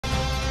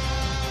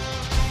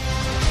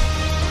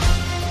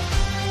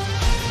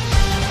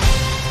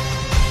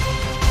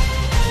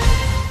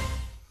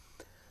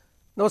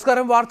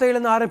നമസ്കാരം. വാർത്തയിൽ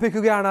നിന്ന്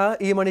ആരംഭിക്കുകയാണ്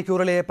ഈ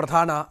മണിക്കൂറിലെ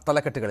പ്രധാന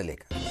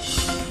തലക്കെട്ടുകളിലേക്ക്.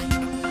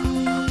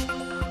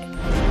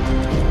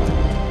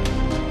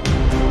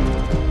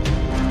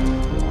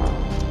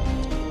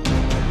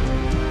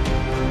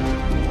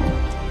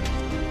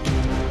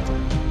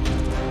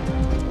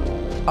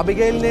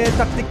 അബിഗെയിലിനെ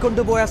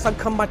തട്ടിക്കൊണ്ടുപോയ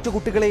സംഘം മറ്റു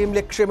കുട്ടികളെയും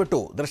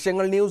ലക്ഷ്യമിട്ടു.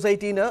 ദൃശ്യങ്ങൾ ന്യൂസ്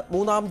 18.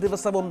 മൂന്നാം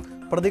ദിവസവും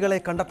പ്രതികളെ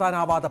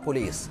കണ്ടെത്താനാവാത്ത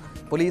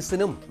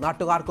പോലീസിനും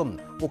നാട്ടുകാർക്കും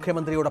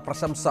മുഖ്യമന്ത്രിയുടെ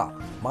പ്രശംസ.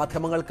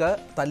 മാധ്യമങ്ങൾക്ക്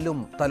തല്ലും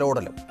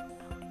തലോടലും.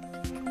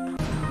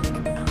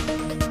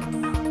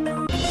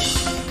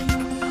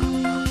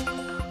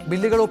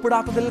 ബില്ലുകൾ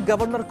ഒപ്പിടാത്തതിൽ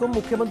ഗവർണർക്കും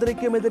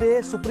മുഖ്യമന്ത്രിക്കുമെതിരെ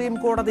സുപ്രീം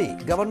കോടതി.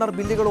 ഗവർണർ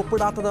ബില്ലുകൾ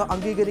ഒപ്പിടാത്തത്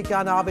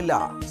അംഗീകരിക്കാനാവില്ല.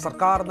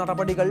 സർക്കാർ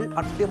നടപടികൾ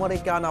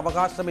അട്ടിമറിക്കാൻ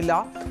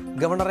അവകാശമില്ല.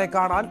 ഗവർണറെ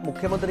കാണാൻ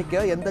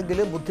മുഖ്യമന്ത്രിക്ക്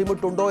എന്തെങ്കിലും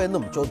ബുദ്ധിമുട്ടുണ്ടോ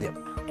എന്നും ചോദ്യം.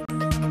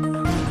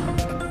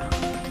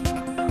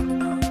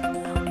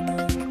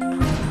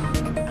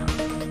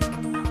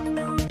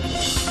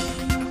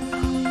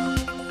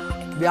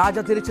 വ്യാജ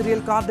തിരിച്ചറിയൽ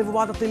കാർഡ്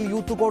വിവാദത്തിൽ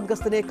യൂത്ത്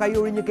കോൺഗ്രസിനെ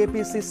കൈയൊഴിഞ്ഞ്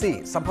KPCC.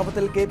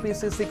 സംഭവത്തിൽ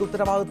KPCCക്ക്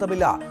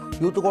ഉത്തരവാദിത്തമില്ല.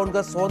 യൂത്ത്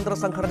കോൺഗ്രസ് സ്വതന്ത്ര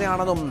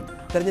സംഘടനയാണെന്നും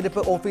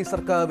തെരഞ്ഞെടുപ്പ്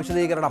ഓഫീസർക്ക്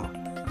വിശദീകരണം.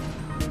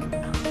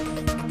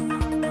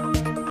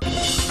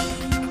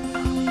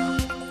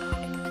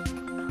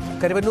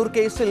 കരുവന്നൂർ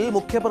കേസിൽ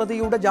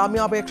മുഖ്യപ്രതിയുടെ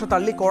ജാമ്യാപേക്ഷ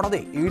തള്ളി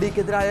കോടതി.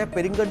 EDക്കെതിരായ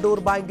പെരിങ്ങണ്ടൂർ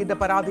ബാങ്കിന്റെ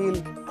പരാതിയിൽ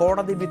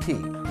കോടതി വിധി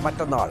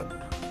മറ്റന്നാൾ.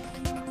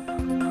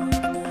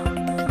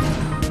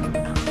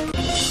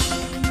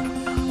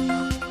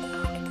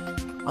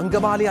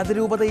 അങ്കമാലി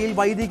അതിരൂപതയിൽ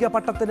വൈദിക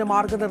പട്ടത്തിന്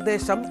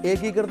മാർഗനിർദ്ദേശം.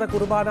 ഏകീകൃത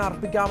കുർബാന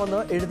അർപ്പിക്കാമെന്ന്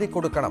എഴുതി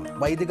കൊടുക്കണം.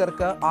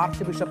 വൈദികർക്ക്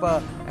ആർച്ച് ബിഷപ്പ്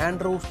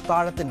ആൻഡ്രൂസ്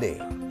താഴത്തിന്റെ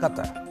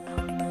കത്ത്.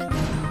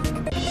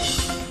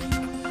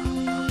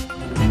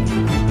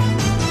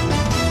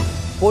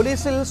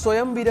 പോലീസിൽ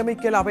സ്വയം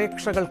വിരമിക്കൽ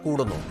അപേക്ഷകൾ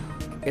കൂടുന്നു.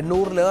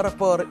 800-ലേറെ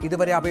പേർ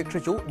ഇതുവരെ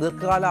അപേക്ഷിച്ചു.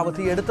 ദീർഘകാല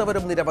അവധി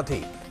എടുത്തവരും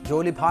നിരവധി.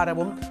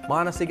 ജോലിഭാരവും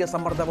മാനസിക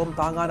സമ്മർദ്ദവും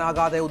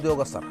താങ്ങാനാകാതെ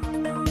ഉദ്യോഗസ്ഥർ.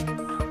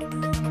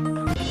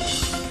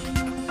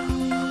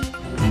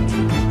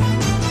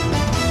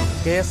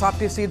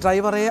 KSRTC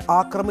ഡ്രൈവറെ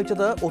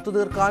ആക്രമിച്ചത്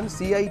ഒത്തുതീർക്കാൻ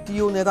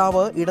CITU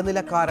നേതാവ്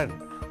ഇടനിലക്കാരൻ.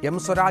 M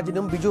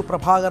സ്വരാജിനും ബിജു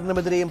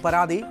പ്രഭാകരനുമെതിരെയും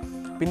പരാതി.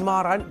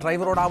 പിന്മാറാൻ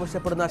ഡ്രൈവറോട്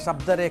ആവശ്യപ്പെടുന്ന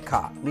ശബ്ദരേഖ.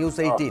 ന്യൂസ്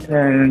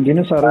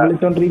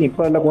 18.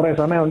 ഇപ്പൊ കുറെ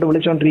സമയം കൊണ്ട്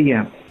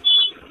വിളിച്ചോണ്ടിരിക്കുകയാണ്.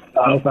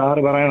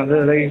 സാറ് പറയണത്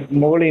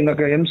മുകളിൽ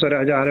നിന്നൊക്കെ M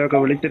സ്വരാജ് ആരൊക്കെ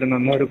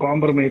വിളിച്ചിരുന്നു, ഒരു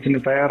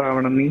കോംപ്രമൈസിന്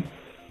തയ്യാറാവണം നീ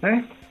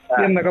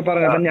എന്നൊക്കെ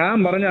പറഞ്ഞു. അപ്പൊ ഞാൻ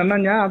പറഞ്ഞു, എന്നാ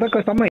ഞാൻ അതൊക്കെ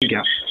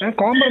സമ്മതിക്കാം,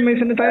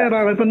 കോംപ്രമൈസിന്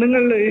തയ്യാറാവും. ഇപ്പൊ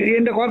നിങ്ങൾ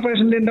എന്റെ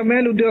കോർപ്പറേഷന്റെ എന്റെ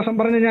മേലുദ്യോഗസ്ഥൻ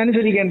പറഞ്ഞ് ഞാൻ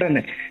അനുസരിക്കേണ്ട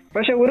തന്നെ.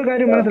 പക്ഷെ ഒരു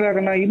കാര്യം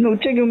മനസ്സിലാക്കണ്ട, ഇന്ന്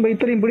ഉച്ചയ്ക്ക് മുമ്പ്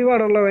ഇത്രയും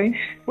പിടിപാടുള്ളവൻ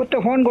ഒറ്റ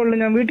ഫോൺ കോളിൽ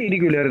ഞാൻ വീട്ടിൽ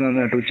ഇരിക്കില്ലായിരുന്നു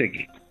എന്നിട്ട്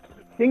ഉച്ചയ്ക്ക്.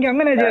 എനിക്ക്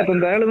അങ്ങനെ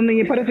ചെയ്യാത്തത് അയാൾ നിന്ന്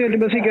ഈ പരസ്യമായിട്ട്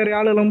ബസ്സിൽ കയറി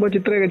ആളുകൾ മുമ്പ്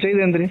ചിത്രയൊക്കെ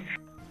ചെയ്തെന്തിന്.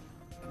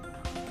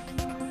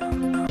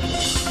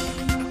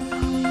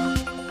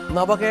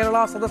 നവകേരള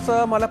സദസ്സ്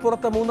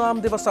മലപ്പുറത്ത് മൂന്നാം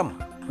ദിവസം.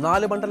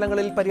 4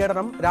 മണ്ഡലങ്ങളിൽ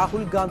പര്യടനം.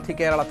 രാഹുൽ ഗാന്ധി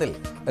കേരളത്തിൽ.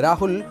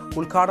 രാഹുൽ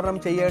ഉദ്ഘാടനം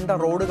ചെയ്യേണ്ട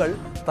റോഡുകൾ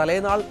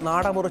തലേനാൾ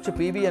നാടമുറിച്ച്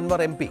PV അൻവർ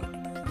MP.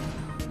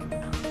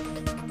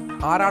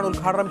 ആരാണ്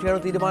ഉദ്ഘാടനം ചെയ്യാൻ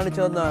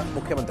തീരുമാനിച്ചതെന്ന്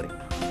മുഖ്യമന്ത്രി.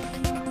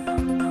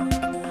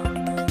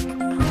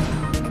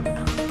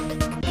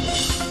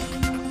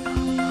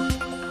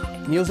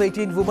 ന്യൂസ്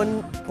 18 വുമൻ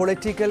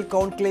പൊളിറ്റിക്കൽ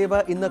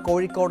കോൺക്ലേവ് ഇന്ന്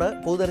കോഴിക്കോട്.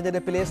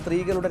 പൊതുതെരഞ്ഞെടുപ്പിലെ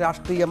സ്ത്രീകളുടെ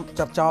രാഷ്ട്രീയം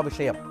ചർച്ചാ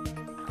വിഷയം.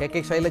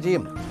 KK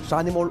ശൈലജയും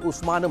ഷാനിമോൾ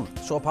ഉസ്മാനും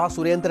ശോഭാ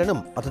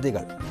സുരേന്ദ്രനും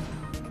അതിഥികൾ.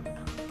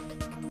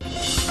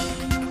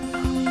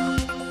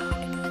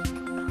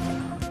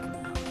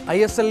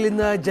 ISL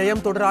ഇന്ന് ജയം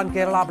തുടരാൻ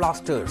കേരള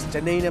ബ്ലാസ്റ്റേഴ്സ്.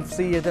 ചെന്നൈയിൻ FC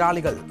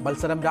എതിരാളികൾ.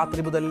 മത്സരം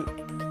രാത്രി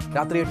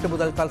 8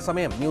 മുതൽ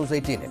തത്സമയം ന്യൂസ്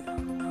 18.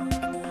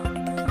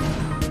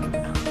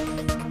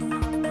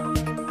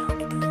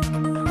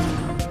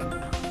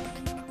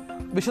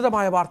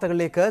 വിശദമായ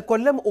വാർത്തകളിലേക്ക്.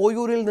 കൊല്ലം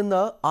ഓയൂരിൽ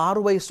നിന്ന്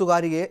 6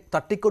 വയസ്സുകാരിയെ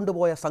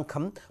തട്ടിക്കൊണ്ടുപോയ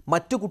സംഘം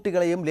മറ്റു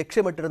കുട്ടികളെയും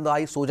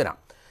ലക്ഷ്യമിട്ടിരുന്നതായി സൂചന.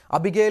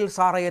 അബിഗെയിൽ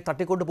സാറയെ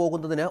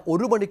തട്ടിക്കൊണ്ടുപോകുന്നതിന്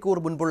 1 മണിക്കൂർ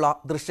മുൻപുള്ള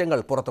ദൃശ്യങ്ങൾ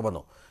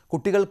പുറത്തുവന്നു.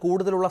 കുട്ടികൾ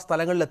കൂടുതലുള്ള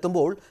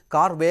സ്ഥലങ്ങളിലെത്തുമ്പോൾ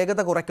കാർ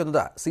വേഗത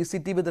കുറയ്ക്കുന്നത്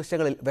CCTV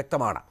ദൃശ്യങ്ങളിൽ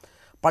വ്യക്തമാണ്.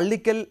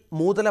 പള്ളിക്കൽ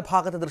മൂതല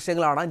ഭാഗത്തെ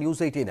ദൃശ്യങ്ങളാണ്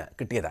ന്യൂസ് 18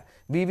 കിട്ടിയത്.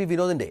 VV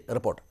വിനോദിന്റെ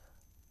റിപ്പോർട്ട്.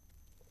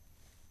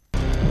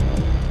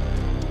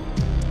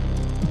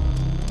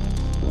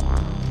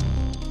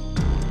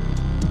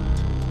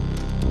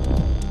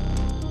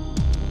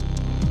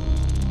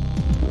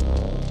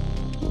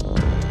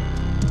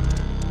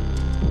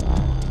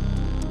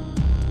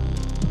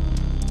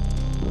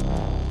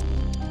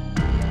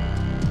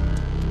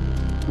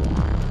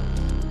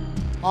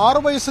 ആറു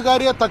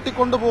വയസ്സുകാരിയെ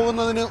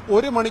തട്ടിക്കൊണ്ടുപോകുന്നതിന്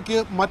 1 മണിക്ക്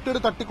മറ്റൊരു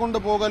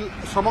തട്ടിക്കൊണ്ടുപോകൽ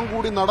ശ്രമം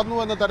കൂടി നടന്നു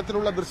എന്ന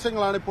തരത്തിലുള്ള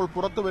ദൃശ്യങ്ങളാണ് ഇപ്പോൾ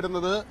പുറത്തു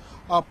വരുന്നത്.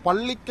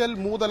 പള്ളിക്കൽ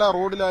മൂതല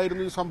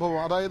റോഡിലായിരുന്നു ഈ സംഭവം.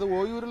 അതായത്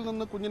ഓയൂരിൽ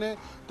നിന്ന് കുഞ്ഞിനെ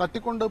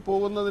തട്ടിക്കൊണ്ടു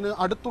പോകുന്നതിന്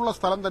അടുത്തുള്ള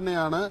സ്ഥലം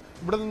തന്നെയാണ്.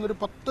 ഇവിടെ നിന്നൊരു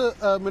 10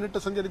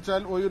 മിനിറ്റ്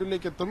സഞ്ചരിച്ചാൽ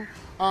ഓയൂരിലേക്ക് എത്തും.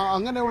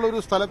 അങ്ങനെയുള്ള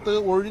ഒരു സ്ഥലത്ത്,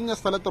 ഒഴിഞ്ഞ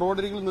സ്ഥലത്ത്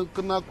റോഡരികിൽ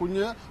നിൽക്കുന്ന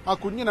കുഞ്ഞ്, ആ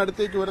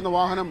കുഞ്ഞിനടുത്തേക്ക് വരുന്ന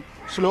വാഹനം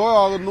സ്ലോ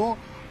ആകുന്നു.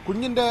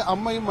 കുഞ്ഞിന്റെ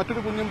അമ്മയും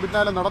മറ്റൊരു കുഞ്ഞും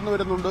പിന്നാലെ നടന്നു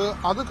വരുന്നുണ്ട്.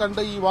 അത്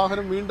കണ്ട് ഈ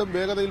വാഹനം വീണ്ടും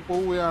വേഗതയിൽ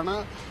പോവുകയാണ്.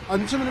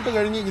 5 മിനിറ്റ്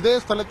കഴിഞ്ഞ് ഇതേ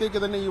സ്ഥലത്തേക്ക്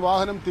തന്നെ ഈ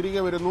വാഹനം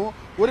തിരികെ വരുന്നു.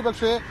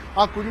 ഒരുപക്ഷെ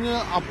ആ കുഞ്ഞ്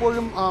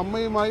അപ്പോഴും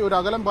അമ്മയുമായി ഒരു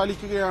അകലം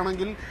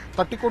പാലിക്കുകയാണെങ്കിൽ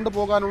തട്ടിക്കൊണ്ടു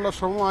പോകാനുള്ള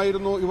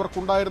ശ്രമമായിരുന്നു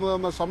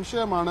ഇവർക്കുണ്ടായിരുന്നതെന്ന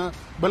സംശയമാണ്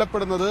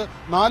ബലപ്പെടുന്നത്.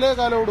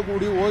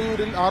 4:15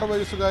 ഓയൂരിൽ 6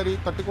 വയസ്സുകാരി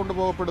തട്ടിക്കൊണ്ടു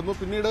പോകപ്പെടുന്നു.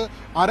 പിന്നീട്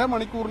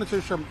അരമണിക്കൂറിന്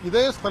ശേഷം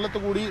ഇതേ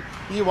സ്ഥലത്ത് കൂടി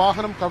ഈ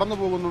വാഹനം കടന്നു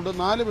പോകുന്നുണ്ട്.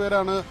 4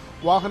 പേരാണ്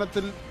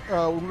വാഹനത്തിൽ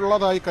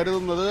ഉള്ളതായി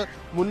കരുതുന്നത്.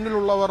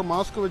 മുന്നിലുള്ളവർ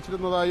മാസ്ക്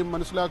വെച്ചിരുന്നതായും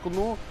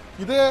മനസ്സിലാക്കുന്നു.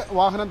 ഇതേ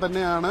വാഹനം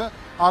തന്നെയാണ്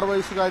 6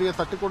 വയസ്സുകാരിയെ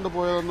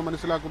തട്ടിക്കൊണ്ടുപോയതെന്ന്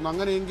മനസ്സിലാക്കുന്നു.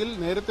 അങ്ങനെയെങ്കിൽ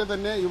നേരത്തെ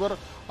തന്നെ ഇവർ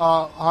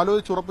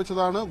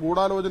ആലോചിച്ചുറപ്പിച്ചതാണ്,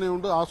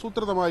 ഗൂഢാലോചനയുണ്ട്,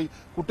 ആസൂത്രിതമായി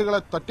കുട്ടികളെ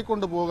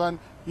തട്ടിക്കൊണ്ടുപോകാൻ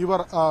ഇവർ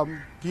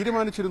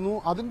തീരുമാനിച്ചിരുന്നു.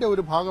 അതിന്റെ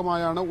ഒരു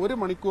ഭാഗമായാണ് 1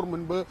 മണിക്കൂർ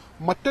മുൻപ്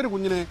മറ്റൊരു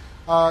കുഞ്ഞിനെ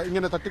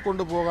ഇങ്ങനെ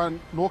തട്ടിക്കൊണ്ടുപോകാൻ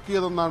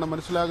നോക്കിയതെന്നാണ്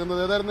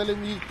മനസ്സിലാകുന്നത്.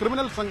 ഏതായിരുന്നാലും ഈ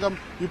ക്രിമിനൽ സംഘം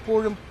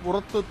ഇപ്പോഴും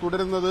പുറത്ത്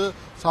തുടരുന്നത്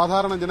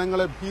സാധാരണ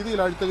ജനങ്ങളെ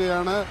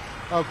ഭീതിയിലാഴ്ത്തുകയാണ്.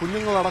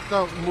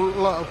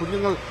 കുഞ്ഞുങ്ങളടക്കമുള്ള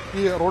കുഞ്ഞുങ്ങൾ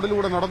ഈ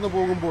റോഡിലൂടെ നടന്നു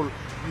പോകുമ്പോൾ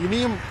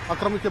ഇനിയും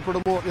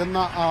ആക്രമിക്കപ്പെടുമോ എന്ന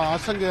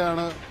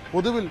ആശങ്കയാണ്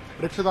പൊതുവിൽ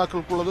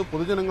രക്ഷിതാക്കൾക്കുള്ളത്.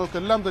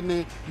 പൊതുജനങ്ങൾക്കെല്ലാം തന്നെ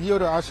ഈ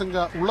ഒരു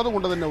ആശങ്ക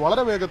ഉള്ളതുകൊണ്ട് തന്നെ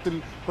വളരെ വേഗത്തിൽ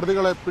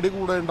പ്രതികളെ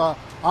പിടികൂടേണ്ട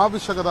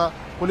ആവശ്യകത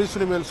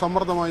പോലീസിന് മേൽ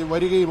സമ്മർദ്ദമായി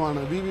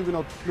വരികയുമാണ്. V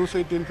Vinod, news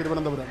 18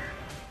 Thiruvananthapuram.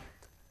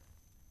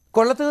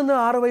 കൊല്ലത്ത് നിന്ന്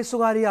 6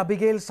 വയസ്സുകാരി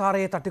അബിഗേൽ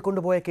സാറയെ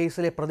തട്ടിക്കൊണ്ടുപോയ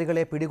കേസിലെ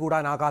പ്രതികളെ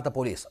പിടികൂടാനാകാത്ത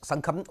പോലീസ്.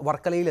 സംഘം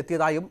വർക്കലയിൽ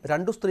എത്തിയതായും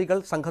 2 സ്ത്രീകൾ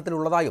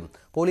സംഘത്തിലുള്ളതായും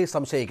പോലീസ്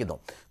സംശയിക്കുന്നു.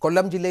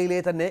 കൊല്ലം ജില്ലയിലെ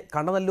തന്നെ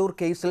കണ്ണനല്ലൂർ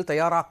കേസിൽ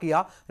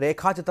തയ്യാറാക്കിയ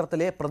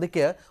രേഖാചിത്രത്തിലെ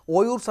പ്രതിക്ക്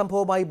ഓയൂർ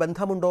സംഭവവുമായി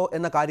ബന്ധമുണ്ടോ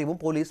എന്ന കാര്യവും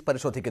പോലീസ്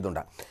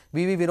പരിശോധിക്കുന്നുണ്ട്.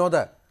 വി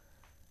വിനോദ്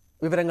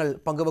വിവരങ്ങൾ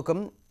പങ്കുവെക്കും.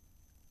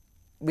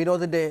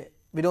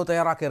 വിനോദ്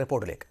തയ്യാറാക്കിയ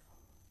റിപ്പോർട്ടിലേക്ക്.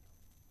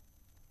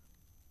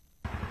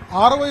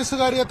 6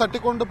 വയസ്സുകാരിയെ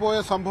തട്ടിക്കൊണ്ടുപോയ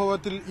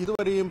സംഭവത്തിൽ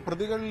ഇതുവരെയും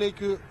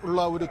പ്രതികളിലേക്ക്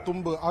ഉള്ള ഒരു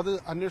തുമ്പ് അത്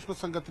അന്വേഷണ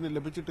സംഘത്തിന്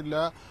ലഭിച്ചിട്ടില്ല.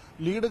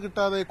 ലീഡ്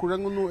കിട്ടാതെ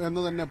കുഴങ്ങുന്നു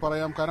എന്ന് തന്നെ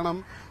പറയാം. കാരണം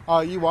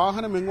ഈ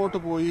വാഹനം എങ്ങോട്ട്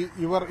പോയി,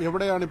 ഇവർ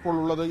എവിടെയാണിപ്പോൾ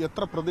ഉള്ളത്,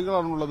 എത്ര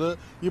പ്രതികളാണുള്ളത്,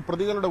 ഈ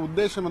പ്രതികളുടെ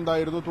ഉദ്ദേശം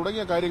എന്തായിരുന്നു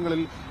തുടങ്ങിയ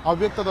കാര്യങ്ങളിൽ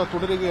അവ്യക്തത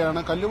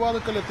തുടരുകയാണ്.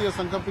 കല്ലുവാതുക്കൽ എത്തിയ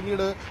സംഘം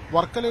പിന്നീട്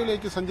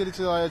വർക്കലയിലേക്ക്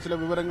സഞ്ചരിച്ചതായ ചില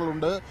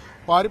വിവരങ്ങളുണ്ട്.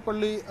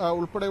 പാരിപ്പള്ളി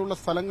ഉൾപ്പെടെയുള്ള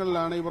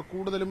സ്ഥലങ്ങളിലാണ് ഇവർ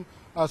കൂടുതലും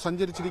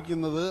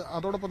സഞ്ചരിച്ചിരിക്കുന്നത്.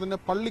 അതോടൊപ്പം തന്നെ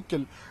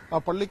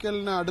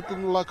പള്ളിക്കലിന്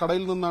അടുത്തുനിന്നുള്ള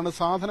കടയിൽ നിന്നാണ്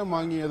സാധനം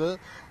വാങ്ങിയത്.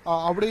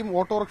 അവിടെയും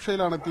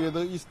ഓട്ടോറിക്ഷയിലാണ്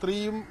എത്തിയത്. ഈ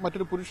സ്ത്രീയും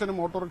മറ്റൊരു പുരുഷനും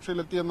ഓട്ടോറിക്ഷയിൽ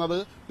എത്തിയെന്നത്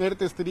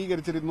നേരത്തെ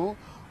സ്ഥിരീകരിച്ചിരുന്നു.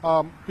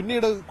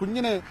 പിന്നീട്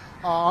കുഞ്ഞിനെ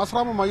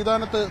ആശ്രാമ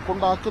മൈതാനത്ത്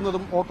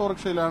കൊണ്ടാക്കുന്നതും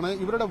ഓട്ടോറിക്ഷയിലാണ്.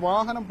 ഇവരുടെ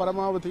വാഹനം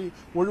പരമാവധി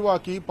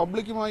ഒഴിവാക്കി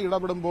പബ്ലിക്കുമായി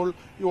ഇടപെടുമ്പോൾ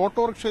ഈ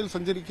ഓട്ടോറിക്ഷയിൽ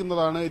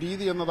സഞ്ചരിക്കുന്നതാണ്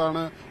രീതി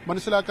എന്നതാണ്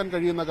മനസ്സിലാക്കാൻ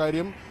കഴിയുന്ന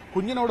കാര്യം.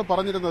 കുഞ്ഞിനോട്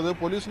പറഞ്ഞിരുന്നത്,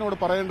 പോലീസിനോട്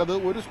പറയേണ്ടത്,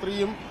 ഒരു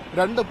സ്ത്രീയും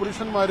 2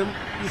 പുരുഷന്മാരും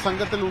ഈ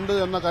സംഘത്തിൽ ഉണ്ട്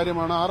എന്ന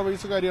കാര്യമാണ്. 6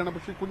 വയസ്സുകാരിയാണ്.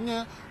 പക്ഷേ കുഞ്ഞ്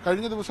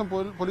കഴിഞ്ഞ ദിവസം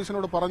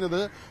പോലീസിനോട്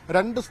പറഞ്ഞത്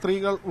 2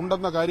 സ്ത്രീകൾ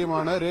ഉണ്ടെന്ന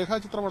കാര്യമാണ്.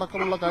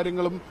 രേഖാചിത്രമടക്കമുള്ള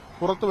കാര്യങ്ങളും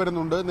പുറത്തു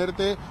വരുന്നുണ്ട്.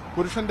 നേരത്തെ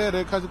പുരുഷന്റെ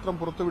രേഖാചിത്രം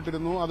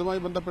പുറത്തുവിട്ടിരുന്നു. അതുമായി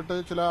ബന്ധപ്പെട്ട്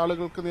ചില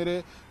ആളുകൾക്ക് നേരെ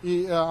ഈ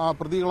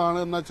പ്രതികളാണ്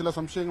എന്ന ചില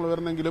സംശയങ്ങൾ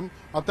ഉയർന്നെങ്കിലും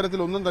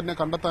അത്തരത്തിലൊന്നും തന്നെ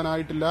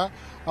കണ്ടെത്താനായിട്ടില്ല.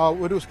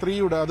 ഒരു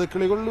സ്ത്രീയുടെ, അത്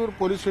കിളികൊള്ളൂർ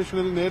പോലീസ്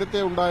സ്റ്റേഷനിൽ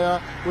നേരത്തെ ഉണ്ടായ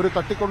ഒരു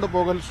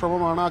തട്ടിക്കൊണ്ടുപോകൽ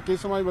ശ്രമമാണ്. ആ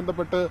കേസുമായി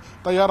ബന്ധപ്പെട്ട്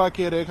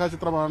തയ്യാറാക്കിയ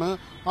രേഖാചിത്രമാണ്.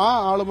 ആ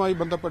ആളുമായി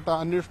ബന്ധപ്പെട്ട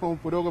അന്വേഷണവും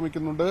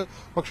പുരോഗമിക്കുന്നുണ്ട്.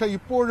 പക്ഷേ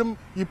ഇപ്പോഴും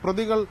ഈ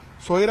പ്രതികൾ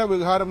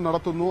സ്വൈരവിഹാരം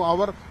നടത്തുന്നു.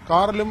 അവർ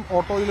കാറിലും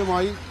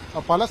ഓട്ടോയിലുമായി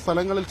പല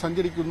സ്ഥലങ്ങളിൽ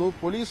സഞ്ചരിക്കുന്നു.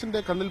 പോലീസിന്റെ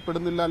കണ്ണിൽ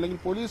പെടുന്നില്ല, അല്ലെങ്കിൽ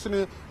പോലീസിന്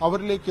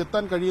അവരിലേക്ക്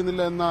എത്താൻ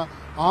കഴിയുന്നില്ല എന്ന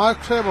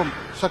ആക്ഷേപം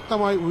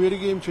ശക്തമായി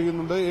ഉയരുകയും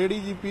ചെയ്യുന്നുണ്ട്.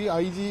 ADGP,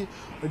 IG,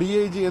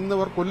 DIG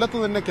എന്നിവർ കൊല്ലത്ത്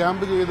തന്നെ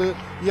ക്യാമ്പ് ചെയ്ത്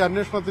ഈ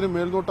അന്വേഷണത്തിന്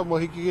മേൽനോട്ടം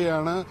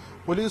വഹിക്കുകയാണ്.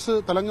 പോലീസ്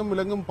തലങ്ങും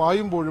വിലങ്ങും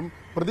പായുമ്പോഴും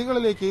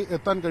പ്രതികളിലേക്ക്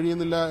എത്താൻ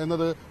കഴിയുന്നില്ല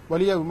എന്നത്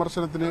വലിയ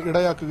വിമർശനത്തിന്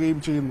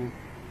ഇടയാക്കുകയും ചെയ്യുന്നു.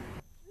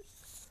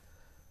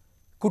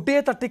 കുട്ടിയെ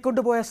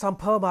തട്ടിക്കൊണ്ടുപോയ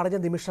സംഭവം അറിഞ്ഞ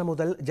നിമിഷം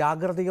മുതൽ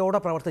ജാഗ്രതയോടെ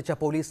പ്രവർത്തിച്ച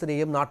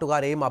പോലീസിനെയും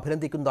നാട്ടുകാരെയും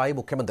അഭിനന്ദിക്കുന്നതായി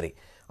മുഖ്യമന്ത്രി.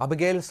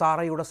 അബിഗേൽ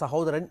സാറയുടെ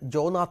സഹോദരൻ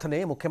ജോനാഥനെ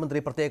മുഖ്യമന്ത്രി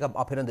പ്രത്യേകം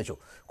അഭിനന്ദിച്ചു.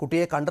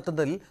 കുട്ടിയെ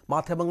കണ്ടെത്തുന്നതിൽ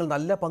മാധ്യമങ്ങൾ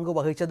നല്ല പങ്ക്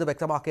വഹിച്ചത്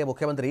വ്യക്തമാക്കിയ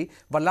മുഖ്യമന്ത്രി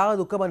വല്ലാതെ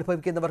ദുഃഖം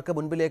അനുഭവിക്കുന്നവർക്ക്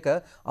മുൻപിലേക്ക്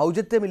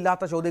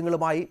ഔചിത്യമില്ലാത്ത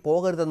ചോദ്യങ്ങളുമായി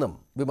പോകരുതെന്നും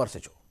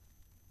വിമർശിച്ചു.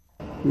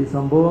 ഈ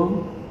സംഭവം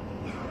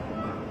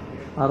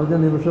അറിഞ്ഞ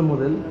നിമിഷം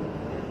മുതൽ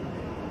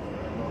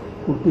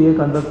കുട്ടിയെ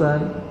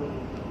കണ്ടെത്താൻ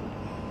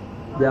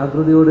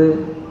ജാഗ്രതയോടെ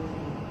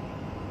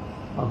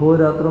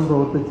അഹോരാത്രം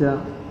പ്രവർത്തിച്ച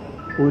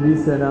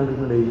പോലീസ്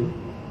സേനാംഗങ്ങളെയും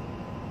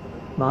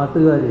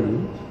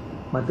നാട്ടുകാരെയും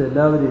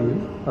മറ്റെല്ലാവരെയും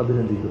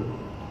അഭിനന്ദിക്കുന്നു.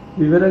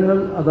 വിവരങ്ങൾ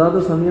അതാത്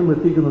സമയം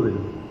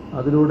എത്തിക്കുന്നതിലും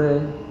അതിലൂടെ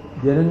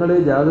ജനങ്ങളെ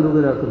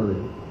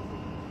ജാഗരൂകരാക്കുന്നതിലും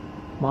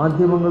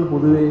മാധ്യമങ്ങൾ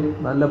പൊതുവെ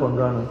നല്ല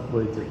പങ്കാണ്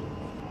വഹിച്ചത്.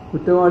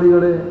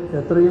 കുറ്റവാളികളെ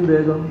എത്രയും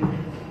വേഗം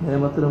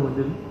നിയമത്തിന്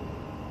മുന്നിൽ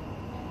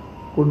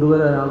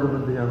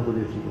കൊണ്ടുവരാനാകുമെന്ന് ഞാൻ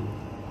പ്രതീക്ഷിക്കുന്നു.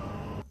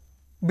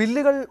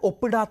 ബില്ലുകൾ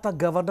ഒപ്പിടാത്ത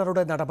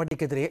ഗവർണറുടെ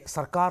നടപടിക്കെതിരെ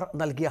സർക്കാർ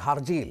നൽകിയ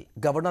ഹർജിയിൽ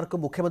ഗവർണർക്കും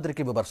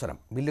മുഖ്യമന്ത്രിക്കും വിമർശനം.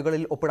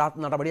 ബില്ലുകളിൽ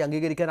ഒപ്പിടാത്ത നടപടി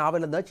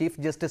അംഗീകരിക്കാനാവില്ലെന്ന്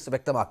ചീഫ് ജസ്റ്റിസ്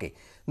വ്യക്തമാക്കി.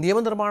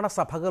 നിയമനിർമ്മാണ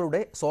സഭകളുടെ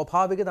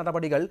സ്വാഭാവിക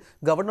നടപടികൾ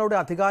ഗവർണറുടെ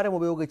അധികാരം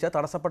ഉപയോഗിച്ച്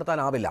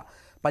തടസ്സപ്പെടുത്താനാവില്ല.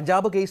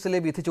 പഞ്ചാബ്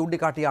കേസിലെ വിധി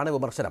ചൂണ്ടിക്കാട്ടിയാണ്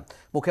വിമർശനം.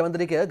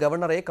 മുഖ്യമന്ത്രിക്ക്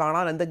ഗവർണറെ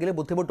കാണാൻ എന്തെങ്കിലും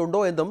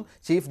ബുദ്ധിമുട്ടുണ്ടോ എന്നും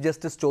ചീഫ്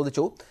ജസ്റ്റിസ്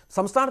ചോദിച്ചു.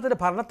 സംസ്ഥാനത്തിന്റെ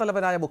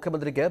ഭരണത്തലവനായ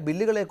മുഖ്യമന്ത്രിക്ക്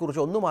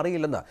ബില്ലുകളെക്കുറിച്ച് ഒന്നും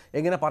അറിയില്ലെന്ന്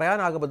എങ്ങനെ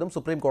പറയാനാകുമെന്നും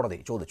സുപ്രീം കോടതി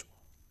ചോദിച്ചു.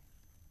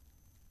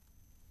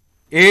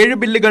 7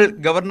 ബില്ലുകൾ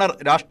ഗവർണർ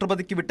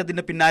രാഷ്ട്രപതിക്ക്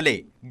വിട്ടതിന് പിന്നാലെ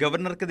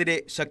ഗവർണർക്കെതിരെ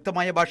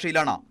ശക്തമായ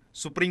ഭാഷയിലാണ്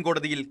സുപ്രീം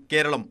കോടതിയിൽ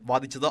കേരളം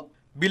വാദിച്ചത്.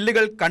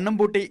 ബില്ലുകൾ കണ്ണും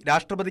പൂട്ടി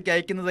രാഷ്ട്രപതിക്ക്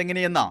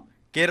അയക്കുന്നതെങ്ങനെയെന്ന്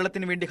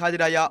കേരളത്തിന് വേണ്ടി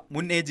ഹാജരായ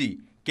മുൻ AG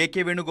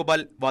കെ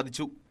വേണുഗോപാൽ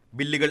വാദിച്ചു.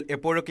 ബില്ലുകൾ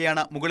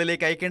എപ്പോഴൊക്കെയാണ്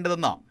മുകളിലേക്ക്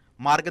അയക്കേണ്ടതെന്ന്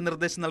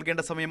മാർഗനിർദ്ദേശം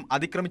നൽകേണ്ട സമയം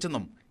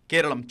അതിക്രമിച്ചെന്നും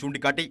കേരളം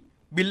ചൂണ്ടിക്കാട്ടി.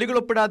 ബില്ലുകൾ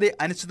ഒപ്പിടാതെ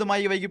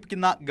അനിശ്ചിതമായി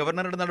വൈകിപ്പിക്കുന്ന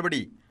ഗവർണറുടെ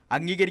നടപടി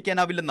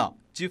അംഗീകരിക്കാനാവില്ലെന്ന്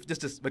ചീഫ്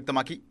ജസ്റ്റിസ്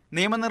വ്യക്തമാക്കി.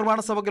 നിയമനിർമ്മാണ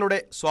സഭകളുടെ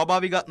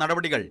സ്വാഭാവിക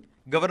നടപടികൾ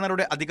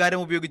ഗവർണറുടെ അധികാരം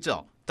ഉപയോഗിച്ച്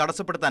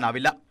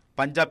തടസ്സപ്പെടുത്താനാവില്ല.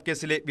 പഞ്ചാബ്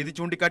കേസിലെ വിധി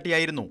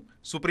ചൂണ്ടിക്കാട്ടിയായിരുന്നു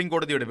സുപ്രീം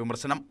കോടതിയുടെ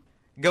വിമർശനം.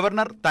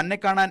 ഗവർണർ തന്നെ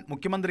കാണാൻ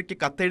മുഖ്യമന്ത്രിക്ക്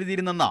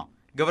കത്തെഴുതിയിരുന്നെന്ന്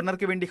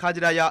ഗവർണർക്ക് വേണ്ടി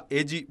ഹാജരായ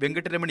AG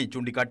വെങ്കട്ടരമണി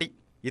ചൂണ്ടിക്കാട്ടി.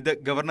 ഇത്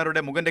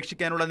ഗവർണറുടെ മുഖം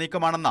രക്ഷിക്കാനുള്ള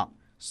നീക്കമാണെന്ന്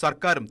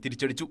സർക്കാരും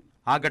തിരിച്ചടിച്ചു.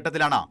 ആ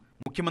ഘട്ടത്തിലാണ്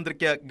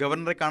മുഖ്യമന്ത്രിക്ക്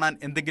ഗവർണറെ കാണാൻ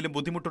എന്തെങ്കിലും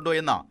ബുദ്ധിമുട്ടുണ്ടോ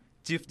എന്ന്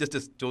ചീഫ്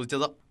ജസ്റ്റിസ്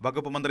ചോദിച്ചത്.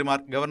 വകുപ്പ് മന്ത്രിമാർ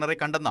ഗവർണറെ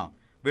കണ്ടെന്ന്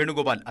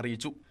വേണുഗോപാൽ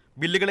അറിയിച്ചു.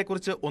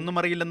 ബില്ലുകളെക്കുറിച്ച് ഒന്നും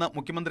അറിയില്ലെന്ന്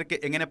മുഖ്യമന്ത്രിക്ക്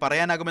എങ്ങനെ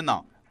പറയാനാകുമെന്ന്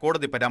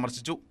കോടതി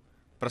പരാമർശിച്ചു.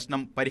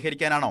 പ്രശ്നം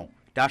പരിഹരിക്കാനാണോ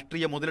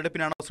രാഷ്ട്രീയ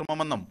മുതലെടുപ്പിനാണോ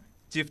ശ്രമമെന്നും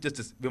ചീഫ്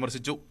ജസ്റ്റിസ്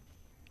വിമർശിച്ചു.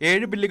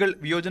 7 ബില്ലുകൾ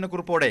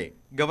വിയോജനക്കുറിപ്പോടെ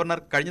ഗവർണർ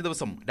കഴിഞ്ഞ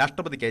ദിവസം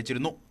രാഷ്ട്രപതിക്ക്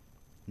അയച്ചിരുന്നു.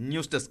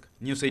 News desk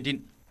news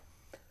 18.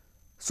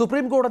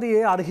 സുപ്രീം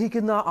കോടതിയെ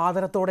അർഹിക്കുന്ന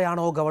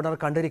ആദരത്തോടെയാണോ ഗവർണർ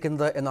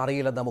കണ്ടിരിക്കുന്നത്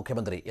എന്നറിയില്ലെന്ന്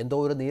മുഖ്യമന്ത്രി. എന്തോ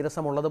ഒരു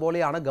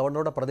നീരസമുള്ളതുപോലെയാണ്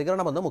ഗവർണറുടെ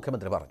പ്രതികരണമെന്ന്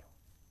മുഖ്യമന്ത്രി പറഞ്ഞു.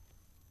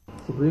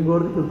 സുപ്രീം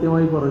കോടതി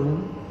കൃത്യമായി പറഞ്ഞു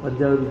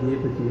പഞ്ചാബ് വിധിയെ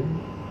പറ്റിയും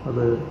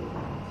അത്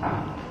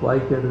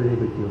വായിക്കേണ്ടതിനെ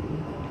പറ്റിയൊക്കെ.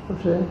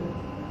 പക്ഷേ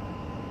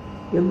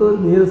എന്തോ ഒരു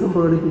നീരസം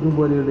പ്രകടിപ്പിക്കും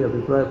പോലെയുള്ള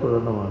അഭിപ്രായ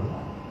പ്രകടനമാണ്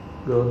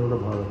ഗവർണറുടെ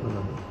ഭാഗത്ത്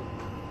നിന്നത്.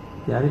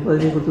 ഞാനിപ്പോൾ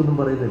അതിനെക്കുറിച്ചൊന്നും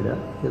പറയുന്നില്ല.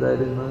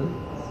 ഏതായാലും ഇന്ന്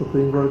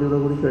സുപ്രീം കോടതിയുടെ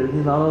കൂടി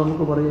കഴിഞ്ഞ് നാളെ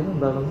നമുക്ക് പറയാം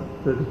എന്താണെന്ന്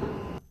കേട്ടു.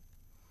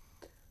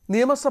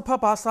 നിയമസഭ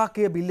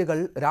പാസാക്കിയ ബില്ലുകൾ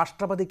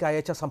രാഷ്ട്രപതിക്ക്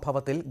അയച്ച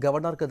സംഭവത്തിൽ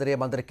ഗവർണർക്കെതിരെ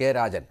മന്ത്രി കെ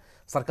രാജൻ.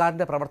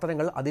 സർക്കാരിന്റെ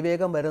പ്രവർത്തനങ്ങൾ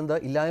അതിവേഗം വരുന്നത്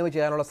ഇല്ലായ്മ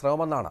ചെയ്യാനുള്ള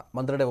ശ്രമമെന്നാണ്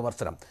മന്ത്രിയുടെ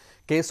വിമർശനം.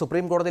 കേസ്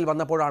സുപ്രീം കോടതിയിൽ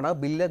വന്നപ്പോഴാണ്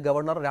ബില്ല്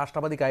ഗവർണർ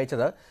രാഷ്ട്രപതിക്ക്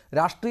അയച്ചത്.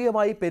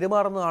 രാഷ്ട്രീയമായി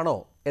പെരുമാറുന്നതാണോ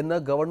എന്ന്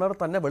ഗവർണർ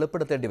തന്നെ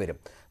വെളിപ്പെടുത്തേണ്ടി വരും.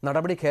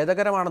 നടപടി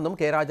ഖേദകരമാണെന്നും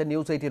കെ രാജൻ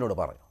ന്യൂസ് 18നോട്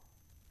പറഞ്ഞു.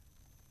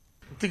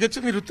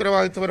 തികച്ചും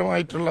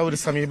നിരുത്തരവാദിത്വപരമായിട്ടുള്ള ഒരു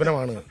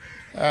സമീപനമാണ്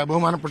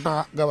ബഹുമാനപ്പെട്ട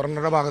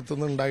ഗവർണറുടെ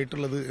ഭാഗത്തുനിന്ന്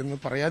ഉണ്ടായിട്ടുള്ളത് എന്ന്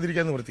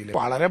പറയാതിരിക്കാൻ നിവൃത്തിയില്ല.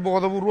 വളരെ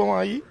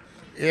ബോധപൂർവമായി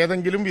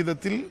ഏതെങ്കിലും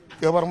വിധത്തിൽ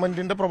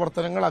ഗവൺമെന്റിന്റെ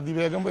പ്രവർത്തനങ്ങൾ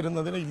അതിവേഗം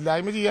വരുന്നതിന്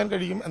ഇല്ലായ്മ ചെയ്യാൻ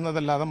കഴിയും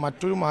എന്നതല്ലാതെ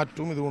മറ്റൊരു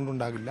മാറ്റവും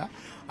ഇതുകൊണ്ടുണ്ടാകില്ല.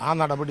 ആ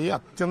നടപടി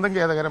അത്യന്തം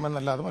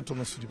ഖേദകരമെന്നല്ലാതെ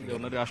മറ്റൊന്നും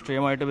സൂചിപ്പിക്കുന്നു.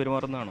 രാഷ്ട്രീയമായിട്ട്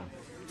പെരുമാറുന്നതാണോ?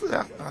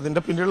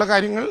 അതിന്റെ പിന്നിലുള്ള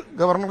കാര്യങ്ങൾ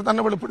ഗവർണർ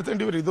തന്നെ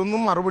വെളിപ്പെടുത്തേണ്ടി വരും.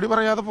 ഇതൊന്നും മറുപടി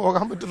പറയാതെ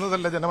പോകാൻ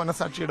പറ്റുന്നതല്ല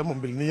ജനമനസാക്ഷിയുടെ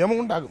മുമ്പിൽ. നിയമം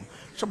ഉണ്ടാകും.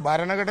 പക്ഷെ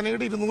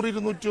ഭരണഘടനയുടെ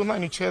 200-201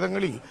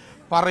 അനുച്ഛേദങ്ങളിൽ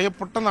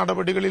പറയപ്പെട്ട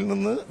നടപടികളിൽ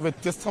നിന്ന്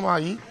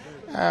വ്യത്യസ്തമായി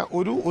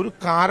ഒരു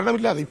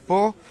കാരണമില്ലാതെ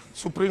ഇപ്പോൾ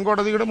സുപ്രീം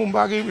കോടതിയുടെ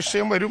മുമ്പാകെ ഈ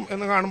വിഷയം വരും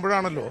എന്ന്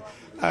കാണുമ്പോഴാണല്ലോ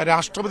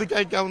രാഷ്ട്രപതിക്ക്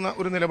അയക്കാവുന്ന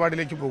ഒരു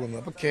നിലപാടിലേക്ക് പോകുന്നത്.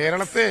 അപ്പോൾ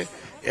കേരളത്തെ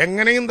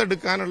എങ്ങനെയും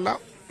തടുക്കാനുള്ള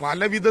പല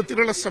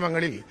വിധത്തിലുള്ള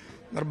ശ്രമങ്ങളിൽ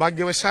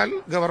നിർഭാഗ്യവശാൽ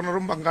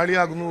ഗവർണറും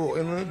പങ്കാളിയാകുന്നുവോ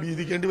എന്ന്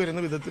ഭീതിക്കേണ്ടി വരുന്ന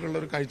വിധത്തിലുള്ള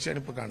ഒരു കാഴ്ചയാണ്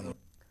ഇപ്പോൾ കാണുന്നത്.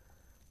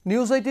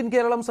 ന്യൂസ് 18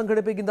 കേരളം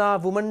സംഘടിപ്പിക്കുന്ന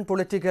വുമൺ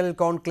പൊളിറ്റിക്കൽ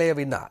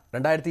കോൺക്ലേവ് ഇന്ന്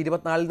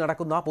 2024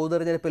 നടക്കുന്ന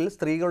പൊതുതെരഞ്ഞെടുപ്പിൽ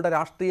സ്ത്രീകളുടെ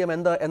രാഷ്ട്രീയം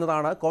എന്ത്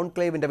എന്നതാണ്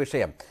കോൺക്ലേവിന്റെ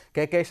വിഷയം.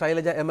 കെ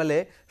ശൈലജ MLA,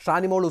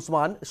 ഷാനിമോൾ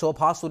ഉസ്മാൻ,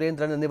 ശോഭാ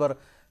സുരേന്ദ്രൻ എന്നിവർ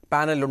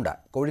പാനലിലുണ്ട്.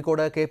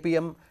 കോഴിക്കോട്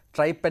KPM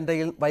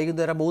ട്രൈപ്പൻഡയിൽ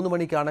വൈകുന്നേരം 3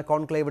 മണിക്കാണ്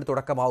കോൺക്ലേവിന്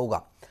തുടക്കമാവുക.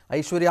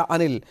 ഐശ്വര്യ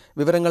അനിൽ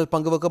വിവരങ്ങൾ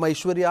പങ്കുവെക്കും.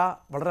 ഐശ്വര്യ,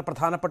 വളരെ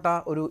പ്രധാനപ്പെട്ട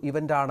ഒരു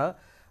ഇവന്റാണ്.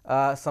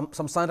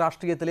 സംസ്ഥാന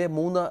രാഷ്ട്രീയത്തിലെ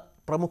 3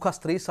 പ്രമുഖ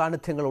സ്ത്രീ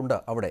സാന്നിധ്യങ്ങളുണ്ട്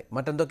അവിടെ.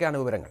 മറ്റെന്തൊക്കെയാണ്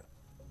വിവരങ്ങൾ?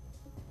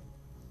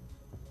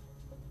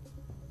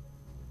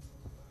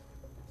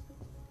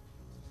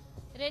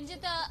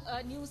 രഞ്ജിത്ത്,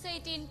 ന്യൂസ്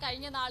 18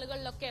 കഴിഞ്ഞ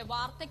നാളുകളിലൊക്കെ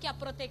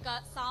വാർത്തയ്ക്കപ്പുറത്തേക്ക്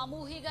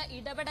സാമൂഹിക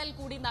ഇടപെടൽ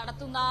കൂടി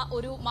നടത്തുന്ന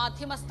ഒരു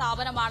മാധ്യമ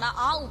സ്ഥാപനമാണ്.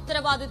 ആ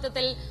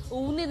ഉത്തരവാദിത്തത്തിൽ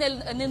ഊന്നി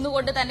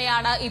നിന്നുകൊണ്ട്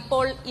തന്നെയാണ്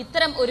ഇപ്പോൾ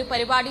ഇത്തരം ഒരു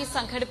പരിപാടി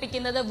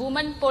സംഘടിപ്പിക്കുന്നത്,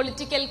 വുമൺ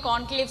പൊളിറ്റിക്കൽ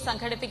കോൺക്ലേവ്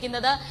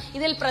സംഘടിപ്പിക്കുന്നത്.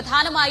 ഇതിൽ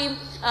പ്രധാനമായും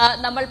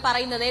നമ്മൾ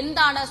പറയുന്നത്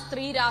എന്താണ്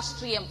സ്ത്രീ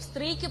രാഷ്ട്രീയം,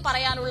 സ്ത്രീക്ക്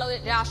പറയാനുള്ള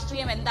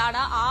രാഷ്ട്രീയം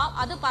എന്താണ്,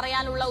 അത്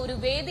പറയാനുള്ള ഒരു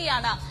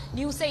വേദിയാണ്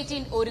ന്യൂസ്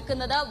 18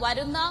 ഒരുക്കുന്നത്.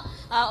 വരുന്ന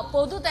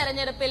പൊതു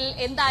തെരഞ്ഞെടുപ്പിൽ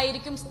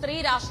എന്തായിരിക്കും സ്ത്രീ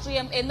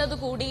രാഷ്ട്രീയം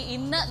എന്നതുകൂടി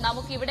ഇന്ന്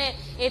നമുക്കിവിടെ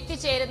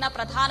എത്തിച്ചേരുന്ന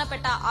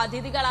പ്രധാനപ്പെട്ട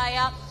അതിഥികളായ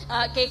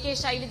കെ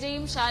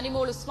ശൈലജയും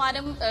ഷാനിമോൾ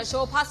ഉസ്മാനും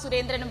ശോഭാ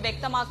സുരേന്ദ്രനും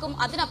വ്യക്തമാക്കും.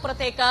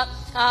 അതിനപ്പുറത്തേക്ക്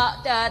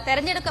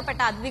തെരഞ്ഞെടുക്കപ്പെട്ട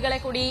അതിഥികളെ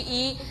കൂടി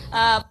ഈ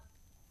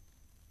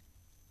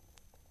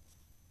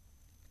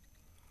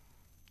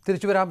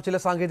തിരിച്ചുവരാം. ചില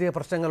സാങ്കേതിക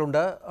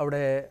പ്രശ്നങ്ങളുണ്ട്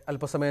അവിടെ.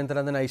 അല്പസമയം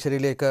തന്നെ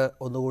ഐശ്വര്യയിലേക്ക്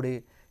ഒന്നുകൂടി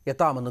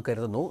എത്താമെന്ന്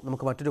കരുതുന്നു.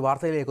 നമുക്ക് മറ്റൊരു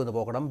വാർത്തയിലേക്ക് ഒന്ന്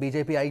പോകണം.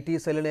 BJP IT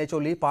സെല്ലിനെ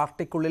ചൊല്ലി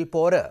പാർട്ടിക്കുള്ളിൽ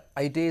പോര്.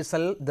 IT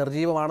സെൽ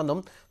നിർജീവമാണെന്നും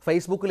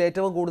ഫേസ്ബുക്കിൽ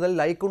ഏറ്റവും കൂടുതൽ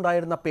ലൈക്ക്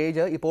ഉണ്ടായിരുന്ന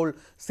പേജ് ഇപ്പോൾ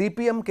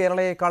CPM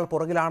കേരളയേക്കാൾ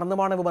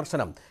പുറകിലാണെന്നുമാണ്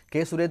വിമർശനം.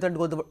 കെ സുരേന്ദ്രൻ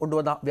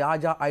കൊണ്ടുവന്ന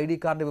വ്യാജ ID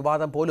കാർഡ്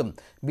വിവാദം പോലും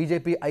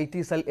BJP IT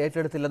സെൽ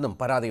ഏറ്റെടുത്തില്ലെന്നും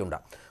പരാതിയുണ്ട്.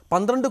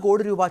 12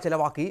 കോടി രൂപ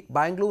ചെലവാക്കി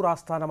ബാംഗ്ലൂർ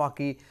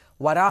ആസ്ഥാനമാക്കി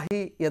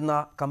വരാഹി എന്ന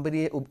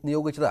കമ്പനിയെ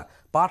നിയോഗിച്ചത്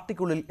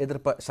പാർട്ടിക്കുള്ളിൽ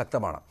എതിർപ്പ്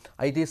ശക്തമാണ്.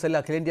 IT സെൽ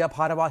അഖിലേന്ത്യാ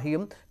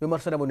ഭാരവാഹിയും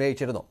വിമർശനം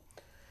ഉന്നയിച്ചിരുന്നു.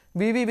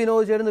 VV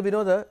വിനോദ് ചേരുന്നു.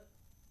 വിനോദ്,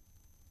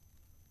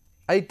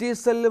 IT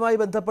സെല്ലുമായി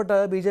ബന്ധപ്പെട്ട്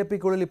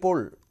BJPക്കുള്ളിൽ ഇപ്പോൾ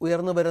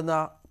ഉയർന്നു വരുന്ന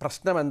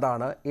പ്രശ്നം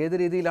എന്താണ്? ഏത്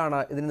രീതിയിലാണ്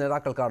ഇതിന്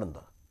നേതാക്കൾ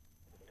കാണുന്നത്?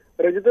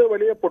 രജിത്ത്,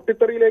 വലിയ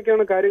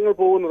പൊട്ടിത്തെറിയിലേക്കാണ് കാര്യങ്ങൾ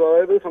പോകുന്നത്.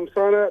 അതായത്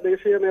സംസ്ഥാന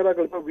ദേശീയ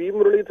നേതാക്കൾ ഇപ്പൊ V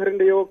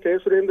മുരളീധരന്റെയോ കെ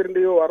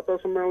സുരേന്ദ്രന്റെയോ വാർത്താ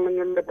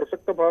സമ്മേളനങ്ങളിലെ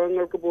പ്രസക്ത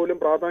ഭാഗങ്ങൾക്ക് പോലും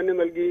പ്രാധാന്യം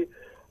നൽകി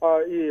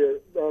ഈ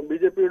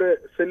BJPയുടെ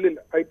സെല്ലിൽ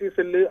IT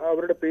സെല്ല്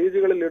അവരുടെ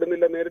പേജുകളിൽ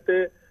ഇടുന്നില്ല. നേരത്തെ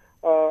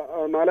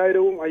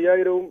 4000-ഉം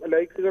 5000-ഉം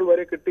ലൈക്കുകൾ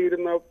വരെ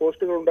കിട്ടിയിരുന്ന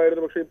പോസ്റ്റുകൾ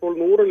ഉണ്ടായിരുന്നു. പക്ഷെ ഇപ്പോൾ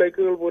 100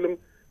 ലൈക്കുകൾ പോലും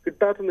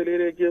കിട്ടാത്ത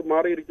നിലയിലേക്ക്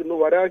മാറിയിരിക്കുന്നു.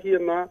 വരാഹി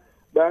എന്ന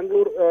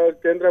ബാംഗ്ലൂർ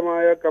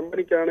കേന്ദ്രമായ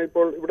കമ്പനിക്കാണ്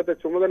ഇപ്പോൾ ഇവിടുത്തെ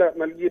ചുമതല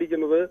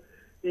നൽകിയിരിക്കുന്നത്.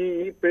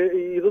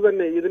 ഇത്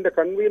തന്നെ ഇതിന്റെ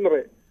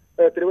കൺവീനറെ,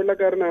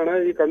 തിരുവല്ലക്കാരനാണ്,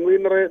 ഈ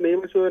കൺവീനറെ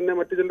നിയമിച്ചു തന്നെ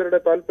മറ്റു ചിലരുടെ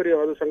താല്പര്യം,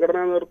 അത്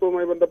സംഘടനാ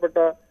നേതൃത്വവുമായി ബന്ധപ്പെട്ട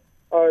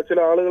ചില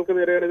ആളുകൾക്ക്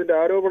നേരെയാണ് ഇതിന്റെ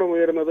ആരോപണം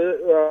ഉയരുന്നത്.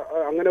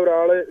 അങ്ങനെ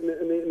ഒരാളെ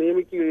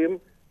നിയമിക്കുകയും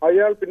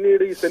അയാൾ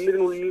പിന്നീട് ഈ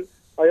സെല്ലിനുള്ളിൽ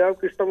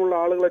അയാൾക്ക് ഇഷ്ടമുള്ള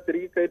ആളുകളെ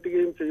തിരികെ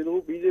കയറ്റുകയും ചെയ്തു.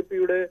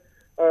 BJPയുടെ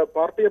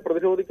പാർട്ടിയെ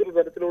പ്രതിരോധിക്കുന്ന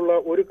തരത്തിലുള്ള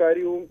ഒരു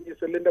കാര്യവും ഈ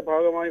സെല്ലിന്റെ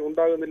ഭാഗമായി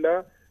ഉണ്ടാകുന്നില്ല.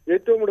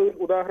 ഏറ്റവും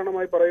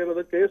ഉദാഹരണമായി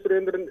പറയുന്നത് കെ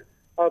സുരേന്ദ്രൻ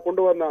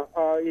കൊണ്ടുവന്ന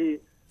ഈ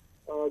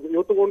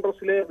യൂത്ത്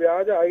കോൺഗ്രസിലെ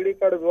വ്യാജ ID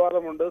കാർഡ്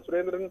വിവാദമുണ്ട്.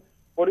 സുരേന്ദ്രൻ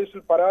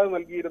പോലീസിൽ പരാതി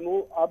നൽകിയിരുന്നു.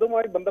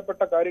 അതുമായി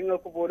ബന്ധപ്പെട്ട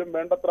കാര്യങ്ങൾക്ക് പോലും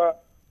വേണ്ടത്ര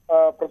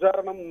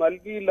പ്രചാരണം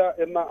നൽകിയില്ല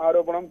എന്ന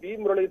ആരോപണം. V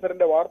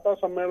മുരളീധരന്റെ വാർത്താ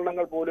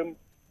സമ്മേളനങ്ങൾ പോലും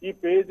ഈ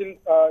പേജിൽ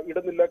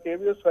ഇടുന്നില്ല.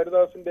 KVS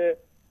ഹരിദാസിന്റെ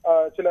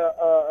ചില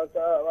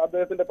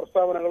അദ്ദേഹത്തിന്റെ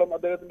പ്രസ്താവനകളും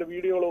അദ്ദേഹത്തിന്റെ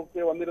വീഡിയോകളും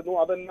ഒക്കെ വന്നിരുന്നു.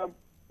 അതെല്ലാം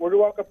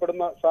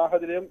ഒഴിവാക്കപ്പെടുന്ന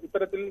സാഹചര്യം.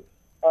 ഇത്തരത്തിൽ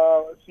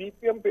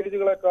CPM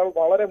പേജുകളെക്കാൾ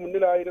വളരെ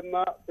മുന്നിലായിരുന്ന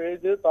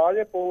പേജ്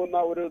താഴെ പോകുന്ന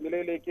ഒരു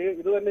നിലയിലേക്ക്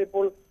ഇത് തന്നെ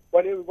ഇപ്പോൾ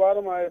വലിയ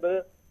വിവാദമായത്.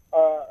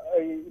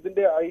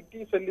 ഇതിന്റെ IT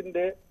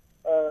സെല്ലിന്റെ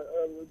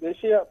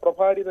ദേശീയ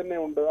പ്രഭാരി തന്നെ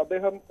ഉണ്ട്.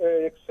 അദ്ദേഹം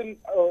എക്സിൽ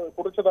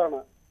കുറിച്ചതാണ്,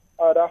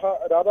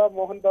 രാധാ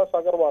മോഹൻദാസ്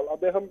അഗർവാൾ.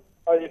 അദ്ദേഹം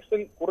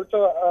എക്സിൽ കുറിച്ച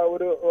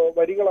ഒരു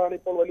വരികളാണ്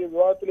ഇപ്പോൾ വലിയ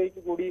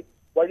വിവാദത്തിലേക്ക് കൂടി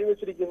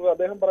വഴിവെച്ചിരിക്കുന്നത്.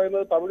 അദ്ദേഹം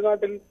പറയുന്നത്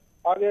തമിഴ്നാട്ടിൽ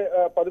ആകെ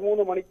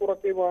 13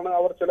 മണിക്കൂറൊക്കെയുമാണ്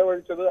അവർ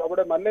ചെലവഴിച്ചത്.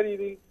 അവിടെ നല്ല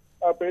രീതിയിൽ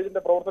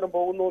പേജിന്റെ പ്രവർത്തനം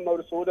പോകുന്നു എന്ന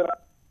ഒരു സൂചന.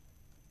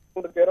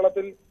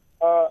 കേരളത്തിൽ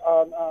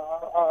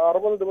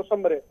 60 ദിവസം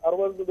വരെ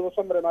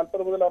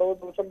 40 മുതൽ 60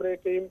 ദിവസം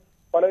വരെയൊക്കെയും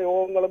പല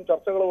യോഗങ്ങളും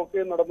ചർച്ചകളും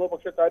ഒക്കെയും നടന്നു.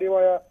 പക്ഷെ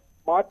കാര്യമായ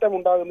മാറ്റം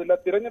ഉണ്ടാകുന്നില്ല.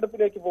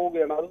 തിരഞ്ഞെടുപ്പിലേക്ക്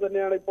പോവുകയാണ്. അത്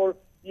തന്നെയാണ് ഇപ്പോൾ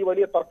ഈ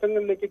വലിയ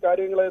തർക്കങ്ങളിലേക്ക്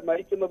കാര്യങ്ങളെ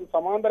നയിക്കുന്നത്.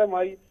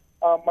 സമാന്തരമായി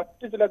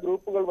മറ്റു ചില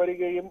ഗ്രൂപ്പുകൾ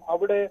വരികയും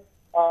അവിടെ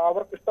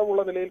അവർക്ക്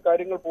ഇഷ്ടമുള്ള നിലയിൽ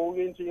കാര്യങ്ങൾ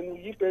പോവുകയും ചെയ്യുന്നു.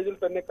 ഈ പേജിൽ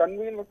തന്നെ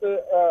കൺവീനർക്ക്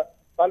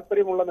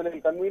താല്പര്യമുള്ള നിലയിൽ,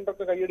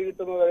 കൺവീനർക്ക് കയ്യടി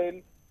കിട്ടുന്ന നിലയിൽ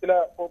ചില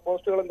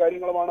പോസ്റ്റുകളും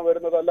കാര്യങ്ങളുമാണ്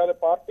വരുന്നത്. അല്ലാതെ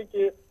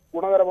പാർട്ടിക്ക്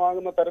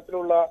ഗുണകരമാകുന്ന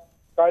തരത്തിലുള്ള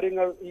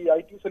കാര്യങ്ങൾ ഈ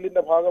IT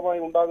സെല്ലിന്റെ ഭാഗമായി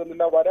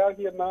ഉണ്ടാകുന്നില്ല.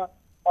 വരാഹി എന്ന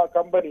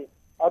കമ്പനി,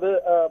 അത്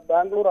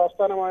ബാംഗ്ലൂർ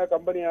ആസ്ഥാനമായ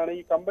കമ്പനിയാണ്.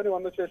 ഈ കമ്പനി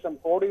വന്ന ശേഷം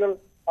കോടികൾ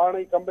ആണ്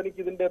ഈ കമ്പനിക്ക്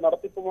ഇതിന്റെ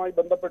നടത്തിപ്പുമായി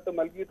ബന്ധപ്പെട്ട്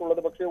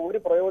നൽകിയിട്ടുള്ളത്. പക്ഷേ ഒരു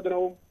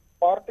പ്രയോജനവും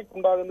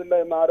പാർട്ടിക്കുണ്ടാകുന്നില്ല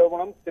എന്ന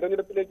ആരോപണം.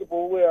 തിരഞ്ഞെടുപ്പിലേക്ക്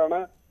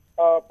പോവുകയാണ്.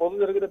 പൊതു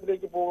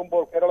തെരഞ്ഞെടുപ്പിലേക്ക്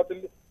പോകുമ്പോൾ കേരളത്തിൽ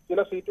ചില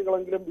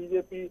സീറ്റുകളെങ്കിലും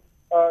BJP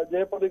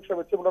ജയപ്രതീക്ഷ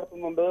വെച്ചു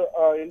പുലർത്തുന്നുണ്ട്.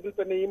 എങ്കിൽ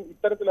തന്നെയും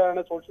ഇത്തരത്തിലാണ്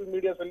സോഷ്യൽ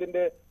മീഡിയ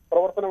സെല്ലിന്റെ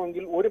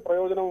പ്രവർത്തനമെങ്കിൽ ഒരു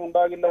പ്രയോജനവും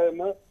ഉണ്ടാകില്ല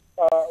എന്ന്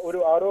ഒരു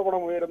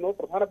ആരോപണം ഉയരുന്നു.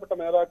 പ്രധാനപ്പെട്ട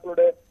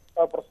നേതാക്കളുടെ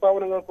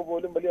പ്രസ്താവനകൾക്ക്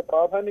പോലും വലിയ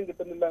പ്രാധാന്യം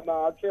കിട്ടുന്നില്ല എന്ന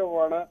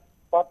ആക്ഷേപമാണ്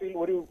പാർട്ടിയിൽ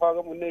ഒരു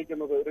വിഭാഗം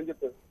ഉന്നയിക്കുന്നത്.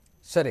 രഞ്ജിത്ത്,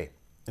 ശരി.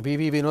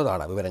 VV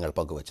വിനോദാണ് വിവരങ്ങൾ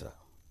പങ്കുവച്ചത്.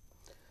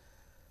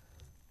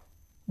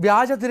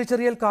 വ്യാജ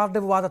തിരിച്ചറിയൽ കാർഡ്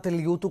വിവാദത്തിൽ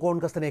യൂത്ത്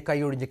കോൺഗ്രസിനെ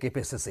കൈയൊഴിഞ്ഞ്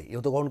KPCC.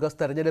 യൂത്ത് കോൺഗ്രസ്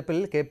തെരഞ്ഞെടുപ്പിൽ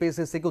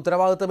KPCCക്ക്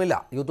ഉത്തരവാദിത്തമില്ല.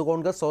 യൂത്ത്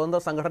കോൺഗ്രസ് സ്വതന്ത്ര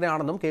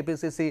സംഘടനയാണെന്നും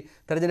KPCC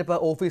തെരഞ്ഞെടുപ്പ്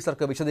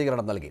ഓഫീസർക്ക്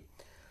വിശദീകരണം നൽകി.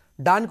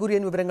 ഡാൻ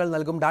കുര്യൻ വിവരങ്ങൾ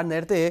നൽകും. ഡാൻ,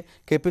 നേരത്തെ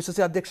KPCC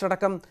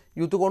അധ്യക്ഷരടക്കം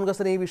യൂത്ത്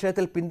കോൺഗ്രസിനെ ഈ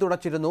വിഷയത്തിൽ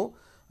പിന്തുണച്ചിരുന്നു.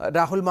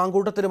 രാഹുൽ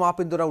മാങ്കൂട്ടത്തിനും ആ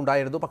പിന്തുണ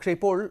ഉണ്ടായിരുന്നു. പക്ഷേ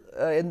ഇപ്പോൾ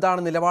എന്താണ്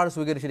നിലപാട്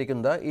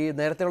സ്വീകരിച്ചിരിക്കുന്നത്? ഈ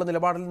നേരത്തെയുള്ള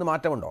നിലപാടിൽ നിന്ന്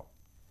മാറ്റമുണ്ടോ?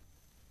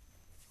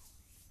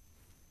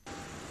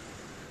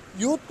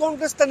 യൂത്ത്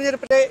കോൺഗ്രസ്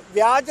തെരഞ്ഞെടുപ്പിലെ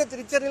വ്യാജ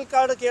തിരിച്ചറിയൽ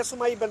കാർഡ്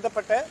കേസുമായി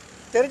ബന്ധപ്പെട്ട്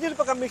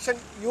തെരഞ്ഞെടുപ്പ് കമ്മീഷൻ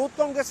യൂത്ത്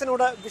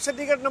കോൺഗ്രസിനോട്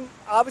വിശദീകരണം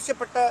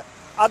ആവശ്യപ്പെട്ട്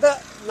അത്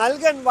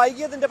നൽകാൻ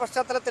വൈകിയതിന്റെ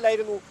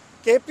പശ്ചാത്തലത്തിലായിരുന്നു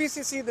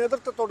KPCC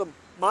നേതൃത്വത്തോടും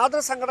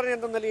മാതൃസംഘടന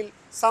എന്ന നിലയിൽ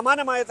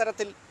സമാനമായ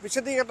തരത്തിൽ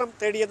വിശദീകരണം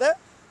തേടിയത്.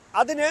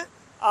 അതിന്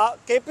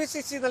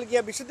KPCC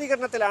നൽകിയ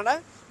വിശദീകരണത്തിലാണ്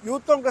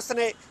യൂത്ത്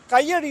കോൺഗ്രസിനെ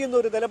കൈയടിയുന്ന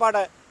ഒരു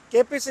നിലപാട്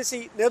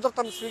KPCC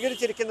നേതൃത്വം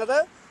സ്വീകരിച്ചിരിക്കുന്നത്.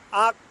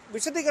 ആ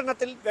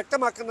വിശദീകരണത്തിൽ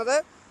വ്യക്തമാക്കുന്നത്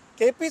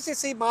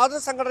KPCC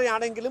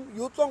മാതൃസംഘടനയാണെങ്കിലും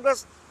യൂത്ത്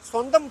കോൺഗ്രസ്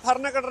സ്വന്തം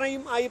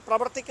ഭരണഘടനയും ആയി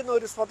പ്രവർത്തിക്കുന്ന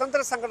ഒരു സ്വതന്ത്ര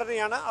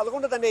സംഘടനയാണ്.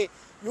 അതുകൊണ്ട് തന്നെ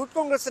യൂത്ത്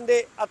കോൺഗ്രസിന്റെ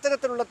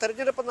അത്തരത്തിലുള്ള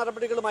തെരഞ്ഞെടുപ്പ്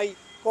നടപടികളുമായി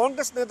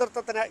കോൺഗ്രസ്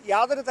നേതൃത്വത്തിന്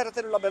യാതൊരു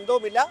തരത്തിലുള്ള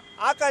ബന്ധവുമില്ല.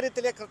 ആ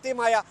കാര്യത്തിലെ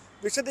കൃത്യമായ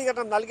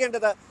വിശദീകരണം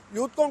നൽകേണ്ടത്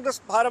യൂത്ത്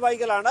കോൺഗ്രസ്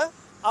ഭാരവാഹികളാണ്.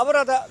 അവർ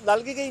അത്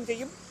നൽകുകയും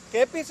ചെയ്യും.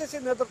 KPCC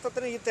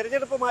നേതൃത്വത്തിന് ഈ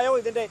തെരഞ്ഞെടുപ്പുമായോ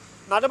ഇതിന്റെ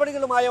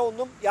നടപടികളുമായോ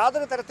ഒന്നും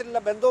യാതൊരു തരത്തിലുള്ള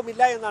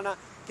ബന്ധവുമില്ല എന്നാണ്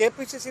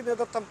KPCC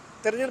നേതൃത്വം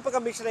തെരഞ്ഞെടുപ്പ്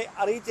കമ്മീഷനെ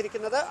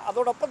അറിയിച്ചിരിക്കുന്നത്.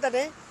 അതോടൊപ്പം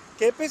തന്നെ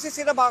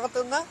KPCCയുടെ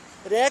ഭാഗത്തുനിന്ന്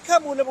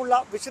രേഖാമൂലമുള്ള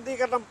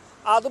വിശദീകരണം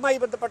അതുമായി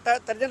ബന്ധപ്പെട്ട്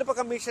തെരഞ്ഞെടുപ്പ്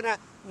കമ്മീഷന്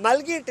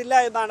നൽകിയിട്ടില്ല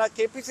എന്നാണ്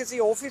KPCC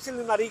ഓഫീസിൽ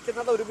നിന്ന്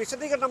അറിയിക്കുന്നത്. ഒരു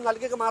വിശദീകരണം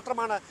നൽകുക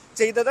മാത്രമാണ്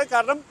ചെയ്തത്.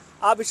 കാരണം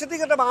ആ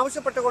വിശദീകരണം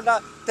ആവശ്യപ്പെട്ടുകൊണ്ട്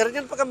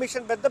തെരഞ്ഞെടുപ്പ്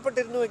കമ്മീഷൻ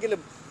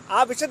ബന്ധപ്പെട്ടിരുന്നുവെങ്കിലും ആ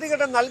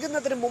വിശദീകരണം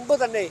നൽകുന്നതിന് മുമ്പ്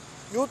തന്നെ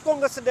യൂത്ത്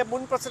കോൺഗ്രസിന്റെ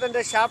മുൻ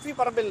പ്രസിഡന്റ് ഷാഫി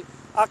പറമ്പിൽ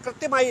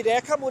കൃത്യമായി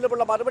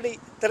രേഖാമൂലമുള്ള മറുപടി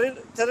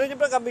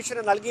തെരഞ്ഞെടുപ്പ്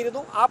കമ്മീഷന്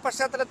നൽകിയിരുന്നു. ആ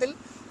പശ്ചാത്തലത്തിൽ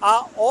ആ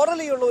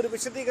ഓറലിയുള്ള ഒരു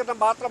വിശദീകരണം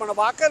മാത്രമാണ്,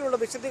 വാക്കാലുള്ള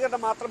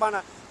വിശദീകരണം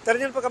മാത്രമാണ്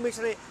തെരഞ്ഞെടുപ്പ്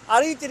കമ്മീഷനെ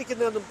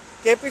അറിയിച്ചിരിക്കുന്നതെന്നും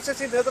KPCC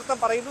നേതൃത്വം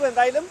പറയുന്നു.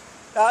 എന്തായാലും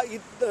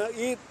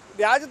ഈ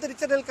വ്യാജ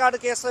തിരിച്ചറിയൽ കാർഡ്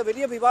കേസ്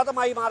വലിയ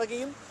വിവാദമായി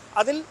മാറുകയും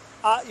അതിൽ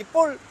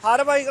ഇപ്പോൾ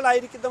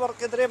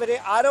ഭാരവാഹികളായിരിക്കുന്നവർക്കെതിരെ വരെ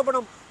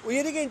ആരോപണം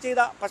ഉയരുകയും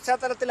ചെയ്ത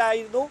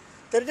പശ്ചാത്തലത്തിലായിരുന്നു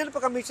തെരഞ്ഞെടുപ്പ്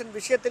കമ്മീഷൻ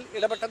വിഷയത്തിൽ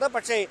ഇടപെട്ടത്.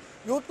 പക്ഷേ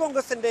യൂത്ത്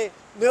കോൺഗ്രസിന്റെ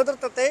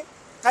നേതൃത്വത്തെ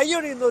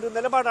കൈയൊഴിയുന്ന ഒരു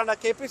നിലപാടാണ്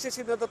KPCC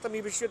നേതൃത്വം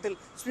ഈ വിഷയത്തിൽ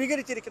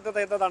സ്വീകരിച്ചിരിക്കുന്നത്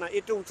എന്നതാണ്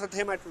ഏറ്റവും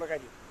ശ്രദ്ധേയമായിട്ടുള്ള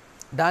കാര്യം.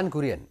 ഡാൻ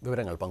കുര്യൻ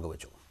വിവരങ്ങൾ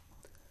പങ്കുവച്ചു.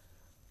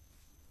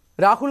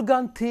 രാഹുൽ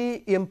ഗാന്ധി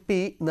MP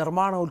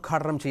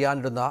നിർമ്മാണോദ്ഘാടനം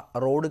ചെയ്യാനിരുന്ന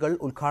റോഡുകൾ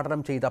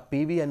ഉദ്ഘാടനം ചെയ്ത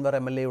PV അൻവർ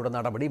MLA യുടെ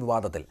നടപടി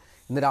വിവാദത്തിൽ.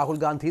 ഇന്ന് രാഹുൽ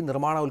ഗാന്ധി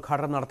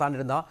നിർമ്മാണോദ്ഘാടനം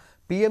നടത്താനിരുന്ന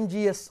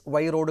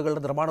PMGSY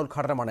റോഡുകളുടെ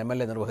നിർമ്മാണോദ്ഘാടനമാണ്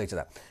MLA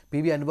നിർവഹിച്ചത്.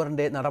 PV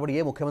അൻവറിന്റെ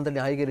നടപടിയെ മുഖ്യമന്ത്രി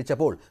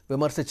ന്യായീകരിച്ചപ്പോൾ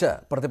വിമർശിച്ച്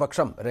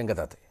പ്രതിപക്ഷം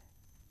രംഗത്തെത്തി.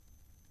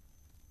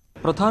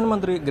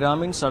 പ്രധാനമന്ത്രി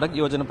ഗ്രാമീൺ സഡക്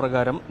യോജന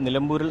പ്രകാരം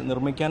നിലമ്പൂരിൽ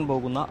നിർമ്മിക്കാൻ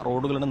പോകുന്ന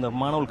റോഡുകളുടെ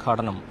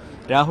നിർമ്മാണോദ്ഘാടനം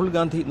രാഹുൽ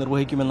ഗാന്ധി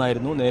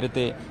നിർവഹിക്കുമെന്നായിരുന്നു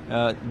നേരത്തെ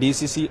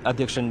DCC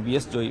അധ്യക്ഷൻ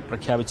VS ജോയ്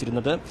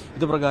പ്രഖ്യാപിച്ചിരുന്നത്.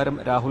 ഇതുപ്രകാരം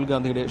രാഹുൽ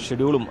ഗാന്ധിയുടെ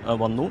ഷെഡ്യൂളും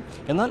വന്നു.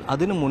 എന്നാൽ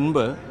അതിനു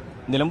മുൻപ്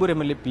നിലമ്പൂർ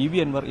MLA PV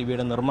അൻവർ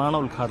ഇവയുടെ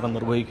നിർമ്മാണോദ്ഘാടനം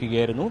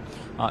നിർവഹിക്കുകയായിരുന്നു.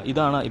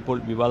 ഇതാണ് ഇപ്പോൾ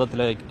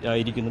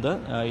വിവാദത്തിലായിരിക്കുന്നത്.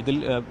 ഇതിൽ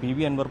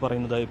PV അൻവർ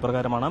പറയുന്നത്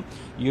ഇപ്രകാരമാണ്: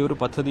 ഈ ഒരു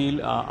പദ്ധതിയിൽ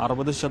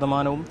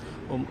 60%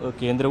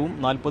 കേന്ദ്രവും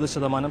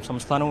 40%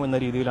 സംസ്ഥാനവും എന്ന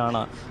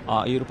രീതിയിലാണ്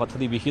ഈ ഒരു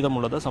പദ്ധതി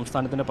വിഹിതമുള്ളത്.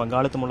 സംസ്ഥാനത്തിന്റെ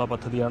പങ്കാളിത്തമുള്ള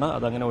പദ്ധതിയാണ്.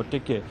 അതങ്ങനെ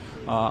ഒറ്റയ്ക്ക്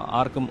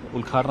ആർക്കും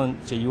ഉദ്ഘാടനം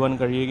ചെയ്യുവാൻ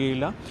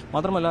കഴിയുകയില്ല.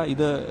 മാത്രമല്ല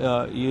ഇത്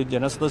ഈ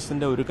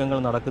ജനസദസ്സിന്റെ ഒരുക്കങ്ങൾ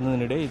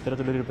നടക്കുന്നതിനിടെ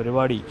ഇത്തരത്തിലൊരു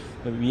പരിപാടി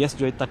VS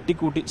ജോയ്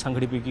തട്ടിക്കൂട്ടി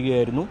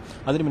സംഘടിപ്പിക്കുകയായിരുന്നു.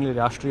 അതിന് പിന്നിൽ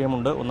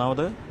രാഷ്ട്രീയമുണ്ട്. ഒന്നാമത്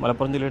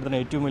മലപ്പുറം ജില്ലയുടെ തന്നെ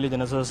ഏറ്റവും വലിയ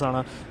ജനസദസ്സാണ്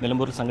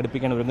നിലമ്പൂരിൽ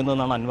സംഘടിപ്പിക്കാൻ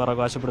ഒരുങ്ങുന്നതെന്നാണ് അൻവർ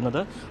അവകാശപ്പെടുന്നത്.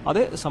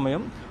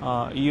 അതേസമയം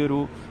ഈ ഒരു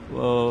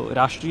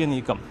രാഷ്ട്രീയ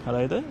നീക്കം,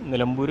 അതായത്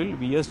നിലമ്പൂരിൽ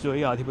VS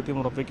ജോയ് ആധിപത്യം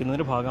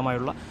ഉറപ്പിക്കുന്നതിന്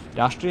ഭാഗമായുള്ള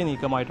രാഷ്ട്രീയ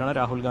നീക്കമായിട്ടാണ്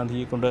രാഹുൽ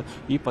ഗാന്ധിയെ കൊണ്ട്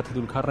ഈ പദ്ധതി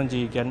ഉദ്ഘാടനം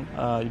ചെയ്യിക്കാൻ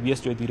VS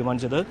ജോയ്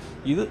തീരുമാനിച്ചത്.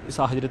 ഇത്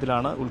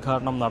സാഹചര്യത്തിലാണ്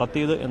ഉദ്ഘാടനം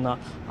നടത്തിയത് എന്ന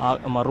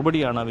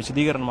മറുപടിയാണ്,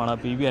 വിശദീകരണമാണ്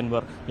PV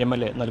അൻവർ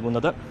MLA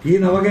നൽകുന്നത്. ഈ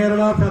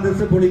നവകേരള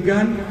സദസ്സ്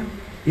പൊളിക്കാൻ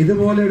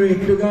ഇതുപോലെ ഒരു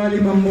എട്ടുകാലി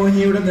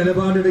മമ്മൂഞ്ഞിയുടെ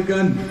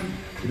നിലപാടെടുക്കാൻ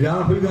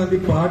രാഹുൽ ഗാന്ധി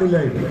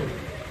പാടില്ലായിരുന്നു.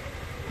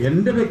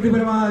 എന്റെ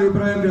വ്യക്തിപരമായ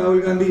അഭിപ്രായം രാഹുൽ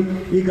ഗാന്ധി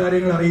ഈ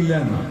കാര്യങ്ങൾ അറിയില്ല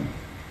എന്നാണ്.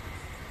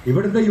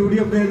 ഇവിടുത്തെ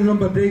UDF നേതൃത്വം,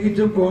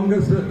 പ്രത്യേകിച്ചും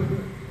കോൺഗ്രസ്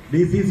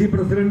DCC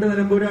പ്രസിഡന്റ്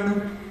നിലമ്പൂരാണ്,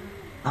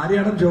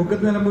 ആര്യാടൻ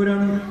ചൗക്കത്ത്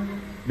നിലമ്പൂരാണ്.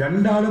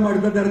 രണ്ടാളും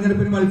അടുത്ത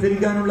തെരഞ്ഞെടുപ്പിന്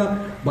മത്സരിക്കാനുള്ള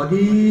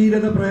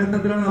ഭഗീരഥ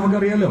പ്രയത്നത്തിലാണ്,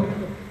 നമുക്കറിയാലോ.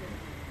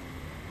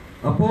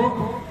 അപ്പോ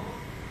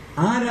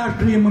ആ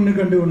രാഷ്ട്രീയം മുന്നിൽ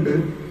കണ്ടുകൊണ്ട്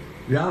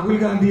രാഹുൽ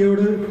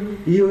ഗാന്ധിയോട്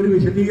ഈ ഒരു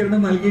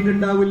വിശദീകരണം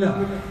നൽകിയിട്ടുണ്ടാവില്ല.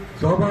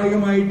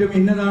 സ്വാഭാവികമായിട്ടും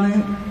ഇന്നതാണ്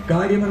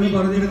കാര്യമെന്ന്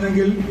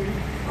പറഞ്ഞിരുന്നെങ്കിൽ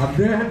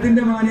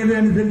അദ്ദേഹത്തിന്റെ മാന്യത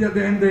അനുസരിച്ച്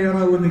അദ്ദേഹം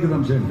തയ്യാറാവുമെന്ന് എനിക്ക്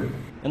സംശയമുണ്ട്.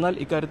 എന്നാൽ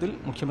ഇക്കാര്യത്തിൽ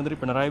മുഖ്യമന്ത്രി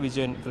പിണറായി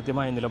വിജയൻ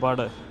കൃത്യമായ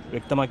നിലപാട്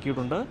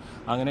വ്യക്തമാക്കിയിട്ടുണ്ട്.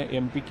 അങ്ങനെ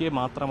MP-ക്ക്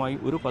മാത്രമായി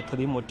ഒരു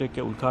പദ്ധതിയും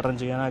ഒറ്റയ്ക്ക് ഉദ്ഘാടനം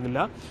ചെയ്യാനാകില്ല.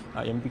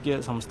 MP-ക്ക്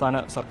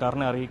സംസ്ഥാന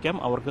സർക്കാരിനെ അറിയിക്കാം,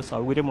 അവർക്ക്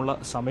സൗകര്യമുള്ള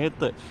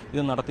സമയത്ത്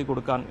ഇത് നടത്തി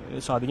കൊടുക്കാൻ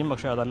സാധിക്കും.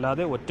 പക്ഷേ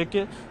അതല്ലാതെ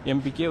ഒറ്റയ്ക്ക്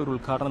MP-ക്ക് ഒരു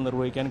ഉദ്ഘാടനം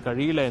നിർവഹിക്കാൻ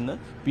കഴിയില്ല എന്ന്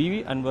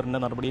PV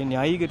അൻവറിന്റെ നടപടിയെ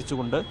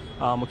ന്യായീകരിച്ചുകൊണ്ട്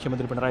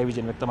മുഖ്യമന്ത്രി പിണറായി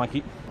വിജയൻ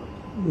വ്യക്തമാക്കി.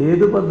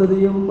 ഏത്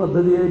പദ്ധതിയും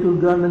പദ്ധതിയായിട്ട്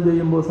ഉദ്ഘാടനം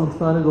ചെയ്യുമ്പോൾ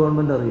സംസ്ഥാന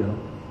ഗവൺമെന്റ് അറിയണം.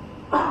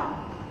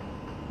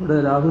 ഇവിടെ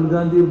രാഹുൽ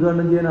ഗാന്ധി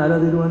ഉദ്ഘാടനം ചെയ്യാൻ ആരാ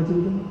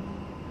തീരുമാനിച്ചിരിക്കുന്നു?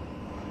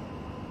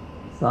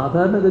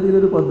 സാധാരണഗതിയിൽ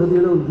ഒരു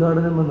പദ്ധതിയുടെ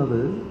ഉദ്ഘാടനം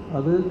എന്നത്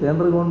അത്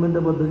കേന്ദ്ര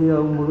ഗവൺമെൻറ്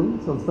പദ്ധതിയാകുമ്പോഴും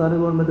സംസ്ഥാന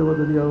ഗവൺമെൻറ്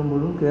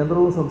പദ്ധതിയാകുമ്പോഴും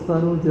കേന്ദ്രവും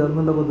സംസ്ഥാനവും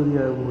ചേർന്നുള്ള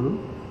പദ്ധതിയാകുമ്പോഴും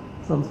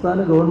സംസ്ഥാന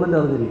ഗവൺമെൻറ്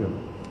അറിഞ്ഞിരിക്കണം.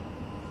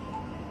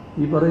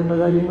 ഈ പറയുന്ന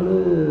കാര്യങ്ങൾ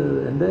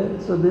എൻ്റെ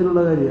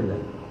ശ്രദ്ധയിലുള്ള കാര്യമല്ല,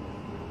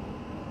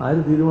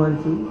 ആര്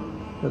തീരുമാനിച്ചു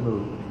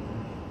എന്നത്.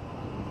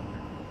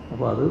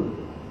 അപ്പോൾ അത്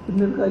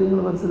പിന്നീട് കാര്യങ്ങൾ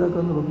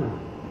മനസ്സിലാക്കാൻ തുടങ്ങും.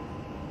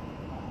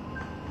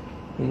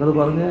 നിങ്ങൾ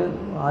പറഞ്ഞ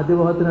ആദ്യ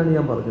ഭാഗത്തിനാണ്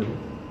ഞാൻ പറഞ്ഞത്.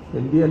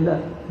 MP അല്ല,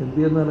 MP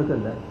എന്ന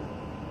നിലക്കല്ല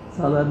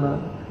സാധാരണ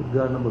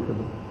ഉദ്ഘാടനം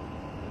വെക്കുന്നത്.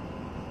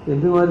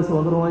 MP-മാർ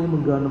സ്വതന്ത്രമായും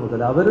ഉദ്ഘാടനം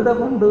വെക്കല്ല. അവരുടെ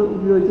ഫണ്ട്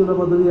ഉപയോഗിച്ചുള്ള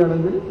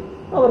പദ്ധതിയാണെങ്കിൽ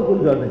അവർക്ക്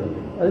ഉദ്ഘാടനം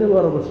ചെയ്യും, അതിന്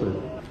വേറെ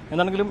പ്രശ്നമില്ല.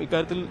 എന്നാണെങ്കിലും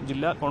ഇക്കാര്യത്തിൽ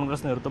ജില്ലാ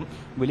കോൺഗ്രസ് നേതൃത്വം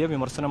വലിയ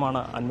വിമർശനമാണ്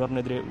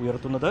അൻവറിനെതിരെ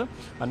ഉയർത്തുന്നത്.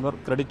 അൻവർ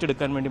ക്രെഡിറ്റ്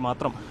എടുക്കാൻ വേണ്ടി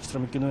മാത്രം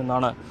ശ്രമിക്കുന്നു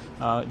എന്നാണ്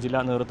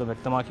ജില്ലാ നേതൃത്വം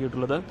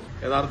വ്യക്തമാക്കിയിട്ടുള്ളത്.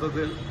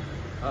 യഥാർത്ഥത്തിൽ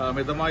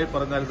മിതമായി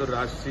പറഞ്ഞാൽ ഇതൊരു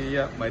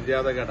രാഷ്ട്രീയ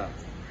മര്യാദകേടാണ്.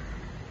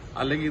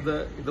 അല്ലെങ്കിൽ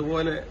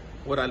ഇതുപോലെ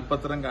ഒരു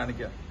അല്പത്തരം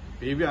കാണിക്കാൻ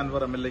PV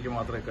അൻവർ MLA-ക്ക്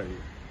മാത്രമേ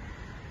കഴിയൂ.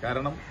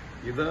 കാരണം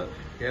ഇത്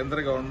കേന്ദ്ര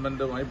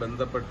ഗവൺമെന്റുമായി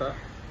ബന്ധപ്പെട്ട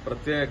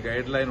പ്രത്യേക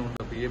ഗൈഡ് ലൈൻ ഉണ്ട്.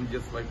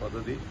 PMGSY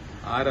പദ്ധതി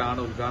ആരാണ്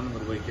ഉദ്ഘാടനം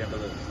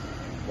നിർവഹിക്കേണ്ടത്.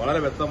 വളരെ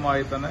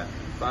വ്യക്തമായി തന്നെ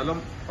സ്ഥലം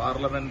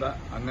പാർലമെന്റ്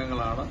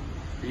അംഗങ്ങളാണ്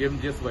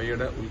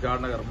PMGSYയുടെ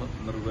ഉദ്ഘാടന കർമ്മം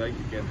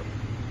നിർവഹിക്കേണ്ടത്.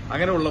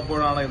 അങ്ങനെ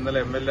ഉള്ളപ്പോഴാണ് ഇന്നലെ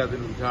MLA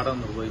അതിന് ഉദ്ഘാടനം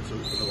നിർവഹിച്ചു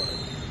എന്ന്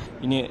പറയുന്നത്.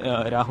 ഇനി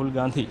രാഹുൽ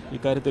ഗാന്ധി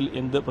ഇക്കാര്യത്തിൽ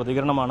എന്ത്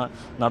പ്രതികരണമാണ്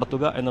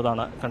നടത്തുക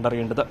എന്നതാണ്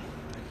കണ്ടറിയേണ്ടത്.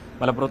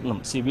 മലപ്പുറത്ത്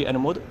നിന്നും CB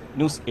അനുമോദ്,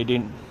 ന്യൂസ്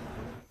 18.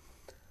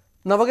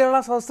 നവകേരള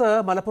സദസ്സ്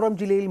മലപ്പുറം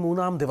ജില്ലയിൽ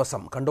 3-ാം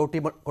ദിവസം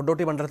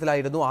കൊണ്ടോട്ടി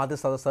മണ്ഡലത്തിലായിരുന്നു ആദ്യ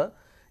സദസ്സ്.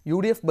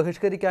 UDF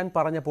ബഹിഷ്കരിക്കാൻ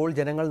പറഞ്ഞപ്പോൾ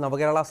ജനങ്ങൾ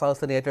നവകേരള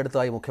സദസ്സിന്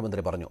ഏറ്റെടുത്തതായി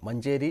മുഖ്യമന്ത്രി പറഞ്ഞു.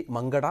 മഞ്ചേരി,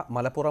 മങ്കട,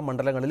 മലപ്പുറം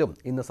മണ്ഡലങ്ങളിലും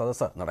ഇന്ന്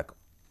സദസ്സ് നടക്കും.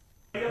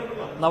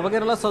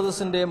 നവകേരള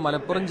സദസ്സിന്റെ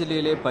മലപ്പുറം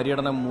ജില്ലയിലെ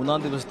പര്യടനം 3-ാം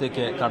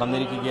ദിവസത്തേക്ക്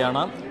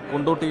കടന്നിരിക്കുകയാണ്.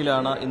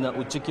 കൊണ്ടോട്ടിയിലാണ് ഇന്ന്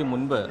ഉച്ചയ്ക്ക്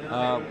മുൻപ്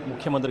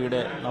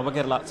മുഖ്യമന്ത്രിയുടെ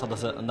നവകേരള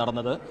സദസ്സ്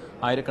നടന്നത്.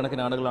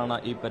 ആയിരക്കണക്കിന് ആളുകളാണ്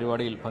ഈ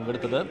പരിപാടിയിൽ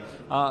പങ്കെടുത്തത്.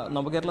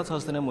 നവകേരള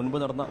സദസ്സിന് മുൻപ്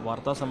നടന്ന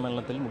വാർത്താ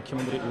സമ്മേളനത്തിൽ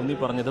മുഖ്യമന്ത്രി ഊന്നി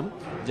പറഞ്ഞതും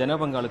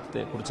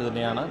ജനപങ്കാളിത്തത്തെക്കുറിച്ച്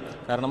തന്നെയാണ്.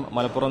 കാരണം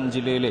മലപ്പുറം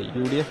ജില്ലയിലെ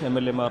UDF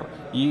MLAമാർ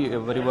ഈ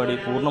പരിപാടി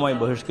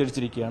പൂർണ്ണമായും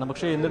ബഹിഷ്കരിച്ചിരിക്കുകയാണ്.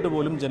 പക്ഷേ എന്നിട്ട്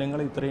പോലും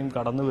ജനങ്ങൾ ഇത്രയും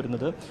കടന്നു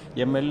വരുന്നത്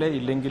MLA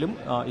ഇല്ലെങ്കിലും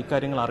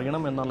ഇക്കാര്യങ്ങൾ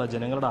അറിയണം എന്നുള്ള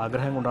ജനങ്ങളുടെ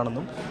ആഗ്രഹം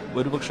കൊണ്ടാണെന്നും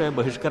ഒരുപക്ഷെ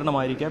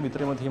ബഹിഷ്കരണമായിരിക്കാം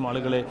ഇത്രയുമധികം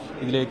ആളുകളെ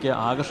ഇതിലേക്ക്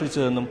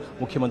ആകർഷിച്ചതെന്നും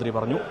മുഖ്യമന്ത്രി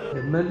പറഞ്ഞു.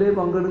 MLA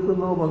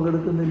പങ്കെടുക്കുന്നോ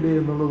പങ്കെടുക്കുന്നില്ലേ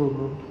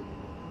എന്നുള്ളതൊന്നും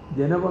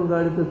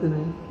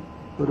ജനപങ്കാളിത്തത്തിന്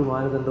ഒരു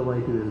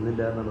മാനദണ്ഡമായിട്ട്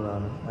വരുന്നില്ല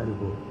എന്നുള്ളതാണ്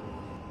അനുഭവം.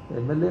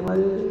 MLAമാർ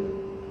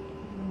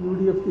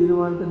UDF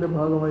തീരുമാനത്തിൻ്റെ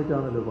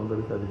ഭാഗമായിട്ടാണല്ലോ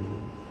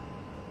പങ്കെടുക്കാതിരിക്കുന്നത്.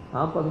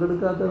 ആ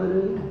പങ്കെടുക്കാത്തവർ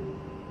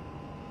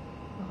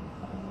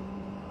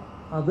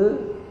അത്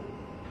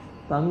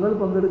തങ്ങൾ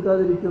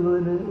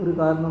പങ്കെടുക്കാതിരിക്കുന്നതിന് ഒരു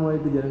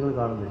കാരണമായിട്ട് ജനങ്ങൾ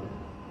കാണുന്നില്ല.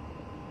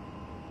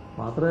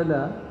 മാത്രമല്ല,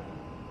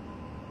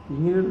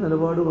 ഇങ്ങനെയൊരു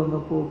നിലപാട്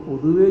വന്നപ്പോൾ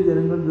പൊതുവേ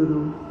ജനങ്ങളുടെ ഒരു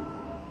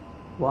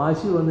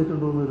വാശി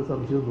വന്നിട്ടുണ്ടോ എന്നൊരു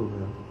സംശയം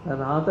തോന്നുകയാണ്.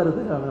 കാരണം ആ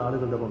തരത്തിലാണ്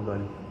ആളുകളുടെ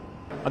പങ്കാളിത്തം.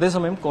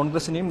 അതേസമയം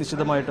കോൺഗ്രസിനെയും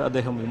നിശ്ചിതമായിട്ട്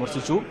അദ്ദേഹം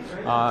വിമർശിച്ചു.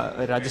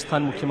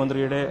 രാജസ്ഥാൻ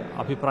മുഖ്യമന്ത്രിയുടെ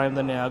അഭിപ്രായം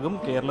തന്നെയാകും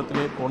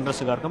കേരളത്തിലെ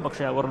കോൺഗ്രസുകാർക്കും,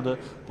 പക്ഷേ അവർ അത്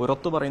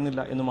പുറത്തു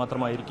പറയുന്നില്ല എന്ന്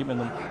മാത്രമായിരിക്കും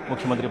എന്നും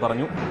മുഖ്യമന്ത്രി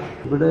പറഞ്ഞു.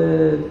 ഇവിടെ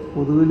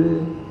പൊതുവിൽ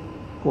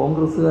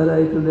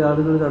കോൺഗ്രസ്സുകാരായിട്ടുള്ള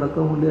ആളുകളുടെ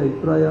അടക്കമുള്ള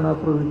അഭിപ്രായമാണ്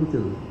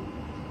പ്രകടിപ്പിച്ചത്.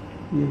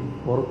 ഈ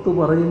പുറത്തു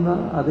പറയുന്ന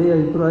അതേ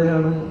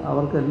അഭിപ്രായമാണ്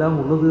അവർക്കെല്ലാം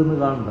ഉള്ളത് എന്ന്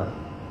കാണണ്ട.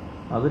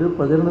 അവർ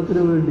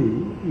പ്രചരണത്തിന് വേണ്ടി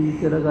ഈ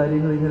ചില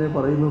കാര്യങ്ങൾ ഇങ്ങനെ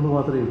പറയുന്നെന്ന്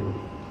മാത്രമേ ഉള്ളൂ.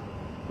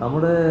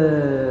 നമ്മുടെ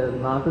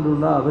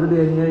നാട്ടിലുള്ള അവരുടെ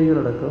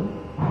അനുയായികളടക്കം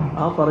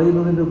ആ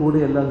പറയുന്നതിൻ്റെ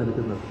കൂടെയല്ല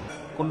നിൽക്കുന്നത്.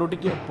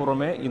 കൊണ്ടോട്ടിക്ക്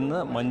പുറമെ ഇന്ന്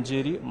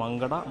മഞ്ചേരി,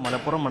 മങ്കട,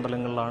 മലപ്പുറം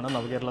മണ്ഡലങ്ങളിലാണ്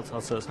നവകേരള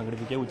സദസ്സ്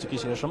സംഘടിപ്പിക്കുക. ഉച്ചയ്ക്ക്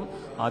ശേഷം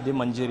ആദ്യം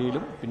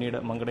മഞ്ചേരിയിലും പിന്നീട്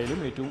മങ്കടയിലും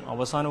ഏറ്റവും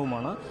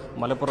അവസാനവുമാണ്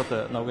മലപ്പുറത്ത്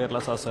നവകേരള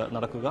സദസ്സ്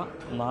നടക്കുക.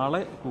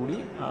 നാളെ കൂടി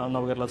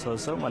നവകേരള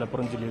സദസ്സ്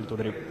മലപ്പുറം ജില്ലയിൽ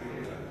തുടരും.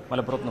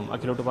 മലപ്പുറത്ത് നിന്നും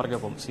അഖിലോട്ട്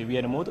പാർക്കൊപ്പം CB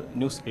Anumod,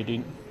 news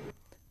 18.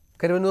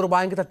 Karuvannur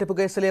bank തട്ടിപ്പ്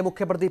കേസിലെ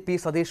മുഖ്യപ്രതി P.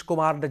 സതീഷ്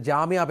കുമാറിന്റെ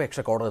ജാമ്യാപേക്ഷ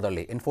കോടതി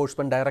തള്ളി.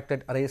 എൻഫോഴ്സ്മെന്റ്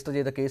ഡയറക്ടറേറ്റ് രജിസ്റ്റർ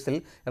ചെയ്ത കേസിൽ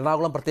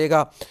എറണാകുളം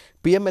പ്രത്യേക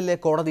PMLA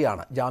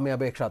കോടതിയാണ്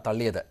ജാമ്യാപേക്ഷ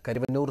തള്ളിയത്.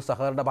 കരുവന്നൂർ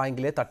സഹകരണ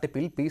ബാങ്കിലെ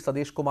തട്ടിപ്പിൽ P.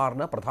 സതീഷ്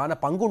കുമാറിന് പ്രധാന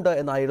പങ്കുണ്ട്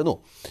എന്നായിരുന്നു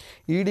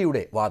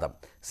EDയുടെ വാദം.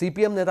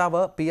 CPM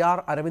നേതാവ് PR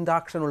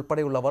അരവിന്ദാക്ഷൻ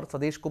ഉൾപ്പെടെയുള്ളവർ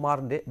സതീഷ്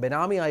കുമാറിന്റെ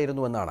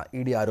ബെനാമിയായിരുന്നുവെന്നാണ്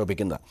ED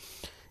ആരോപിക്കുന്നത്.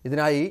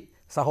 ഇതിനായി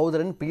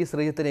സഹോദരൻ P.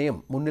 ശ്രീജിത്തിനെയും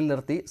മുന്നിൽ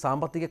നിർത്തി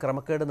സാമ്പത്തിക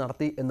ക്രമക്കേട്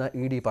നടത്തി എന്ന്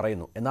ED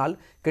പറയുന്നു. എന്നാൽ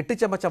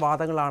കെട്ടിച്ചമച്ച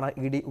വാദങ്ങളാണ്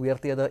ED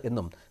ഉയർത്തിയത്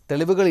എന്നും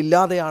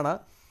തെളിവുകളില്ലാതെയാണ്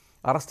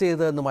അറസ്റ്റ്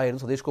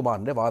ചെയ്തതെന്നുമായിരുന്നു സതീഷ്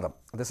കുമാറിൻ്റെ വാദം.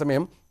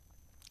 അതേസമയം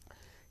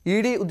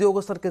ED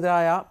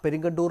ഉദ്യോഗസ്ഥർക്കെതിരായ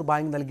പെരിങ്ങണ്ടൂർ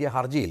ബാങ്ക് നൽകിയ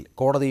ഹർജിയിൽ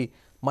കോടതി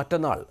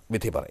മറ്റന്നാൾ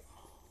വിധി പറയും.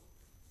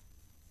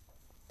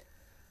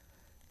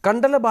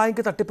 കണ്ടല ബാങ്ക്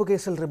തട്ടിപ്പ്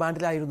കേസിൽ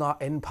റിമാൻഡിലായിരുന്ന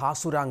N.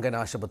 ഭാസുരാങ്കൻ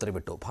ആശുപത്രി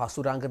വിട്ടു.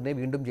 ഭാസുരാങ്കനെ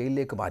വീണ്ടും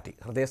ജയിലിലേക്ക് മാറ്റി.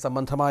 ഹൃദയ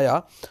സംബന്ധമായ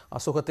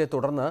അസുഖത്തെ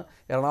തുടർന്ന്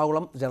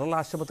എറണാകുളം ജനറൽ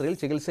ആശുപത്രിയിൽ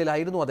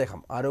ചികിത്സയിലായിരുന്നു അദ്ദേഹം.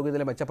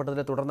 ആരോഗ്യനില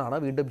മെച്ചപ്പെട്ടതിനെ തുടർന്നാണ്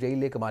വീണ്ടും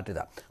ജയിലിലേക്ക്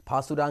മാറ്റിയത്.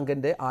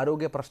 ഭാസുരാങ്കൻ്റെ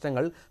ആരോഗ്യ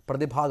പ്രശ്നങ്ങൾ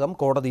പ്രതിഭാഗം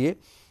കോടതിയെ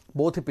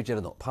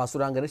ബോധിപ്പിച്ചിരുന്നു.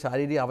 ഭാസുരാങ്കന്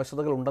ശാരീരിക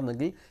അവശതകൾ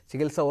ഉണ്ടെന്നെങ്കിൽ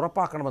ചികിത്സ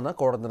ഉറപ്പാക്കണമെന്ന്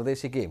കോടതി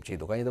നിർദ്ദേശിക്കുകയും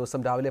ചെയ്തു. കഴിഞ്ഞ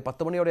ദിവസം രാവിലെ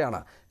 10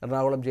 മണിയോടെയാണ്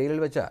എറണാകുളം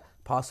ജയിലിൽ വെച്ച്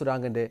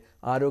ഭാസുരാങ്കൻ്റെ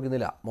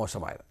ആരോഗ്യനില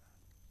മോശമായത്.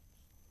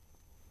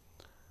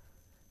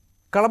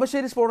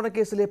 കളമശ്ശേരി സ്ഫോടന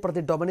കേസിലെ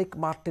പ്രതി ഡൊമിനിക്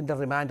മാർട്ടിൻ്റെ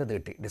റിമാൻഡ്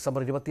നീട്ടി.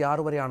 ഡിസംബർ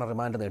 26 വരെയാണ്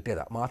റിമാൻഡ്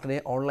നീട്ടിയത്. മാർട്ടിനെ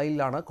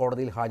ഓൺലൈനിലാണ്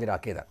കോടതിയിൽ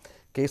ഹാജരാക്കിയത്.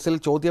 കേസിൽ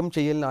ചോദ്യം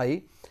ചെയ്യലിനായി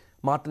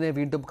മാർട്ടിനെ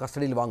വീണ്ടും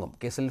കസ്റ്റഡിയിൽ വാങ്ങും.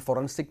 കേസിൽ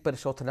ഫോറൻസിക്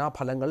പരിശോധനാ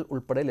ഫലങ്ങൾ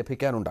ഉൾപ്പെടെ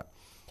ലഭിക്കാനുണ്ട്.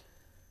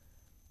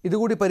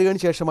 ഇതുകൂടി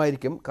പരിഗണിച്ച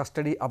ശേഷമായിരിക്കും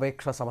കസ്റ്റഡി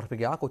അപേക്ഷ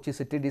സമർപ്പിക്കുക. കൊച്ചി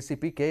സിറ്റി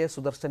DCP KS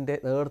സുദർശൻ്റെ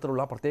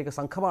നേതൃത്വത്തിലുള്ള പ്രത്യേക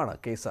സംഘമാണ്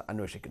കേസ്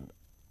അന്വേഷിക്കുന്നത്.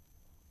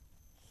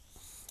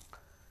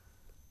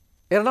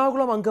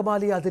 എറണാകുളം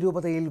അങ്കമാലി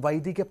അതിരൂപതയിൽ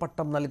വൈദിക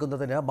പട്ടം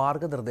നൽകുന്നതിന്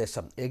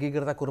മാർഗനിർദ്ദേശം.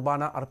 ഏകീകൃത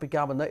കുർബാന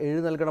അർപ്പിക്കാമെന്ന്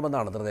എഴുതി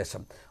നൽകണമെന്നാണ്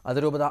നിർദ്ദേശം.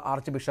 അതിരൂപത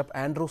ആർച്ച് ബിഷപ്പ്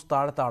ആൻഡ്രൂസ്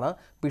താഴത്താണ്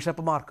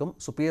ബിഷപ്പുമാർക്കും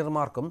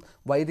സുപ്പീരിയർമാർക്കും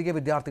വൈദിക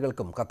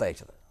വിദ്യാർത്ഥികൾക്കും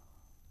കത്തയച്ചത്.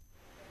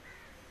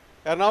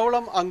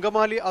 എറണാകുളം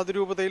അങ്കമാലി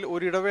അതിരൂപതയിൽ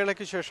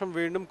ഒരിടവേളയ്ക്ക് ശേഷം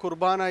വീണ്ടും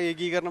കുർബാന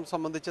ഏകീകരണം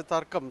സംബന്ധിച്ച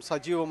തർക്കം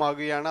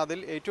സജീവമാകുകയാണ്. അതിൽ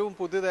ഏറ്റവും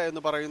പുതിയത്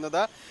എന്ന്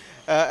പറയുന്നത്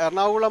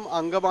എറണാകുളം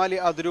അങ്കമാലി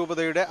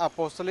അതിരൂപതയുടെ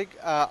അപ്പോസ്റ്റലിക്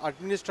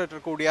അഡ്മിനിസ്ട്രേറ്റർ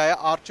കൂടിയായ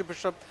ആർച്ച്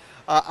ബിഷപ്പ്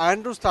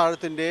ആൻഡ്രൂസ്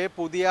താഴത്തിൻ്റെ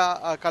പുതിയ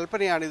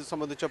കൽപ്പനയാണ് ഇത്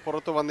സംബന്ധിച്ച്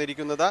പുറത്തു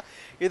വന്നിരിക്കുന്നത്.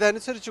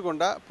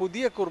 ഇതനുസരിച്ചുകൊണ്ട്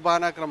പുതിയ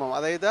കുർബാനാക്രമം,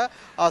 അതായത്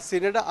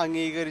സിനഡ്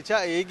അംഗീകരിച്ച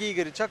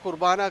ഏകീകരിച്ച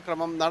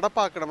കുർബാനാക്രമം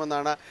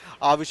നടപ്പാക്കണമെന്നാണ്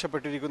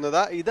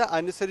ആവശ്യപ്പെട്ടിരിക്കുന്നത്. ഇത്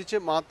അനുസരിച്ച്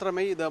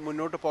മാത്രമേ ഇത്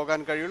മുന്നോട്ട് പോകാൻ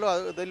കഴിയുള്ളൂ.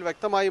 അതിൽ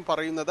വ്യക്തമായും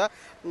പറയുന്നത്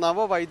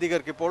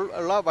നവവൈദികർക്ക്, ഇപ്പോൾ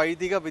ഉള്ള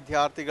വൈദിക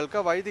വിദ്യാർത്ഥികൾക്ക്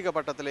വൈദിക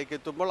പട്ടത്തിലേക്ക്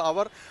എത്തുമ്പോൾ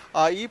അവർ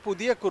ഈ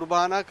പുതിയ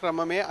കുർബാന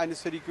ക്രമമേ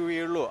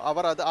അനുസരിക്കുകയുള്ളൂ.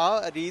 അവർ അത് ആ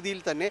രീതിയിൽ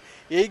തന്നെ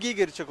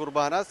ഏകീകരിച്ച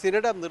കുർബാന,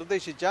 സിനഡ്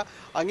നിർദ്ദേശിച്ച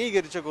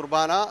അംഗീകരിച്ച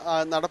കുർബാന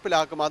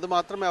നടപ്പിലാക്കും,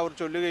 അതുമാത്രമേ അവർ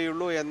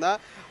ചൊല്ലുകയുള്ളൂ എന്ന്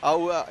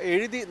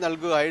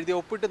എഴുതി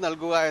ഒപ്പിട്ട്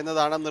നൽകുക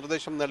എന്നതാണ്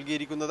നിർദ്ദേശം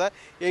നൽകിയിരിക്കുന്നത്.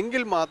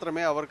 എങ്കിൽ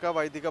മാത്രമേ അവർക്ക്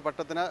വൈദിക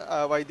പട്ടത്തിന്,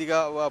 വൈദിക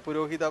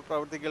പുരോഹിത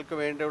പ്രവൃത്തികൾക്ക്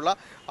വേണ്ടിയുള്ള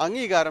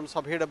അംഗീകാരം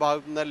സഭയുടെ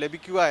ഭാഗത്തു നിന്ന്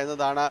ലഭിക്കുക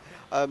എന്നതാണ്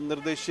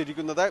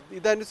നിർദ്ദേശിച്ചിരിക്കുന്നത്.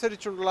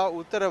 ഇതനുസരിച്ചുള്ള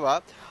ഉത്തരവ്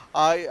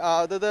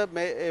അതത്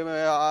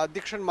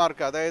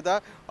അധ്യക്ഷന്മാർക്ക്, അതായത്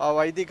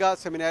വൈദിക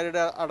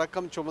സെമിനാരിയുടെ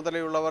അടക്കം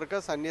ചുമതലയുള്ളവർക്ക്,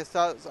 സന്യസ്ത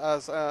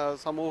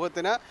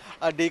സമൂഹത്തിന്,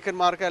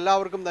 ഡീക്കന്മാർക്ക്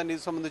എല്ലാവർക്കും തന്നെ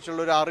ഇത് സംബന്ധിച്ചുള്ള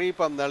ഒരു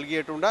അറിയിപ്പ്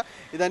നൽകിയിട്ടുണ്ട്.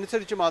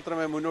 ഇതനുസരിച്ച്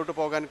മാത്രമേ മുന്നോട്ട്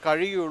പോകാൻ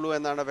കഴിയുള്ളൂ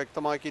എന്നാണ്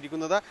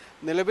വ്യക്തമാക്കിയിരിക്കുന്നത്.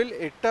 നിലവിൽ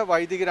 8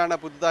 വൈദികരാണ്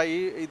പുതുതായി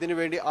ഇതിനു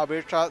വേണ്ടി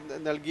അപേക്ഷ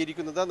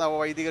നൽകിയിരിക്കുന്നത്,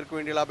 നവവൈദികർക്ക്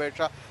വേണ്ടിയുള്ള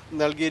അപേക്ഷ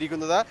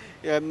നൽകിയിരിക്കുന്നത്.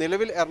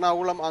 നിലവിൽ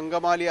എറണാകുളം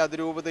അങ്കമാലി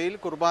അതിരൂപതയിൽ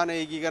കുർബാന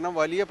ഏകീകരണം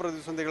വലിയ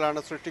പ്രതിസന്ധികളാണ്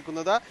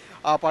സൃഷ്ടിക്കുന്നത്.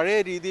 പഴയ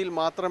രീതിയിൽ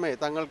മാത്രമേ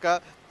തങ്ങൾക്ക്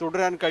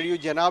തുടരാൻ കഴിയൂ,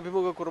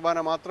 ജനാഭിമുഖ കുർബാന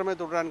മാത്രമേ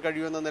തുടരാൻ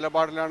കഴിയൂ എന്ന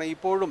നിലപാടിലാണ്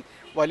ഇപ്പോഴും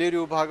വലിയൊരു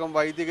വിഭാഗം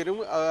വൈദികരും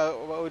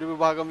ഒരു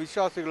വിഭാഗം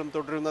വിശ്വാസികളും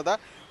തുടരുന്നത്.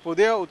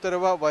 പുതിയ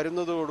ഉത്തരവ്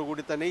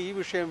വരുന്നതോടുകൂടി തന്നെ ഈ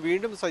വിഷയം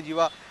വീണ്ടും സജീവ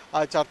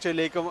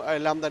ചർച്ചയിലേക്കും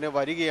എല്ലാം തന്നെ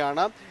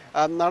വരികയാണ്.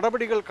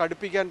 നടപടികൾ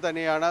കടുപ്പിക്കാൻ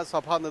തന്നെയാണ്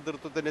സഭാ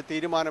നേതൃത്വത്തിൻ്റെ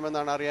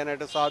തീരുമാനമെന്നാണ്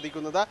അറിയാനായിട്ട്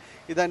സാധിക്കുന്നത്.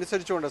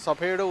 ഇതനുസരിച്ചുകൊണ്ട്,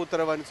 സഭയുടെ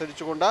ഉത്തരവ്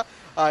അനുസരിച്ചുകൊണ്ട്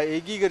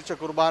ഏകീകരിച്ച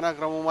കുർബാന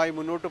ക്രമവുമായി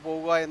മുന്നോട്ട്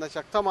പോകുക എന്ന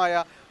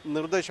ശക്തമായ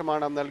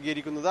നിർദ്ദേശമാണ്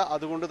നൽകിയിരിക്കുന്നത്.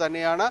 അതുകൊണ്ട്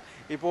തന്നെയാണ്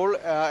ഇപ്പോൾ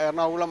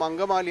എറണാകുളം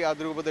അങ്കമാലി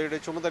അതിരൂപതയുടെ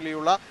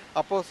ചുമതലയുള്ള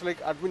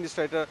apostolic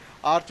administrator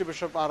arch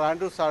bishop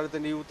Andrews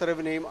താഴത്തിൻ്റെ ഈ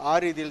ഉത്തരവിനെയും ആ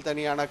രീതിയിൽ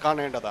തന്നെയാണ്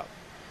കാണേണ്ടത്.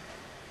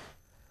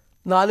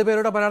 4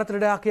 പേരുടെ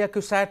മരണത്തിനിടയാക്കിയ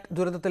ക്യുസാറ്റ്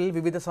ദുരന്തത്തിൽ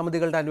വിവിധ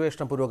സമിതികളുടെ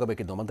അന്വേഷണം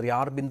പുരോഗമിക്കുന്നു. മന്ത്രി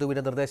ആർ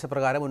ബിന്ദുവിന്റെ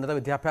നിർദ്ദേശപ്രകാരം ഉന്നത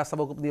വിദ്യാഭ്യാസ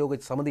വകുപ്പ്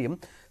നിയോഗിച്ച സമിതിയും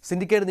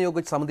സിൻഡിക്കേറ്റ്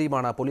നിയോഗിച്ച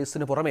സമിതിയുമാണ്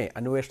പോലീസിന് പുറമെ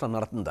അന്വേഷണം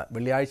നടത്തുന്നത്.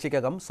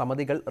 വെള്ളിയാഴ്ചയ്ക്കകം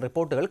സമിതികൾ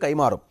റിപ്പോർട്ടുകൾ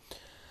കൈമാറും.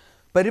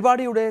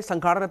 പരിപാടിയുടെ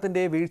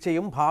സംഘാടനത്തിന്റെ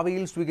വീഴ്ചയും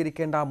ഭാവിയിൽ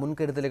സ്വീകരിക്കേണ്ട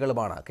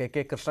മുൻകരുതലുകളുമാണ്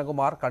കെ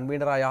കൃഷ്ണകുമാർ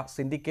കൺവീനറായ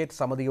സിൻഡിക്കേറ്റ്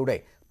സമിതിയുടെ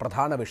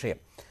പ്രധാന വിഷയം.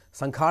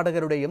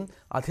 സംഘാടകരുടെയും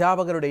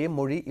അധ്യാപകരുടെയും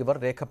മൊഴി ഇവർ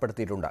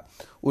രേഖപ്പെടുത്തിയിട്ടുണ്ട്.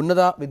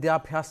 ഉന്നത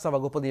വിദ്യാഭ്യാസ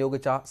വകുപ്പ്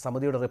നിയോഗിച്ച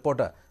സമിതിയുടെ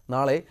റിപ്പോർട്ട്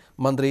നാളെ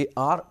മന്ത്രി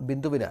ആർ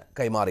ബിന്ദുവിന്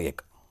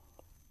കൈമാറിയേക്കും.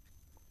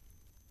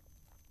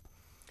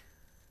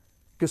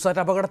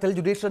 ക്യുസാറ്റ് അപകടത്തിൽ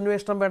ജുഡീഷ്യൽ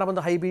അന്വേഷണം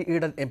വേണമെന്ന് ഹൈബി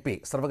ഈഡൻ MP.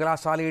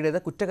 സർവകലാശാലയുടേത്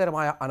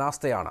കുറ്റകരമായ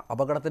അനാസ്ഥയാണ്.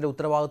 അപകടത്തിന്റെ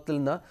ഉത്തരവാദിത്തത്തിൽ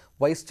നിന്ന്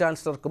വൈസ്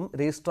ചാൻസലർക്കും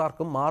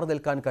രജിസ്ട്രാർക്കും മാറി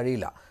നിൽക്കാൻ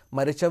കഴിയില്ല.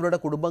 മരിച്ചവരുടെ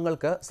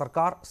കുടുംബങ്ങൾക്ക്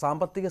സർക്കാർ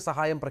സാമ്പത്തിക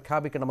സഹായം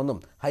പ്രഖ്യാപിക്കണമെന്നും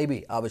ഹൈബി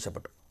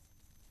ആവശ്യപ്പെട്ടു.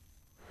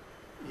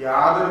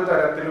 യാതൊരു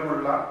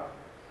തരത്തിലുമുള്ള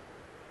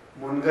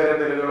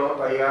മുൻകരുതലുകളോ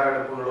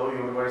തയ്യാറെടുപ്പുകളോ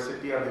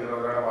യൂണിവേഴ്സിറ്റി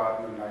അധികൃതരുടെ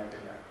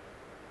ഭാഗത്തുനിന്നുണ്ടായിട്ടില്ല.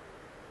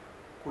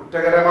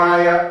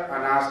 കുറ്റകരമായ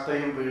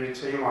അനാസ്ഥയും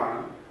വീഴ്ചയുമാണ്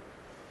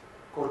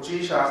കൊച്ചി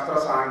ശാസ്ത്ര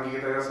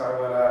സാങ്കേതിക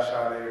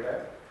സർവകലാശാലയുടെ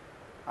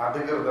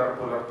അധികൃതർ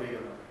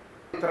പുലർത്തിയിരുന്നത്.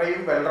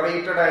 ഇത്രയും വെൽ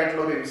റേറ്റഡ്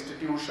ആയിട്ടുള്ള ഒരു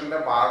ഇൻസ്റ്റിറ്റ്യൂഷന്റെ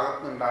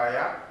ഭാഗത്തുനിന്നുണ്ടായ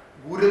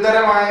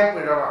ഗുരുതരമായ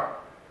പിഴവാണ്.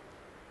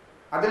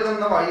 അതിൽ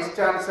നിന്ന് വൈസ്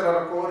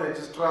ചാൻസലർക്കോ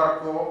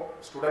രജിസ്ട്രാർക്കോ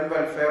സ്റ്റുഡന്റ്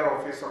വെൽഫെയർ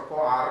ഓഫീസർക്കോ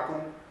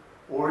ആർക്കും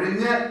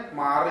ഒഴിഞ്ഞ്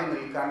മാറി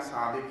നിൽക്കാൻ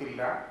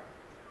സാധിക്കില്ല.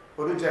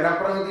 ഒരു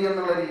ജനപ്രതിനിധി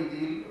എന്നുള്ള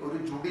രീതിയിൽ ഒരു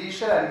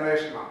ജുഡീഷ്യൽ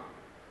അന്വേഷണം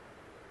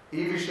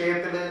ഈ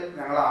വിഷയത്തിൽ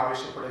ഞങ്ങൾ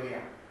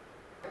ആവശ്യപ്പെടുകയാണ്.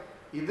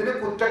 ഇതിന്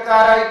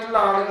കുറ്റക്കാരായിട്ടുള്ള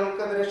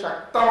ആളുകൾക്കെതിരെ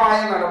ശക്തമായ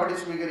നടപടി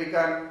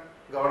സ്വീകരിക്കാൻ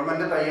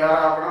ഗവൺമെന്റ്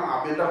തയ്യാറാവണം,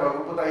 ആഭ്യന്തര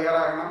വകുപ്പ്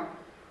തയ്യാറാകണം.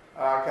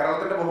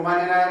 കേരളത്തിന്റെ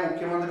ബഹുമാന്യനായ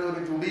മുഖ്യമന്ത്രി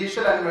ഒരു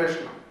ജുഡീഷ്യൽ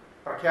അന്വേഷണം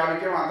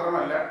പ്രഖ്യാപിക്കുക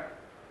മാത്രമല്ല,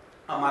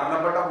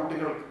 മരണപ്പെട്ട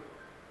കുട്ടികൾക്ക്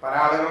പല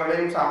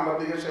ആളുകളുടെയും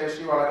സാമ്പത്തിക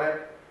ശേഷി വളരെ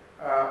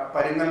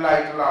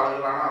പരിങ്ങലിലായിട്ടുള്ള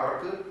ആളുകളാണ്.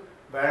 അവർക്ക്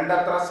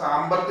വേണ്ടത്ര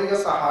സാമ്പത്തിക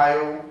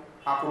സഹായവും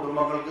ആ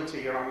കുടുംബങ്ങൾക്ക്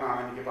ചെയ്യണമെന്നാണ്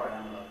എനിക്ക്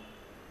പറയാനുള്ളത്.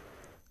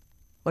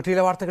 മറ്റു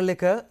ചില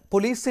വാർത്തകളിലേക്ക്.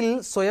 പോലീസിൽ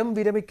സ്വയം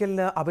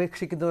വിരമിക്കലിന്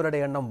അപേക്ഷിക്കുന്നവരുടെ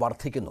എണ്ണം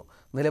വർദ്ധിക്കുന്നു.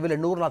 നിലവിൽ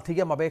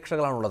 800-ലധികം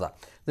അപേക്ഷകളാണുള്ളത്.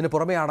 ഇതിനു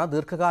പുറമെയാണ്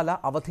ദീർഘകാല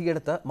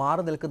അവധിയെടുത്ത്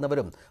മാറി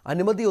നിൽക്കുന്നവരും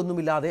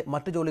അനുമതിയൊന്നുമില്ലാതെ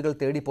മറ്റു ജോലികൾ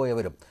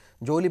തേടിപ്പോയവരും.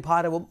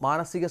 ജോലിഭാരവും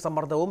മാനസിക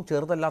സമ്മർദ്ദവും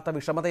ചെറുതല്ലാത്ത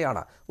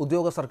വിഷമതയാണ്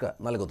ഉദ്യോഗസ്ഥർക്ക്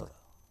നൽകുന്നത്.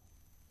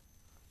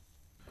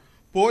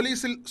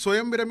 പോലീസിൽ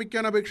സ്വയം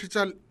വിരമിക്കാൻ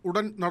അപേക്ഷിച്ചാൽ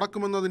ഉടൻ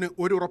നടക്കുമെന്നതിന്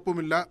ഒരു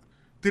ഉറപ്പുമില്ല.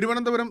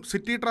 തിരുവനന്തപുരം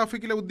സിറ്റി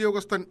ട്രാഫിക്കിലെ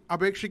ഉദ്യോഗസ്ഥൻ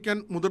അപേക്ഷിക്കാൻ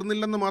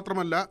മുതിർന്നില്ലെന്ന്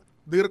മാത്രമല്ല,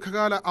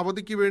 ദീർഘകാല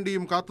അവധിക്ക്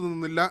വേണ്ടിയും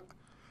കാത്തുനിന്നില്ല.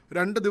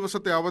 2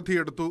 ദിവസത്തെ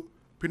അവധിയെടുത്തു.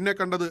 പിന്നെ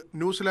കണ്ടത്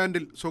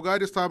ന്യൂസിലാൻഡിൽ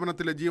സ്വകാര്യ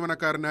സ്ഥാപനത്തിലെ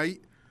ജീവനക്കാരനായി.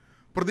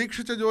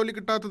 പ്രതീക്ഷിച്ച ജോലി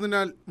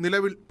കിട്ടാത്തതിനാൽ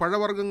നിലവിൽ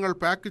പഴവർഗ്ഗങ്ങൾ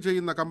പാക്ക്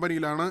ചെയ്യുന്ന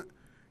കമ്പനിയിലാണ്.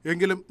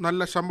 എങ്കിലും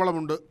നല്ല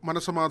ശമ്പളമുണ്ട്,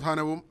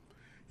 മനസ്സമാധാനവും.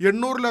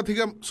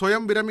 800-ലധികം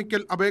സ്വയം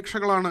വിരമിക്കൽ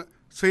അപേക്ഷകളാണ്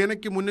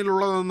സേനയ്ക്ക്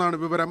മുന്നിലുള്ളതെന്നാണ്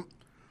വിവരം.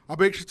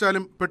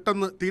 അപേക്ഷിച്ചാലും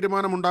പെട്ടെന്ന്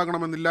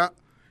തീരുമാനമുണ്ടാകണമെന്നില്ല.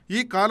 ഈ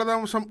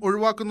കാലതാമസം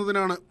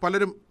ഒഴിവാക്കുന്നതിനാണ്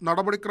പലരും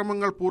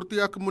നടപടിക്രമങ്ങൾ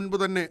പൂർത്തിയാക്കും മുൻപ്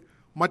തന്നെ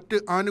മറ്റ്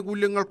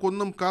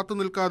ആനുകൂല്യങ്ങൾക്കൊന്നും കാത്തു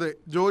നിൽക്കാതെ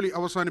ജോലി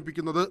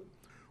അവസാനിപ്പിക്കുന്നത്.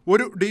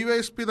 ഒരു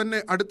ഡിവൈഎസ്പി തന്നെ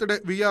അടുത്തിടെ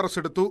VRS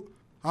എടുത്തു.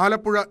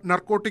 ആലപ്പുഴ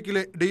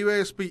നർക്കോട്ടിക്കിലെ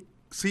ഡിവൈഎസ്പി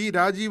സി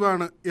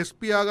രാജീവാണ്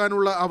SP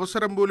ആകാനുള്ള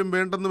അവസരം പോലും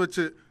വേണ്ടെന്ന്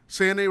വെച്ച്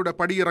സേനയുടെ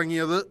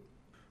പടിയിറങ്ങിയത്.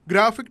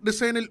 ഗ്രാഫിക്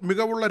ഡിസൈനിൽ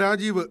മികവുള്ള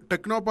രാജീവ്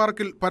ടെക്നോ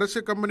പാർക്കിൽ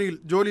പരസ്യ കമ്പനിയിൽ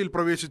ജോലിയിൽ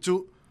പ്രവേശിച്ചു.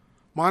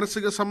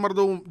 മാനസിക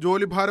സമ്മർദ്ദവും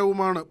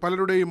ജോലിഭാരവുമാണ്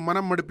പലരുടെയും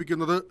മനം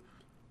മടുപ്പിക്കുന്നത്.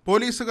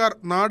 പോലീസുകാർ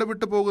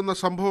നാടുവിട്ടു പോകുന്ന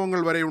സംഭവങ്ങൾ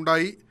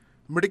വരെയുണ്ടായി.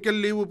 മെഡിക്കൽ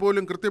ലീവ്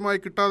പോലും കൃത്യമായി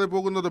കിട്ടാതെ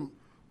പോകുന്നതും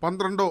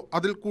 12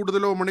 അതിൽ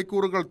കൂടുതലോ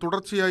മണിക്കൂറുകൾ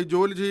തുടർച്ചയായി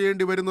ജോലി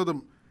ചെയ്യേണ്ടി വരുന്നതും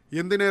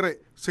എന്തിനേറെ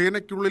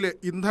സേനയ്ക്കുള്ളിലെ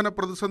ഇന്ധന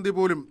പ്രതിസന്ധി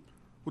പോലും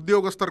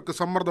ഉദ്യോഗസ്ഥർക്ക്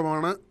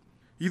സമ്മർദ്ദമാണ്.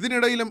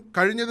 ഇതിനിടയിലും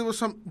കഴിഞ്ഞ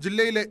ദിവസം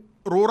ജില്ലയിലെ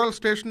റൂറൽ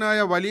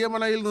സ്റ്റേഷനായ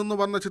വലിയമലയിൽ നിന്ന്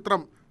വന്ന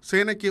ചിത്രം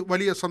സേനയ്ക്ക്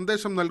വലിയ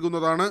സന്ദേശം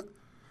നൽകുന്നതാണ്.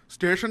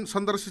 സ്റ്റേഷൻ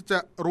സന്ദർശിച്ച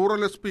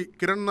റൂറൽ SP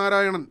കിരൺ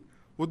നാരായണൻ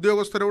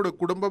ഉദ്യോഗസ്ഥരോട്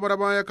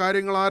കുടുംബപരമായ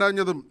കാര്യങ്ങൾ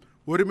ആരാഞ്ഞതും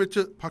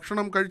ഒരുമിച്ച്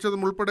ഭക്ഷണം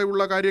കഴിച്ചതും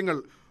ഉൾപ്പെടെയുള്ള കാര്യങ്ങൾ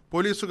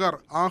പോലീസുകാർ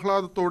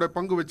ആഹ്ലാദത്തോടെ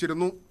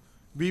പങ്കുവച്ചിരുന്നു.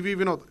 VV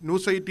Vinod,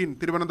 news 18,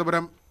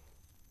 Thiruvananthapuram.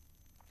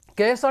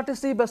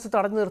 KSRTC bus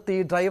തടഞ്ഞു നിർത്തി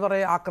ഡ്രൈവറെ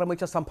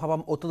ആക്രമിച്ച സംഭവം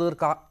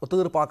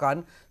ഒത്തുതീർപ്പാക്കാൻ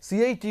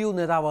CITU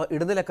നേതാവ്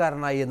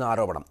ഇടനിലക്കാരനായി എന്ന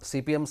ആരോപണം.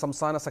 CPM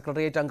സംസ്ഥാന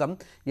സെക്രട്ടേറിയറ്റ് അംഗം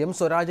M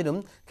സ്വരാജിനും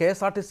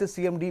KSRTC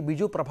CMD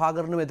ബിജു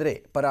പ്രഭാകരനുമെതിരെ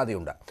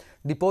പരാതിയുണ്ട്.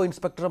 ഡിപ്പോ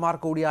ഇൻസ്പെക്ടർമാർ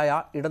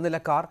കൂടിയായ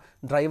ഇടനിലക്കാർ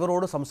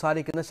ഡ്രൈവറോട്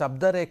സംസാരിക്കുന്ന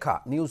ശബ്ദരേഖ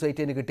ന്യൂസ്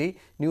 18 കിട്ടി.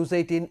 News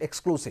 18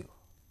 exclusive.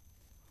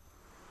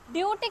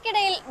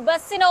 ഡ്യൂട്ടിക്കിടയിൽ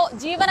ബസ്സിനോ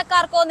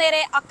ജീവനക്കാർക്കോ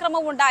നേരെ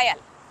അക്രമമുണ്ടായാൽ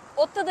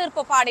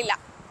ഒത്തുതീർപ്പ് പാടില്ല.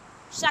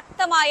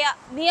 ശക്തമായ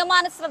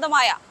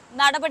നിയമാനുസൃതമായ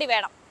നടപടി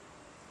വേണം.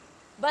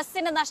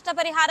 ബസ്സിന്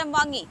നഷ്ടപരിഹാരം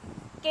വാങ്ങി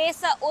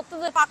കേസ്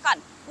ഒത്തുതീർപ്പാക്കാൻ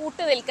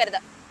കൂട്ടുനിൽക്കരുത്.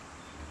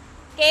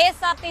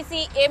 KSRTC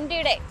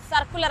MDയുടെ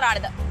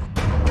സർക്കുലറാണിത്.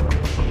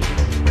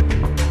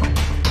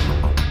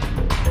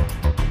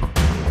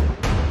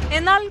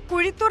 എന്നാൽ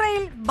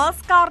കുഴിത്തുറയിൽ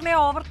ബസ് കാറിനെ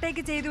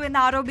ഓവർടേക്ക് ചെയ്തു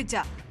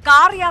എന്നാരോപിച്ച്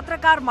കാർ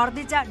യാത്രക്കാർ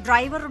മർദ്ദിച്ച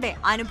ഡ്രൈവറുടെ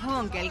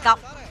അനുഭവം കേൾക്കാം.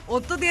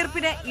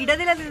 ഒത്തുതീർപ്പിന്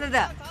ഇടനില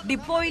നിന്നത്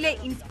ഡിപ്പോയിലെ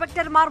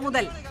ഇൻസ്പെക്ടർമാർ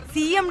മുതൽ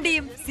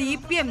CMDയും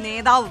CPM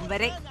നേതാവും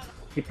വരെ.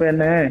 ഇപ്പൊ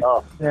എന്നെ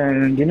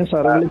ജിനു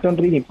സാറ്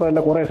വിളിച്ചോണ്ടിരിക്കും. ഇപ്പൊ അല്ല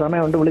കുറെ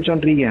സമയം കൊണ്ട്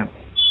വിളിച്ചോണ്ടിരിക്കുകയാണ്.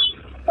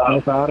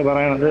 സാറ്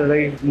പറയണത്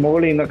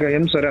മോളിൽ നിന്നൊക്കെ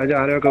M സ്വരാജ്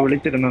ആരൊക്കെ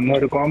വിളിച്ചിരുന്നു,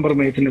 ഒരു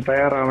കോംപ്രമൈസിന്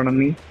തയ്യാറാവണം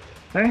നീ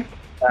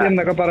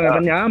എന്നൊക്കെ പറഞ്ഞപ്പോ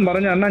ഞാൻ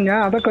പറഞ്ഞു, എന്നാ ഞാൻ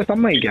അതൊക്കെ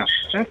സമ്മതിക്കാം,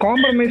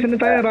 കോംപ്രമൈസിന്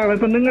തയ്യാറാകും.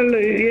 ഇപ്പൊ നിങ്ങൾ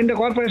എന്റെ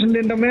കോർപ്പറേഷന്റെ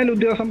എന്റെ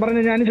മേലുദ്യോഗസ്ഥൻ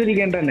പറഞ്ഞ് ഞാൻ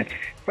അനുസരിക്കേണ്ട തന്നെ.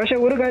 പക്ഷെ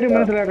ഒരു കാര്യം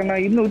മനസ്സിലാക്കണ്ട,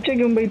 ഇന്ന്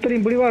ഉച്ചയ്ക്ക് മുമ്പ്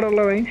ഇത്രയും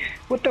പിടിപാടുള്ളവൻ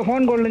ഒറ്റ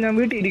ഫോൺ കോളിൽ ഞാൻ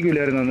വീട്ടിൽ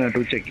ഇരിക്കില്ലായിരുന്നു എന്നിട്ട്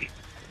ഉച്ചയ്ക്ക്.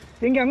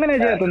 എനിക്ക് അങ്ങനെ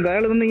ചെയ്യാത്തത്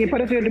അയാൾ നിന്ന് ഈ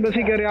പരസ്യമായിട്ട്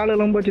ബസ്സിൽ കയറി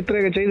ആളുകൾ മുമ്പ്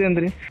ചിത്രയൊക്കെ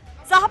ചെയ്തെന്തിന്.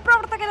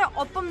 സഹപ്രവർത്തകന്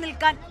ഒപ്പം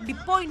നിൽക്കാൻ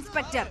ഡിപ്പോ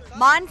ഇൻസ്പെക്ടർ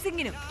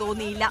മാൻസിംഗിനും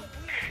തോന്നിയില്ല.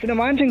 പിന്നെ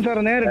മാൻസിംഗ് സാർ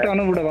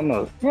നേരിട്ടാണ് ഇവിടെ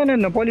വന്നത്. ഞാൻ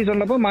തന്നെ പോലീസ്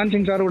ഉള്ളപ്പോൾ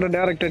മാൻസിംഗ് സാർ ഇവിടെ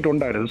ഡയറക്റ്റായിട്ട്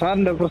ഉണ്ടായിരുന്നു.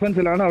 സാറിന്റെ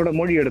പ്രസൻസിലാണ് അവിടെ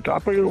മൊഴിയെടുത്തത്.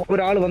 അപ്പോഴും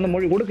ഒരാൾ വന്ന്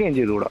മൊഴി കൊടുക്കുകയും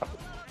ചെയ്തു. ഇവിടെ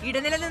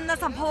ഇടനില നിന്ന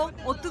സംഭവം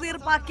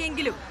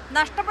ഒത്തുതീർപ്പാക്കിയെങ്കിലും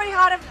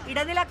നഷ്ടപരിഹാരം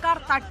ഇടനിലക്കാർ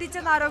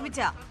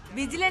തട്ടിച്ചെന്നാരോപിച്ച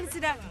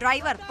വിജിലൻസിന്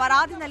ഡ്രൈവർ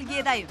പരാതി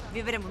നൽകിയതായും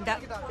വിവരമുണ്ട്.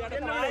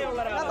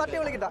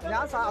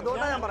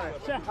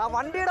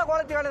 വണ്ടിയുടെ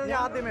ക്വാളിറ്റി ഞാൻ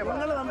ആദ്യമേ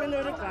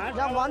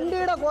ഞാൻ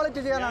വണ്ടിയുടെ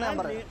ക്വാളിറ്റി ചെയ്യാനാണ് ഞാൻ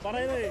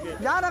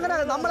പറയുന്നത്. ഞാൻ അങ്ങനെ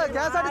നമ്മളെ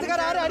KSRTC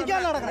ആരെ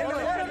അടിക്കാൻ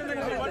നടക്കുന്നത്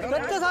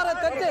തെറ്റ് സാറേ,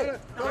 തെറ്റ്.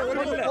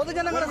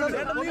 പൊതുജനങ്ങളെ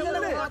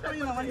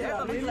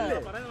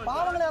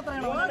പാവങ്ങളെ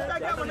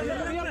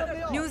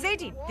ന്യൂസ്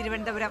 18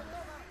 തിരുവനന്തപുരം.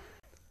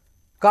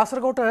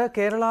 കാസർകോട്ട്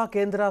കേരള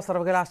കേന്ദ്ര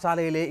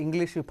സർവകലാശാലയിലെ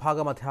ഇംഗ്ലീഷ്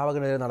വിഭാഗം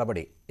അധ്യാപകനെതിരെ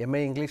നടപടി. MA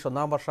ഇംഗ്ലീഷ്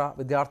 1ാം വർഷ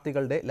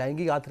വിദ്യാർത്ഥികളുടെ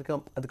ലൈംഗിക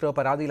അതിക്രമ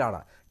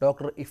പരാതിയിലാണ്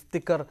ഡോക്ടർ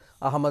ഇഫ്തിഖർ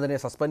അഹമ്മദിനെ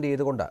സസ്പെൻഡ്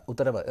ചെയ്തുകൊണ്ട്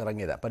ഉത്തരവ്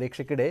ഇറങ്ങിയത്.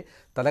 പരീക്ഷയ്ക്കിടെ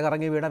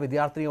തലകറങ്ങി വീണ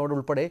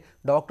വിദ്യാർത്ഥിനിയോടുൾപ്പെടെ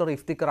ഡോക്ടർ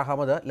ഇഫ്തിഖർ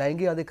അഹമ്മദ്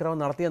ലൈംഗിക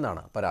അതിക്രമം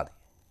നടത്തിയെന്നാണ് പരാതി.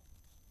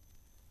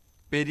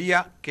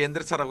 പെരിയ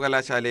കേന്ദ്ര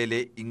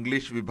സർവകലാശാലയിലെ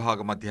ഇംഗ്ലീഷ്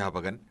വിഭാഗം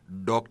അധ്യാപകൻ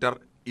ഡോക്ടർ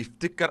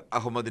ഇഫ്തിഖർ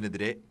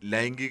അഹമ്മദിനെതിരെ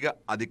ലൈംഗിക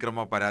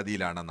അതിക്രമ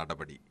പരാതിയിലാണ്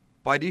നടപടി.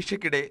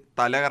 പരീക്ഷയ്ക്കിടെ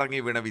തലകറങ്ങി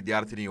വീണ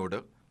വിദ്യാർത്ഥിനിയോട്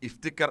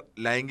ഇഫ്തിഖർ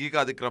ലൈംഗിക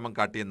അതിക്രമം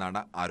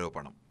കാട്ടിയെന്നാണ്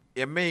ആരോപണം.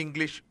 MA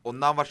ഇംഗ്ലീഷ്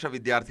 1ാം വർഷ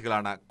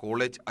വിദ്യാർത്ഥികളാണ്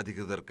കോളേജ്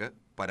അധികൃതർക്ക്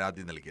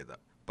പരാതി നൽകിയത്.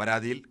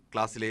 പരാതിയിൽ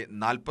ക്ലാസ്സിലെ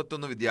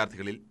 41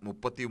 വിദ്യാർത്ഥികളിൽ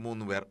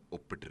 33 പേർ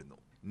ഒപ്പിട്ടിരുന്നു.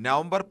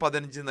 നവംബർ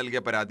 15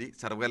 നൽകിയ പരാതി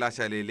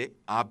സർവകലാശാലയിലെ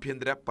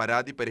ആഭ്യന്തര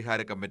പരാതി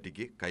പരിഹാര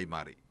കമ്മിറ്റിക്ക്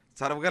കൈമാറി.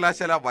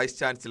 സർവകലാശാല vice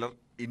chancellor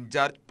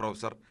in charge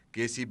professor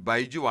KC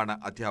ബൈജുവാണ്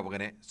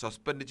അധ്യാപകനെ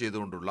സസ്പെൻഡ്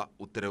ചെയ്തുകൊണ്ടുള്ള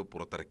ഉത്തരവ്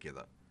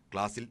പുറത്തിറക്കിയത്.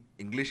 ക്ലാസ്സിൽ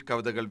ഇംഗ്ലീഷ്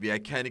കവിതകൾ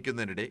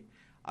വ്യാഖ്യാനിക്കുന്നതിനിടെ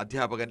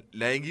അധ്യാപകൻ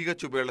ലൈംഗിക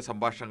ചുവയുള്ള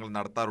സംഭാഷണങ്ങൾ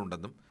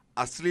നടത്താറുണ്ടെന്നും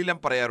അശ്ലീലം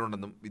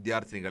പറയാറുണ്ടെന്നും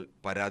വിദ്യാർത്ഥിനികൾ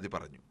പരാതി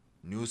പറഞ്ഞു.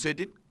 ന്യൂസ്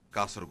 18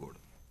 കാസർഗോഡ്.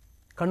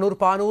 കണ്ണൂർ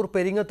പാനൂർ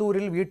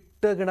പെരിങ്ങത്തൂരിൽ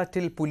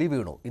വീട്ടുകിണറ്റിൽ പുലി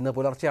വീണു. ഇന്ന്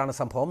പുലർച്ചെയാണ്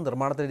സംഭവം.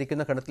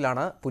 നിർമ്മാണത്തിലിരിക്കുന്ന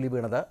കിണറ്റിലാണ് പുലി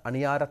വീണത്.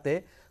 അണിയാരത്തെ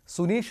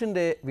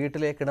സുനീഷിന്റെ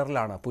വീട്ടിലെ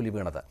കിണറിലാണ് പുലി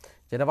വീണത്.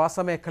 ജനവാസ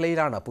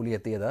മേഖലയിലാണ് പുലി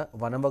എത്തിയത്.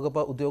 വനം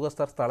വകുപ്പ്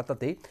ഉദ്യോഗസ്ഥർ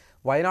സ്ഥലത്തെത്തി.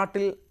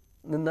 വയനാട്ടിൽ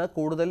നിന്ന്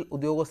കൂടുതൽ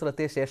ഉദ്യോഗസ്ഥർ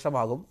എത്തിയ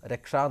ശേഷമാകും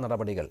രക്ഷാ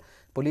നടപടികൾ.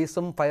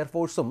 പോലീസും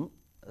ഫയർഫോഴ്സും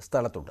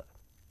സ്ഥലത്തുണ്ട്.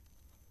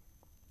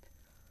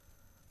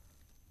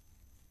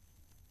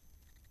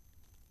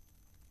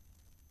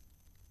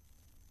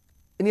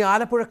 ഇനി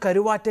ആലപ്പുഴ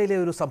കരുവാറ്റയിലെ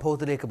ഒരു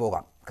സംഭവത്തിലേക്ക്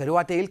പോകാം.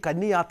 കരുവാറ്റയിൽ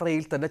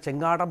കന്നിയാത്രയിൽ തന്നെ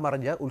ചെങ്ങാടം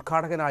മറിഞ്ഞ്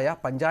ഉദ്ഘാടകനായ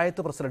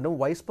പഞ്ചായത്ത് പ്രസിഡന്റും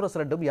വൈസ്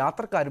പ്രസിഡന്റും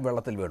യാത്രക്കാരും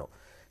വെള്ളത്തിൽ വീണു.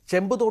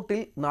 ചെമ്പുതോട്ടിൽ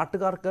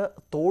നാട്ടുകാർക്ക്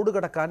തോട്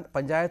കടക്കാൻ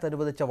പഞ്ചായത്ത്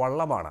അനുവദിച്ച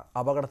വള്ളമാണ്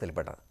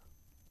അപകടത്തിൽപ്പെട്ടത്.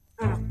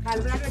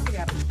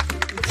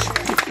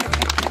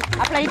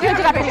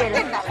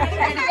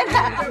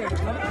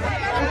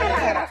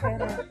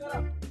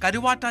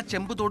 കരുവാറ്റ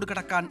ചെമ്പുതോട്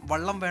കടക്കാൻ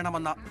വള്ളം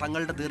വേണമെന്ന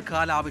തങ്ങളുടെ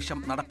ദീർഘകാല ആവശ്യം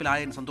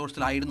നടപ്പിലായതിന്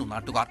സന്തോഷത്തിലായിരുന്നു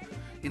നാട്ടുകാർ.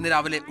 ഇന്ന്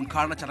രാവിലെ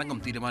ഉദ്ഘാടന ചടങ്ങും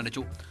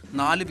തീരുമാനിച്ചു.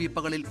 4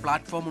 വീപ്പകളിൽ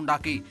പ്ലാറ്റ്ഫോം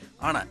ഉണ്ടാക്കി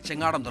ആണ്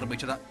ചെങ്ങാടം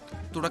നിർമ്മിച്ചത്.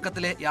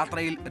 തുടക്കത്തിലെ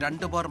യാത്രയിൽ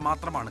 2 പേർ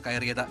മാത്രമാണ്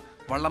കയറിയത്.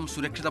 വള്ളം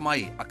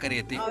സുരക്ഷിതമായി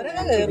അക്കരയെത്തി.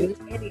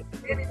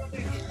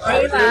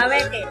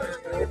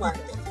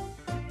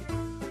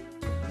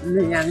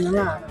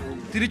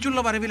 തിരിച്ചുള്ള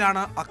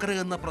വരവിലാണ്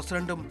അക്കരയെന്ന്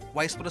പ്രസിഡന്റും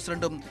വൈസ്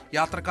പ്രസിഡന്റും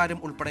യാത്രക്കാരും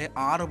ഉൾപ്പെടെ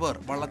 6 പേർ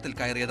വള്ളത്തിൽ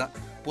കയറിയത്.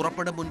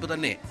 പുറപ്പെടും മുൻപ്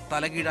തന്നെ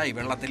തലകീഴായി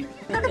വെള്ളത്തിൽ.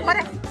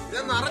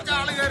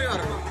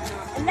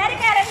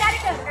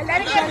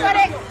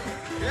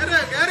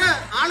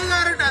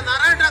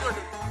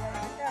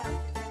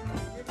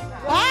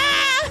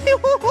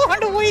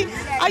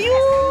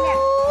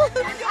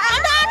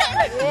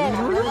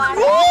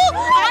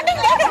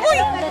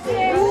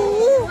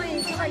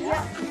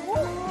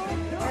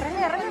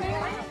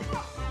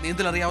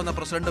 നീന്തലറിയാവുന്ന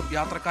പ്രസിഡന്റും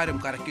യാത്രക്കാരും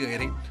കരയ്ക്ക്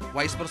കയറി.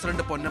 വൈസ്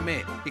പ്രസിഡന്റ്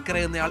പൊന്നമ്മയെ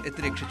ഇക്കരയെന്നയാൾ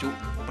എത്തി രക്ഷിച്ചു.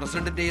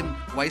 പ്രസിഡന്റിന്റെയും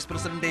വൈസ്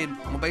പ്രസിഡന്റിന്റെയും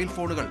മൊബൈൽ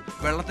ഫോണുകൾ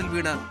വെള്ളത്തിൽ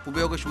വീണ്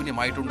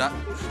ഉപയോഗശൂന്യമായിട്ടുണ്ട്.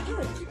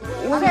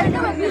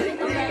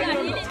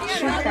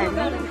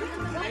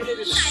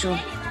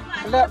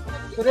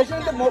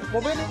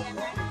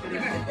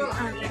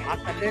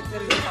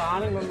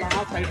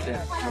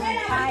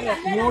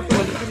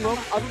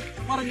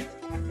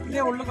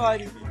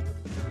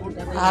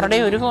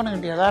 ആരുടെയും ഒരു ഫോൺ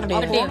കിട്ടിയത്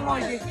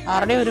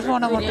ആരുടെയും ഒരു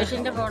ഫോൺ.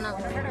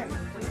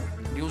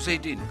 ന്യൂസ്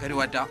 18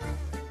 കരുവാറ്റ.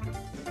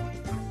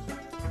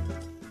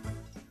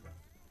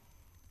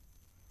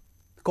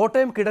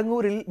 കോട്ടയം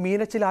കിടങ്ങൂരിൽ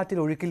മീനച്ചിലാറ്റിൽ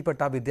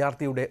ഒഴുക്കിൽപ്പെട്ട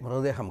വിദ്യാർത്ഥിയുടെ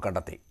മൃതദേഹം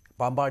കണ്ടെത്തി.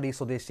 പാമ്പാടി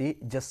സ്വദേശി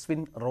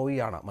ജസ്വിൻ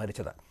റോയിയാണ്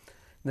മരിച്ചത്.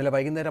 ഇന്നലെ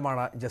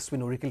വൈകുന്നേരമാണ്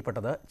ജസ്വിൻ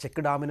ഒഴുക്കിൽപ്പെട്ടത്.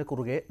 ചെക്ക് ഡാമിന്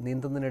കുറുകെ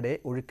നീന്തുന്നതിനിടെ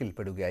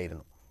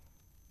ഒഴുക്കിൽപ്പെടുകയായിരുന്നു.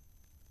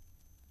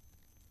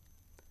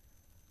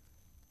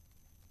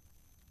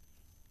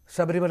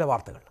 ശബരിമല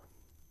വാർത്തകൾ.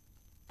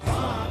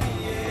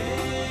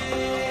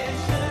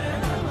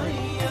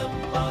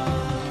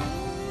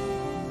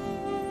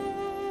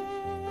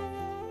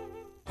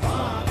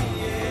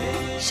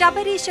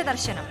 ശബരീശ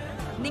ദർശനം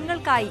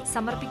നിങ്ങൾക്കായി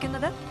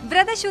സമർപ്പിക്കുന്നത്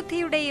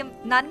വ്രതശുദ്ധിയുടെയും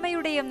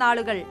നന്മയുടെയും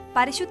നാളുകൾ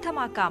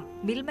പരിശുദ്ധമാക്കാം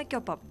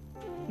മിൽമയ്ക്കൊപ്പം.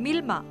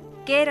 മിൽമ,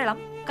 കേരളം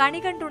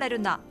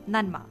കണികണ്ടുണരുന്ന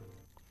നന്മ.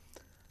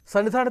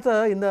 സന്നിധാനത്ത്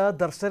ഇന്ന്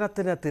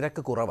ദർശനത്തിന്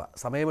തിരക്ക് കുറവ്.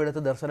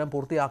 സമയമെടുത്ത് ദർശനം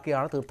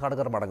പൂർത്തിയാക്കിയാണ്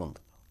തീർത്ഥാടകർ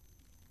മടങ്ങുന്നത്.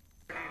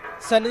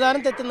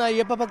 സന്നിധാനത്തെത്തുന്ന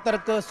അയ്യപ്പ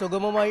ഭക്തർക്ക്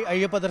സുഗമമായി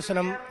അയ്യപ്പ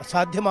ദർശനം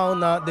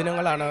സാധ്യമാവുന്ന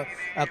ദിനങ്ങളാണ്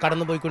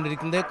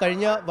കടന്നുപോയിക്കൊണ്ടിരിക്കുന്നത്.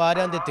 കഴിഞ്ഞ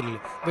വാരാന്ത്യത്തിൽ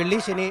വെള്ളി,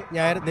 ശനി,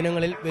 ഞായർ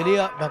ദിനങ്ങളിൽ വലിയ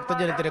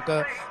ഭക്തജനത്തിരക്ക്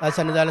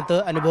സന്നിധാനത്ത്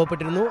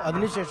അനുഭവപ്പെട്ടിരുന്നു.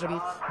 അതിനുശേഷം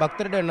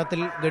ഭക്തരുടെ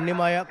എണ്ണത്തിൽ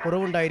ഗണ്യമായ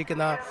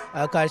കുറവുണ്ടായിരിക്കുന്ന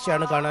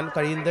കാഴ്ചയാണ് കാണാൻ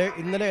കഴിയുന്നത്.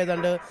 ഇന്നലെ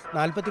ഏതാണ്ട്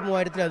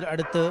 43,000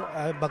 അടുത്ത്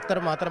ഭക്തർ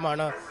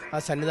മാത്രമാണ്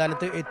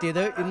സന്നിധാനത്ത്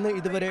എത്തിയത്. ഇന്ന്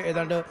ഇതുവരെ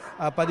ഏതാണ്ട്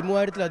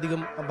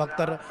 13,000-ലധികം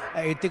ഭക്തർ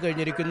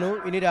എത്തിക്കഴിഞ്ഞിരിക്കുന്നു.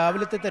 ഇനി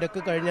രാവിലത്തെ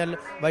തിരക്ക് കഴിഞ്ഞാൽ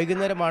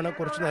വൈകുന്നേരമാണ്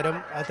കുറച്ചു നേരം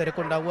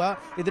തിരക്കുണ്ടാവുക.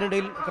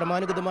 ഇതിനിടയിൽ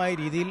ക്രമാനുഗതമായ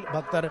രീതിയിൽ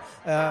ഭക്തർ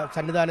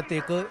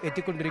സന്നിധാനത്തേക്ക്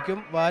എത്തിക്കൊണ്ടിരിക്കും.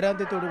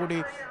 വാരാന്ത്യത്തോടുകൂടി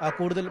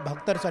കൂടുതൽ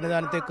ഭക്തർ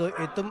സന്നിധാനത്തേക്ക്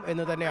എത്തും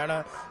എന്ന് തന്നെയാണ്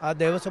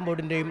ദേവസ്വം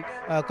ബോർഡിൻ്റെയും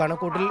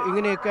കണക്കൂട്ടൽ.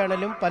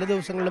 ഇങ്ങനെയൊക്കെയാണെങ്കിലും പല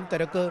ദിവസങ്ങളിലും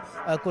തിരക്ക്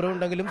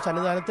കുറവുണ്ടെങ്കിലും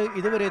സന്നിധാനത്ത്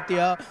ഇതുവരെ എത്തിയ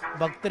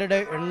ഭക്തരുടെ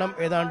എണ്ണം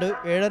ഏതാണ്ട്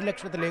 7.5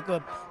 ലക്ഷത്തിലേക്ക്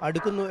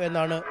അടുക്കുന്നു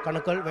എന്നാണ്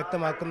കണക്കുകൾ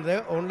വ്യക്തമാക്കുന്നത്.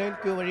 ഓൺലൈൻ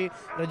ക്യൂ വഴി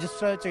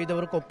രജിസ്റ്റർ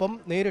ചെയ്തവർക്കൊപ്പം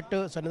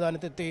നേരിട്ട്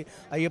സന്നിധാനത്തെത്തി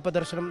അയ്യപ്പ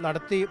ദർശനം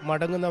നടത്തി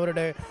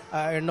മടങ്ങുന്നവരുടെ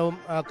എണ്ണവും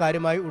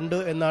കാര്യമായി ഉണ്ട്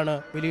എന്നാണ്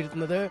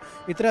വിലയിരുത്തുന്നത്.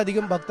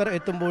 ഇത്രയധികം ഭക്തർ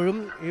എത്തുമ്പോഴും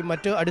ഈ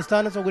മറ്റ്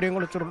അടിസ്ഥാന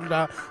സൗകര്യങ്ങളെക്കുറിച്ചുള്ള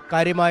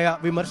കാര്യമായ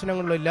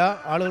വിമർശനങ്ങളില്ല.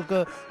 ആളുകൾക്ക്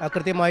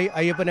കൃത്യമായി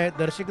അയ്യപ്പനെ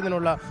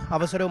ദർശിക്കുന്നതിനുള്ള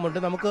അവസരവുമുണ്ട്.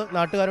 നമുക്ക്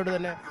നാട്ടുകാരോട്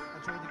തന്നെ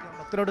ചോദിക്കാം,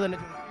 ഭക്തരോട് തന്നെ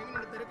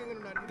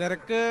ചോദിക്കാം.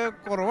 തിരക്ക്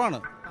കുറവാണ്,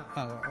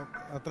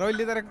 അത്ര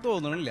വലിയ തിരക്ക്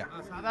തോന്നണില്ല.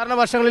 സാധാരണ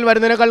വർഷങ്ങളിൽ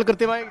വരുന്നതിനേക്കാൾ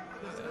കൃത്യമായി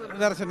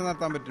ദർശനം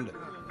നടത്താൻ പറ്റുന്നുണ്ട്.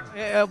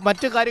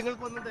 മറ്റു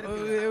കാര്യങ്ങൾക്കൊന്നും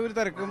ഒരു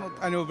തിരക്കും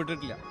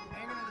അനുഭവപ്പെട്ടിട്ടില്ല.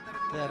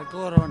 തിരക്ക്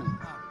കുറവാണ്.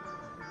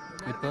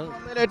 ഇപ്പോൾ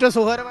ഏറ്റവും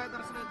സുഖകരമായ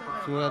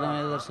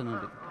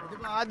ദർശനമുണ്ട്.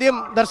 ആദ്യം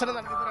ദർശനം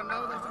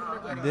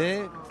ഇത്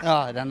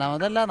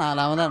രണ്ടാമതല്ല,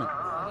 4ാമതാണ്.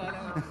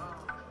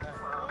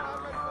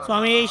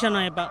 స్వామి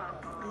శరణయ్యప్ప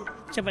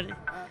చెప్పండి.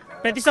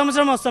 ప్రతి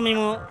సంవత్సరం వస్తాం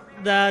మేము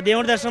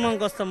దేవుడి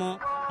దర్శనంకి వస్తాము.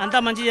 అంతా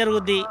మంచి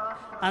జరుగుద్ది.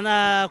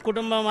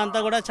 కుటుంబం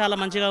అంతా కూడా చాలా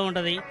మంచిగా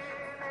ఉంటుంది.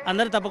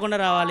 అందరూ తప్పకుండా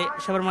రావాలి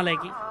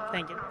శబరిమలకి.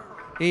 Thank you.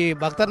 ഈ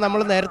ഭക്തർ നമ്മൾ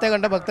നേരത്തെ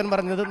കണ്ട ഭക്തൻ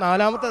പറഞ്ഞത്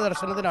 4ാമത്തെ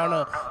ദർശനത്തിനാണ്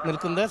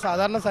നിൽക്കുന്നത്.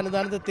 സാധാരണ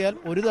സന്നിധാനത്തെത്തിയാൽ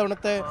ഒരു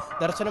തവണത്തെ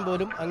ദർശനം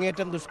പോലും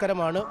അങ്ങേയറ്റം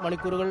ദുഷ്കരമാണ്.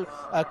 മണിക്കൂറുകൾ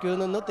ക്യൂ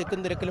നിന്ന് തിക്കും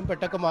തിരക്കിലും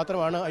പെട്ടൊക്കെ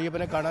മാത്രമാണ്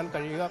അയ്യപ്പനെ കാണാൻ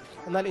കഴിയുക.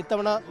 എന്നാൽ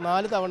ഇത്തവണ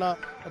 4 തവണ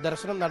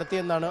ദർശനം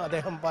നടത്തിയെന്നാണ്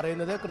അദ്ദേഹം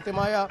പറയുന്നത്.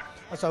 കൃത്യമായ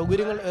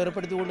സൗകര്യങ്ങൾ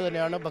ഏർപ്പെടുത്തിക്കൊണ്ട്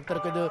തന്നെയാണ്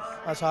ഭക്തർക്ക് ഇത്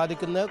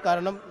സാധിക്കുന്നത്.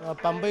 കാരണം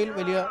പമ്പയിൽ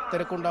വലിയ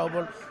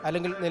തിരക്കുണ്ടാകുമ്പോൾ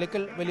അല്ലെങ്കിൽ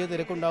നിലയ്ക്കൽ വലിയ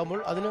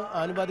തിരക്കുണ്ടാകുമ്പോൾ അതിന്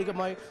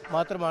ആനുപാതികമായി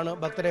മാത്രമാണ്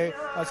ഭക്തരെ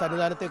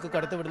സന്നിധാനത്തേക്ക്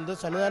കടത്തിവിടുന്നത്.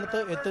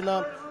 സന്നിധാനത്ത് എത്തുന്ന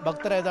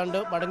ഭക്തർ ഭക്തർ ഏതാണ്ട്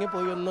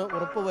മടങ്ങിപ്പോയി എന്ന്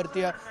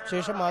ഉറപ്പുവരുത്തിയ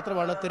ശേഷം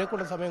മാത്രമാണ്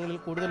തിരക്കുള്ള സമയങ്ങളിൽ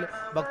കൂടുതൽ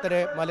ഭക്തരെ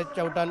മല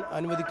ചവിട്ടാൻ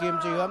അനുവദിക്കുകയും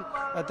ചെയ്യുക.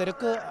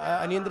 തിരക്ക്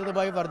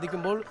അനിയന്ത്രിതമായി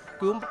വർദ്ധിക്കുമ്പോൾ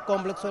ക്യൂ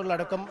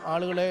കോംപ്ലക്സുകളിലടക്കം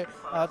ആളുകളെ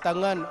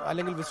തങ്ങാൻ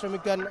അല്ലെങ്കിൽ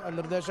വിശ്രമിക്കാൻ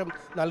നിർദ്ദേശം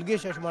നൽകിയ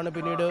ശേഷമാണ്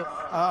പിന്നീട്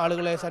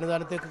ആളുകളെ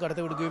സന്നിധാനത്തേക്ക്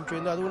കടത്തിവിടുകയും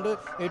ചെയ്യുന്നത്. അതുകൊണ്ട്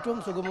ഏറ്റവും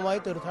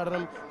സുഗമമായി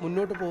തീർത്ഥാടനം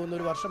മുന്നോട്ട് പോകുന്ന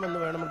ഒരു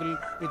വർഷമെന്ന് വേണമെങ്കിൽ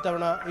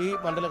ഇത്തവണ ഈ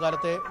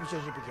മണ്ഡലകാലത്തെ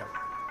വിശേഷിപ്പിക്കാം.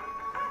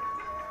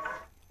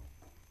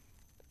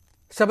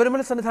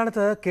 ശബരിമല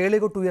സന്നിധാനത്ത്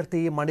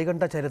കേളികൊട്ടുയർത്തി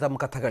മണികണ്ഠ ചരിതം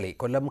കഥകളി.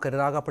 കൊല്ലം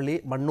കരുനാഗപ്പള്ളി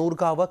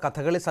മണ്ണൂർക്കാവ്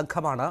കഥകളി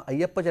സംഘമാണ്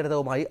അയ്യപ്പ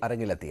ചരിതവുമായി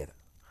അരങ്ങിലെത്തിയത്.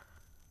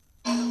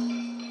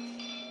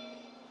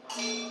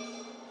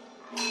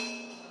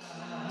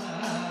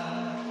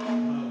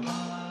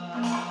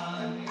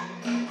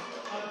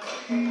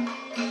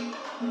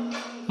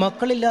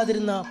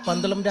 മക്കളില്ലാതിരുന്ന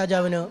പന്തളം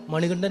രാജാവിന്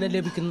മണികണ്ഠനെ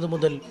ലഭിക്കുന്നത്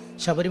മുതൽ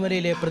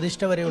ശബരിമലയിലെ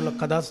പ്രതിഷ്ഠ വരെയുള്ള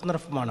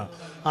കഥാസന്ദർഭമാണ്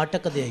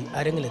ആട്ടക്കഥയായി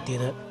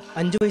അരങ്ങിലെത്തിയത്.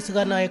 5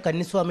 വയസ്സുകാരനായ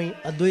കന്നിസ്വാമി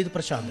അദ്വൈത്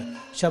പ്രശാന്ത്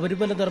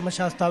ശബരിമല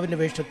ധർമ്മശാസ്താവിന്റെ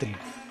വേഷത്തിൽ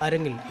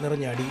അരങ്ങിൽ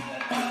നിറഞ്ഞാടി.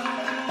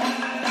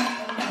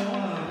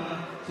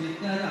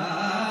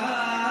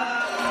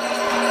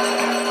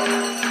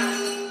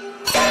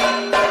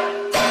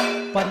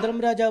 പന്തളം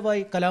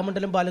രാജാവായി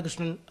കലാമണ്ഡലം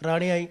ബാലകൃഷ്ണൻ,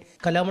 റാണിയായി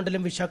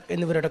കലാമണ്ഡലം വിശാഖ്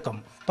എന്നിവരടക്കം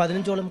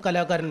 15ഓളം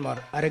കലാകാരന്മാർ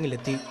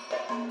അരങ്ങിലെത്തി.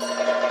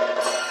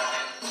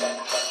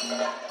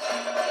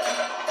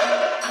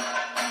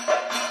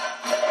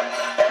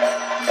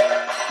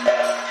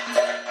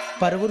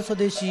 പരവൂർ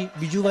സ്വദേശി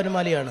ബിജു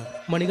വനമാലയാണ്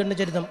മണികണ്ഠ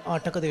ചരിതം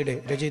ആട്ടക്കഥയുടെ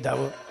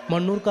രചയിതാവ്.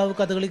 മണ്ണൂർക്കാവ്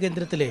കഥകളി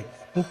കേന്ദ്രത്തിലെ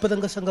 30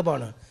 അംഗ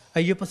സംഘമാണ്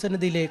അയ്യപ്പ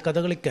സന്നിധിയിലെ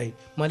കഥകളിക്കായി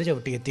മല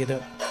ചവിട്ടിയെത്തിയത്.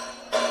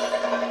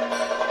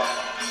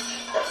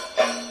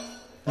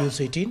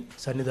 ന്യൂസ് 18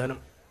 സന്നിധാനം.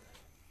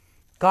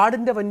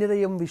 കാടിന്റെ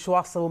വന്യതയും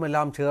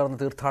വിശ്വാസവുമെല്ലാം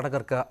ചേർന്ന്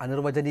തീർത്ഥാടകർക്ക്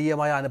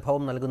അനിർവചനീയമായ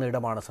അനുഭവം നൽകുന്ന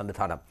ഇടമാണ്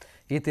സന്നിധാനം.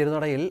 ഈ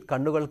തിരുനടയിൽ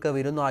കണ്ണുകൾക്ക്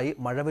വിരുന്നായി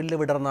മഴവില്ല്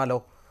വിടർന്നാലോ?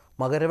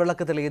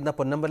 മകരവിളക്ക് തെളിയുന്ന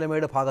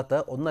പൊന്നമ്പലമേട് ഭാഗത്ത്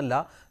 1 അല്ല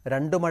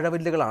 2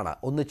 മഴവില്ലുകളാണ്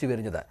ഒന്നിച്ചു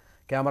വിരിഞ്ഞത്.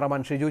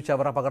 ക്യാമറമാൻ ഷിജു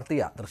ചവറ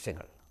പകർത്തിയ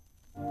ദൃശ്യങ്ങൾ.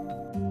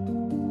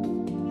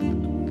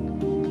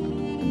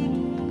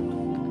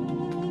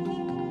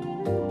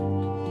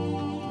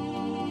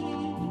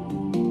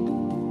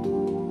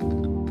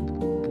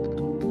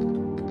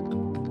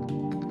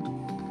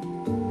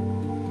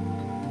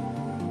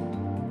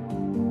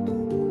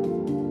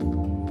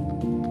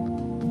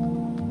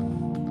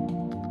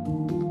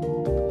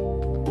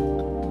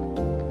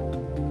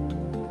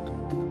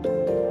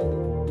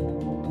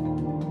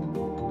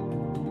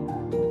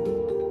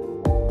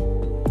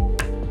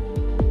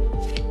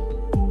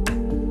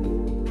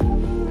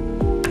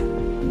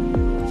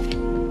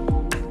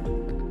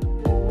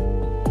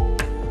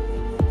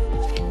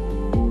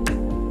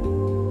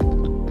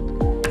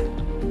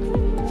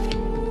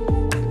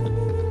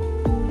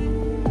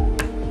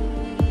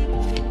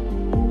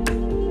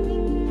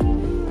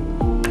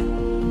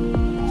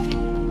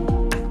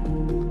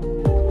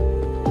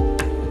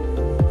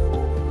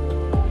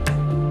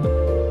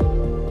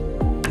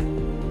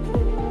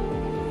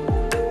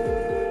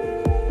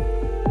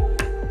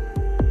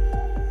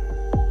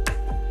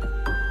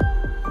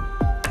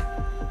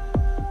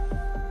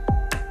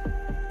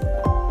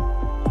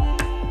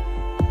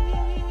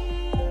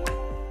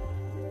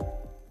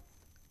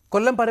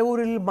 കൊല്ലം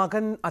പരവൂരിൽ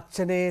മകൻ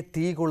അച്ഛനെ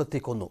തീ കൊളുത്തി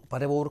കൊന്നു.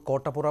 പരവൂർ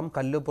കോട്ടപ്പുറം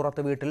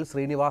കല്ലുപുറത്ത് വീട്ടിൽ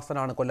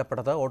ശ്രീനിവാസനാണ്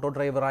കൊല്ലപ്പെട്ടത്. ഓട്ടോ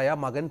ഡ്രൈവറായ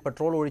മകൻ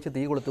പെട്രോൾ ഒഴിച്ച്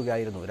തീ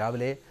കൊളുത്തുകയായിരുന്നു.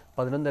 രാവിലെ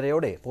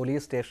 11:30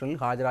 പോലീസ് സ്റ്റേഷനിൽ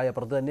ഹാജരായ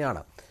പ്രതി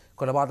തന്നെയാണ്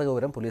കൊലപാതക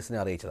വിവരം പോലീസിനെ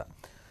അറിയിച്ചത്.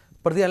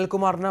 പ്രതി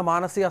അനിൽകുമാറിന്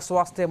മാനസിക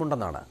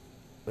അസ്വാസ്ഥ്യമുണ്ടെന്നാണ്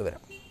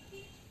വിവരം.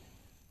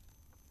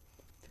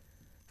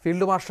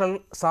 ഫീൽഡ് മാർഷൽ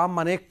സാം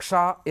മനേക്ഷ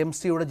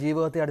MC-യുടെ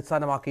ജീവിതത്തെ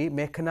അടിസ്ഥാനമാക്കി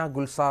മേഘന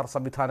ഗുൽസാർ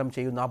സംവിധാനം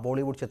ചെയ്യുന്ന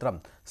ബോളിവുഡ് ചിത്രം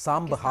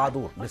സാം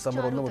ബഹാദൂർ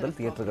ഡിസംബർ 1 മുതൽ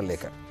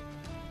തിയേറ്ററുകളിലേക്ക്.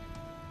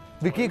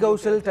 വിക്കി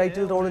കൗശൽ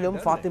ടൈറ്റിൽ റോളിലും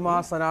ഫാത്തിമ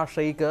സന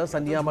ഷെയ്ഖ്,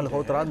 സന്യ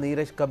മൽഹോത്ര,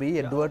 നീരജ് കബി,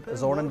 എഡ്വേർഡ്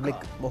സോണൻ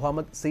ബ്ലിക്,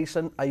 മുഹമ്മദ്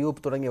സീഷൻ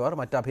അയ്യൂബ് തുടങ്ങിയവർ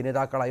മറ്റ്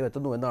അഭിനേതാക്കളായി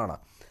എത്തുന്നുവെന്നാണ്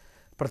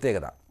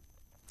പ്രത്യേകത.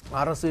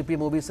 RSVP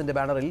മൂവീസിന്റെ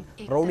ബാനറിൽ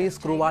റോണി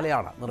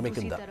സ്ക്രൂവാലയാണ്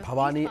നിർമ്മിക്കുന്നത്.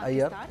 ഭവാനി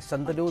അയ്യർ,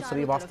 ശന്തനു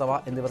ശ്രീവാസ്തവ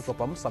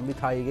എന്നിവർക്കൊപ്പം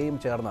സംവിധായികയും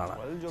ചേർന്നാണ്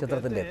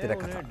ചിത്രത്തിന്റെ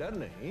തിരക്കഥ.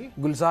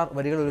 ഗുൽസാർ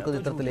വരികൾ ഒരുക്കുന്ന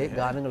ചിത്രത്തിലെ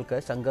ഗാനങ്ങൾക്ക്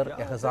ശങ്കർ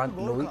എഹസാൻ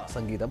ലോയ്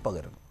സംഗീതം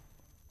പകരുന്നു.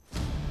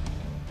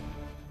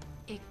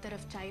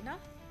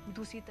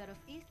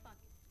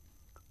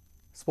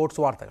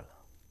 സ്പോർട്സ് വാർത്തകൾ.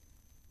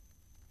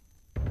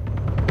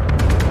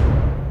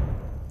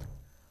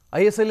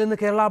 ISL ഇന്ന്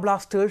കേരള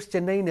ബ്ലാസ്റ്റേഴ്സ്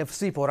ചെന്നൈയിൻ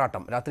FC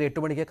പോരാട്ടം. രാത്രി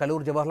 8 മണിക്ക്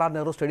കലൂർ ജവഹർലാൽ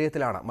നെഹ്റു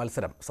സ്റ്റേഡിയത്തിലാണ്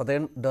മത്സരം.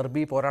 സദേൺ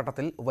ഡെർബി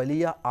പോരാട്ടത്തിൽ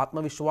വലിയ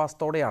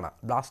ആത്മവിശ്വാസത്തോടെയാണ്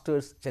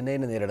ബ്ലാസ്റ്റേഴ്സ്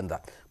ചെന്നൈയിനെ നേരിടുന്നത്.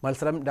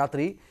 മത്സരം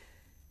രാത്രി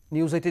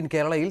ന്യൂസ് 18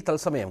 കേരളയിൽ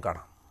തത്സമയം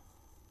കാണാം.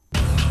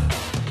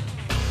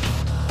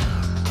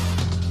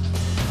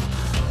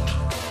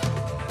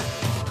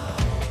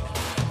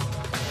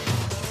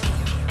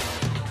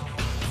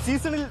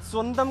 സീസണിൽ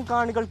സ്വന്തം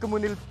കാണികൾക്ക്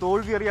മുന്നിൽ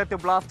തോൽവിയറിയാത്ത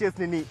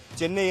ബ്ലാസ്റ്റേഴ്സിന് ഇനി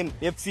ചെന്നൈയിൻ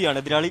FC-യാണ്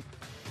എതിരാളി.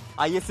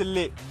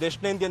 ISL-ലെ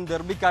ദക്ഷിണേന്ത്യൻ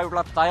ഡെർബിക്കായുള്ള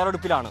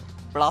തയ്യാറെടുപ്പിലാണ്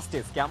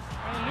ബ്ലാസ്റ്റേഴ്സ് ക്യാമ്പ്.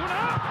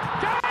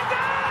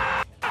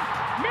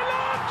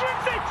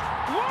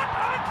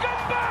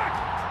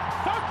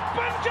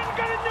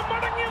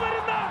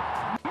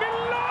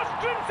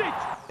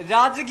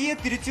 രാജകീയ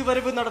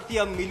തിരിച്ചുവരവ് നടത്തിയ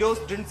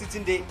മിലോസ്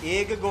ഡ്രിൻസിച്ചിന്റെ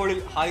ഏക ഗോളിൽ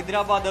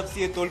ഹൈദരാബാദ്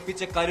എഫ്സിയെ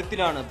തോൽപ്പിച്ച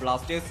കരുത്തിലാണ്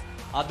ബ്ലാസ്റ്റേഴ്സ്.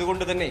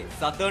 അതുകൊണ്ട് തന്നെ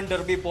സദേൺ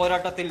ഡെർബി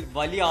പോരാട്ടത്തിൽ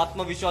വലിയ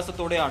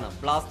ആത്മവിശ്വാസത്തോടെയാണ്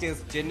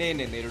ബ്ലാസ്റ്റേഴ്സ്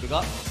ചെന്നൈയിനെ നേരിടുക.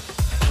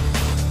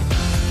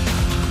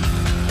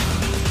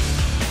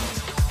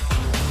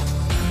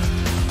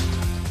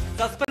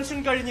 സസ്പെൻഷൻ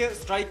കഴിഞ്ഞ്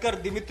സ്ട്രൈക്കർ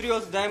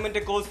ദിമിത്രിയോസ്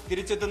ഡയമന്റെക്കോസ്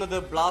തിരിച്ചെത്തുന്നത്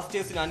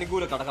ബ്ലാസ്റ്റേഴ്സിന്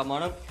അനുകൂല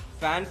ഘടകമാണ്.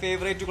 ഫാൻ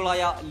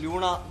ഫേവറേറ്റുകളായ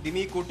ലൂണ,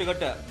 ദിമി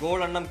കൂട്ടുകെട്ട്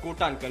ഗോൾ എണ്ണം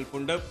കൂട്ടാൻ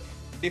കൽപ്പുണ്ട്.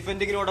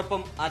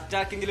 ഡിഫൻഡിങ്ങിനോടൊപ്പം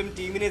അറ്റാക്കിംഗിലും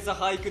ടീമിനെ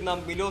സഹായിക്കുന്ന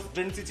മിലോസ്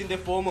ഡ്രിൻസിച്ചിന്റെ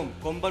ഫോമും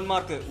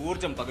കൊമ്പന്മാർക്ക്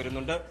ഊർജം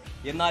പകരുന്നുണ്ട്.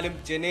 എന്നാലും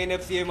ചെന്നൈയിൻ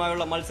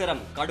എഫ്സിയുമായുള്ള മത്സരം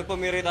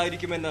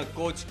കടുപ്പമേറിയതായിരിക്കുമെന്ന്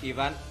coach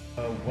Ivan.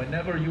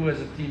 Whenever you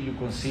as a team you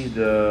concede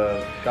a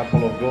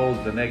couple of goals,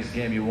 the next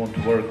game you want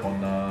to work on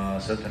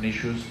certain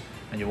issues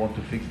and you want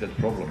to fix that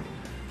problem.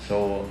 So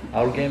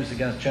our games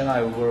against Chennai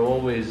were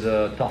always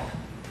tough.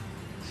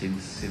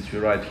 Since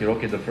we're right here,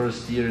 okay, the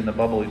first year in the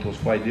bubble it was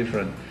quite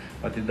different,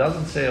 but it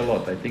doesn't say a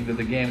lot. I think that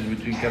the games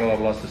between Kerala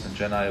Blasters and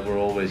Chennai were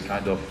always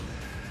kind of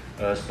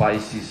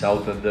spicy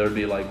southern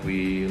derby, like we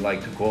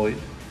like to call it,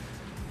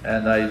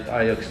 and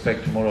I expect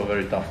tomorrow a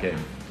very tough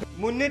game.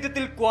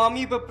 മുന്നേറ്റത്തിൽ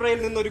Kwame പെപ്രയിൽ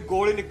നിന്നൊരു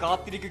ഗോളിന്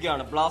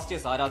കാത്തിരിക്കുകയാണ്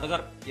Blasters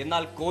ആരാധകർ.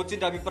 എന്നാൽ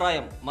കോച്ചിന്റെ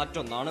അഭിപ്രായം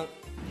മറ്റൊന്നാണ്.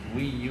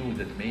 We knew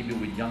that maybe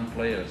with young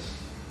players,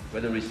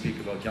 whether we speak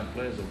about young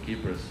players or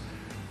keepers,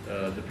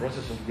 the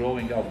process of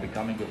growing up,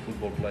 becoming a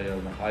football player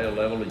on a higher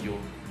level,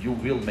 you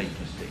will make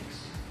mistakes.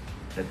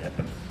 That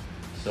happens.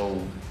 So,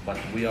 but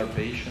we are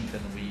patient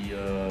and we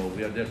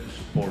are there to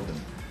support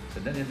them. So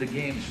then in the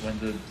games, when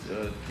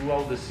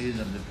throughout the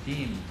season the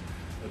team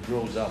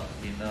grows up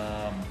in a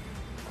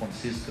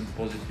consistent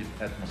positive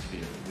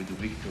atmosphere with the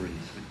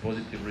victories, with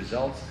positive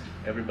results,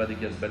 everybody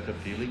gets better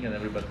feeling and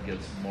everybody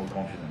gets more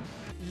confidence.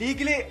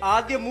 ലീഗിലെ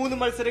ആദ്യ 3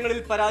 മത്സരങ്ങളിൽ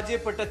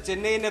പരാജയപ്പെട്ട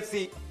Chennaiyin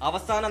FC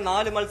അവസാന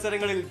 4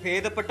 മത്സരങ്ങളിൽ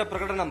ഭേദപ്പെട്ട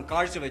പ്രകടനം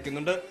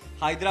കാഴ്ചവെക്കുന്നുണ്ട്.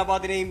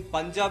 ഹൈദരാബാദിനെയും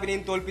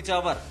പഞ്ചാബിനെയും തോൽപ്പിച്ച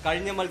അവർ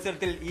കഴിഞ്ഞ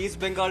മത്സരത്തിൽ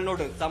ഈസ്റ്റ്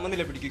ബംഗാളിനോട്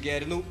സമനില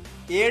പിടിക്കുകയായിരുന്നു.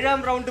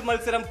 7ാം റൗണ്ട്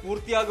മത്സരം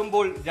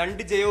പൂർത്തിയാകുമ്പോൾ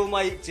 2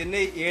 ജയവുമായി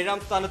ചെന്നൈ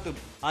 7ാം സ്ഥാനത്തും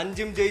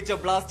 5ഉം ജയിച്ച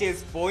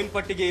ബ്ലാസ്റ്റേഴ്സ് പോയിന്റ്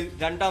പട്ടികയിൽ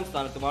 2ാം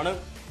സ്ഥാനത്തുമാണ്.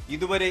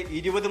 ഇതുവരെ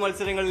 20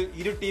 മത്സരങ്ങളിൽ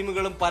ഇരു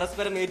ടീമുകളും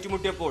പരസ്പരം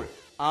ഏറ്റുമുട്ടിയപ്പോൾ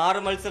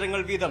 6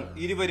 മത്സരങ്ങൾ വീതം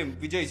ഇരുവരും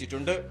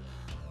വിജയിച്ചിട്ടുണ്ട്.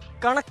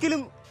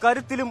 കണക്കിലും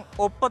കരുത്തിലും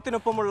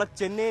ഒപ്പത്തിനൊപ്പമുള്ള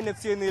ചെന്നൈയിൻ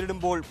എഫ്സിയെ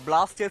നേരിടുമ്പോൾ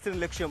ബ്ലാസ്റ്റേഴ്സിന്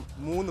ലക്ഷ്യം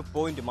 3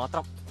 പോയിന്റ്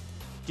മാത്രം.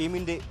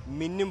 ടീമിന്റെ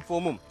മിന്നും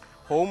ഫോമും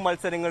ഹോം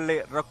മത്സരങ്ങളിലെ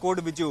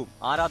റെക്കോർഡ് വിജയവും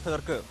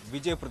ആരാധകർക്ക്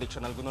വിജയപ്രതീക്ഷ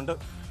നൽകുന്നുണ്ട്.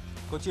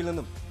 കൊച്ചിയിൽ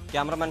നിന്നും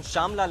ക്യാമറമാൻ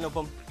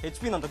ശ്യാംലാലിനൊപ്പം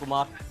HP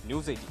നന്ദകുമാർ,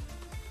 ന്യൂസ് 18.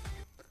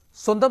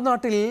 സ്വന്തം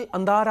നാട്ടിൽ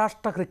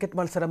അന്താരാഷ്ട്ര ക്രിക്കറ്റ്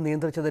മത്സരം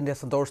നിയന്ത്രിച്ചതിന്റെ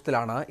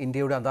സന്തോഷത്തിലാണ്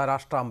ഇന്ത്യയുടെ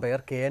അന്താരാഷ്ട്ര അമ്പയർ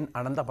KN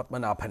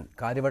അനന്തപത്മനാഭൻ.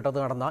 കാര്യവട്ടത്ത്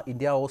നടന്ന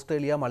ഇന്ത്യ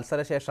ഓസ്ട്രേലിയ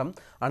മത്സരശേഷം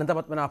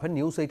അനന്തപത്മനാഭൻ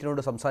ന്യൂസ്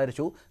 18നോട്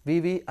സംസാരിച്ചു.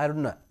 VV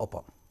അരുണിന്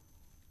ഒപ്പം.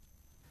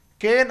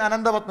 KN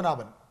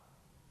അനന്തപത്മനാഭൻ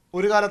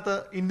ഒരു കാലത്ത്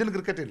ഇന്ത്യൻ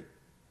ക്രിക്കറ്റിൽ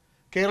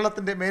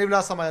കേരളത്തിൻ്റെ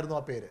മേൽവിലാസമായിരുന്നു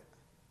ആ പേര്.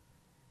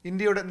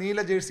 ഇന്ത്യയുടെ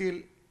നീല ജേഴ്സിയിൽ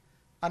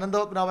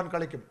അനന്തപത്മനാഭൻ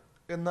കളിക്കും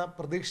എന്ന്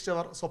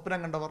പ്രതീക്ഷിച്ചവർ,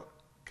 സ്വപ്നം കണ്ടവർ,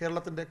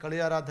 കേരളത്തിൻ്റെ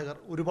കളിയാരാധകർ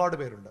ഒരുപാട്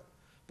പേരുണ്ട്.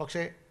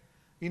 പക്ഷേ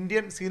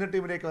ഇന്ത്യൻ സീനിയർ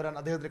ടീമിലേക്ക് വരാൻ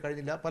അദ്ദേഹത്തിന്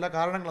കഴിഞ്ഞില്ല. പല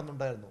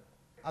കാരണങ്ങളൊന്നുണ്ടായിരുന്നു.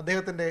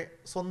 അദ്ദേഹത്തിൻ്റെ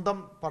സ്വന്തം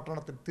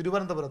പട്ടണത്തിൽ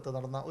തിരുവനന്തപുരത്ത്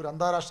നടന്ന ഒരു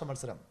അന്താരാഷ്ട്ര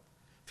മത്സരം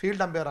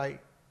ഫീൽഡ് അമ്പയറായി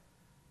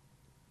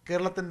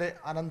കേരളത്തിൻ്റെ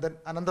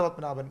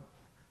അനന്തപത്മനാഭൻ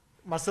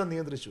മത്സരം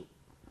നിയന്ത്രിച്ചു.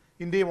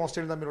 ഇന്ത്യയും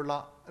ഓസ്ട്രേലിയയും തമ്മിലുള്ള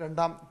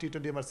 2ാം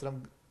T20 മത്സരം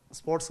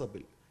സ്പോർട്സ്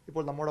ഹബിൽ.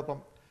 ഇപ്പോൾ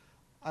നമ്മോടൊപ്പം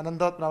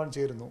അനന്തപത്മനാഭൻ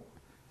ചേരുന്നു.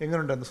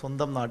 എങ്ങനെയുണ്ടായിരുന്നു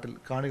സ്വന്തം നാട്ടിൽ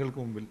കാണികൾക്ക്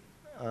മുമ്പിൽ,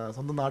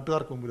 സ്വന്തം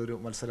നാട്ടുകാർക്ക് മുമ്പിൽ ഒരു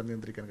മത്സരം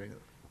നിയന്ത്രിക്കാൻ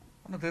കഴിഞ്ഞത്?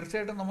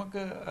 തീർച്ചയായിട്ടും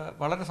നമുക്ക്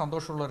വളരെ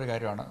സന്തോഷമുള്ള ഒരു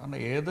കാര്യമാണ്.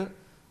 കാരണം ഏത്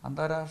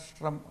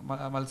അന്താരാഷ്ട്ര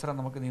മത്സരം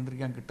നമുക്ക്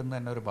നിയന്ത്രിക്കാൻ കിട്ടുന്നത്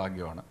തന്നെ ഒരു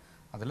ഭാഗ്യമാണ്.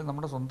 അതിൽ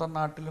നമ്മുടെ സ്വന്തം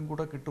നാട്ടിലും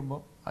കൂടെ കിട്ടുമ്പോൾ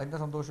അതിൻ്റെ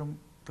സന്തോഷം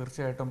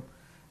തീർച്ചയായിട്ടും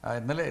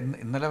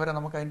ഇന്നലെ വരെ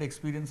നമുക്ക് അതിൻ്റെ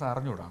എക്സ്പീരിയൻസ്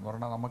അറിഞ്ഞുകൂടാ. എന്ന്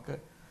പറഞ്ഞാൽ നമുക്ക്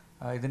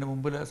ഇതിന്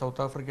മുമ്പിൽ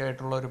സൗത്ത് ആഫ്രിക്ക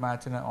ആയിട്ടുള്ള ഒരു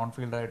മാച്ചിന് ഓൺ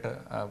ഫീൽഡായിട്ട്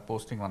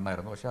പോസ്റ്റിംഗ്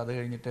വന്നായിരുന്നു. പക്ഷേ അത്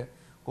കഴിഞ്ഞിട്ട്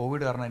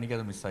കോവിഡ് കാരണം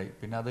എനിക്കത് മിസ്സായി.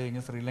 പിന്നെ അത്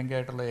കഴിഞ്ഞ് ശ്രീലങ്ക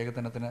ആയിട്ടുള്ള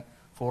ഏകദിനത്തിന്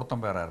 4th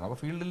അമ്പയർ ആയിരുന്നു.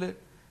 അപ്പോൾ ഫീൽഡിൽ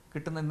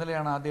കിട്ടുന്ന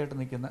ഇന്നലെയാണ് ആദ്യമായിട്ട്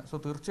നിൽക്കുന്നത്. സോ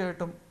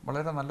തീർച്ചയായിട്ടും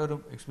വളരെ നല്ലൊരു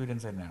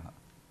എക്സ്പീരിയൻസ് തന്നെയാണ്.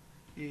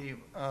 ഈ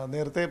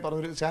നേരത്തെ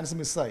പറഞ്ഞൊരു ചാൻസ്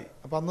മിസ്സായി.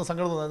 അപ്പോൾ അന്ന്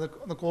സങ്കടം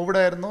തോന്നുന്നു.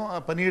 കോവിഡായിരുന്നു,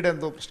 പനിയുടെ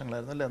എന്തോ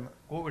പ്രശ്നങ്ങളായിരുന്നു അല്ലേ? അന്ന്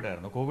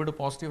കോവിഡായിരുന്നു. കോവിഡ്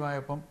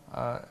പോസിറ്റീവായപ്പം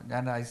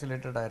ഞാൻ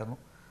ഐസൊലേറ്റഡ് ആയിരുന്നു.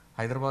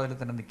 ഹൈദരാബാദിൽ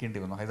തന്നെ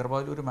നിൽക്കേണ്ടി വന്നു.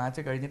 ഹൈദരാബാദിൽ ഒരു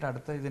മാച്ച് കഴിഞ്ഞിട്ട്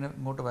അടുത്ത ഇതിന്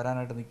ഇങ്ങോട്ട്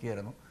വരാനായിട്ട്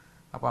നിൽക്കുകയായിരുന്നു.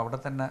 അപ്പോൾ അവിടെ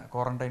തന്നെ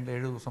ക്വാറന്റൈനിൽ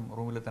 7 ദിവസം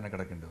റൂമിൽ തന്നെ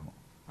കിടക്കേണ്ടി വന്നു.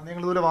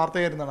 നിങ്ങളിതുപോലെ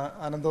വാർത്തയായിരുന്നാണ്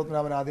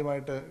അനന്തപത്മനാഭൻ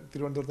ആദ്യമായിട്ട്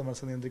തിരുവനന്തപുരത്ത്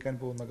മത്സരം നിയന്ത്രിക്കാൻ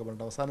പോകുന്നൊക്കെ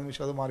പറഞ്ഞിട്ട് അവസാന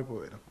നിമിഷം അത്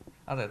മാറിപ്പോയിരുന്നു.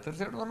 അതെ,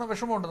 തീർച്ചയായിട്ടും പറഞ്ഞാൽ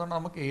വിഷമമുണ്ട്. കാരണം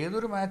നമുക്ക്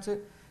ഏതൊരു മാച്ച്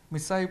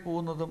മിസ്സായി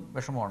പോകുന്നതും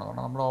വിഷമമാണ്.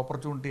 കാരണം നമ്മുടെ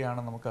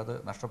ഓപ്പർച്യൂണിറ്റിയാണ് നമുക്കത്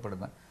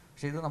നഷ്ടപ്പെടുന്നത്.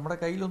 പക്ഷേ ഇത് നമ്മുടെ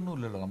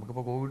കയ്യിലൊന്നുമില്ലല്ലോ.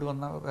 നമുക്കിപ്പോൾ കോവിഡ്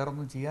വന്നാൽ വേറെ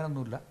ഒന്നും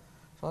ചെയ്യാനൊന്നുമില്ല.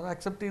 സോ അത്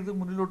അക്സെപ്റ്റ് ചെയ്ത്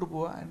മുന്നിലോട്ട്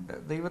പോവുക. ആൻഡ്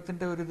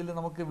ദൈവത്തിൻ്റെ ഒരു ഇതിൽ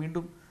നമുക്ക്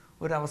വീണ്ടും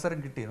ഒരു അവസരം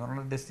കിട്ടി. എന്ന്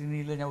പറഞ്ഞാൽ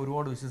ഡെസ്റ്റിനിയിൽ ഞാൻ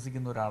ഒരുപാട്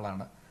വിശ്വസിക്കുന്ന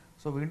ഒരാളാണ്.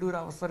 സോ വീണ്ടും ഒരു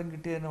അവസരം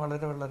കിട്ടിയതിന്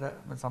വളരെ വളരെ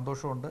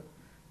സന്തോഷമുണ്ട്.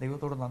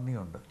 ദൈവത്തോട്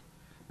നന്ദിയുണ്ട്.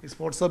 ഈ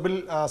സ്പോർട്സ് ഹബിൽ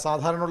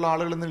സാധാരണയുള്ള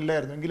ആളുകളൊന്നും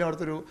ഇല്ലായിരുന്നു. എങ്കിലും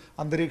അവിടുത്തെ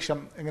അന്തരീക്ഷം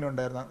എങ്ങനെ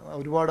ഉണ്ടായിരുന്നു?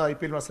 ഒരുപാട്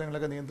IPL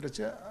മത്സരങ്ങളൊക്കെ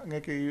നിയന്ത്രിച്ച്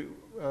അങ്ങനെയൊക്കെ ഈ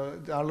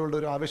ആളുകളുടെ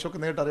ഒരു ആവേശമൊക്കെ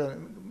നേരിട്ടറിയാം.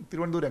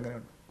 തിരുവനന്തപുരം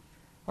എങ്ങനെയുണ്ട്?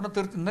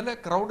 കാരണം ഇന്നലെ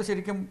ക്രൗഡ്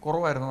ശരിക്കും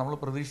കുറവായിരുന്നു. നമ്മൾ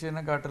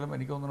പ്രതീക്ഷിച്ചതിനെക്കാട്ടിലും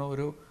എനിക്ക് തോന്നുന്നു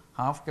ഒരു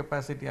ഹാഫ്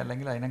കപ്പാസിറ്റി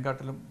അല്ലെങ്കിൽ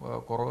അതിനെക്കാട്ടിലും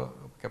കുറവ്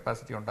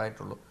കപ്പാസിറ്റി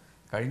ഉണ്ടായിട്ടുള്ളൂ.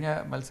 കഴിഞ്ഞ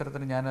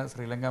മത്സരത്തിന് ഞാൻ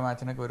ശ്രീലങ്ക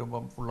മാച്ചിനൊക്കെ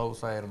വരുമ്പം ഫുൾ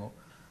ഹൗസായിരുന്നു.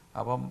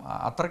 അപ്പം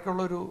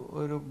അത്രയ്ക്കുള്ളൊരു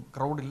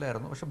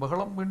ക്രൗഡില്ലായിരുന്നു. പക്ഷെ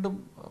ബഹളം വീണ്ടും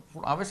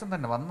ആവശ്യം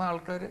തന്നെ വന്ന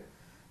ആൾക്കാർ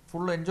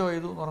ഫുൾ എൻജോയ്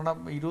ചെയ്തു എന്ന് പറഞ്ഞാൽ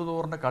 20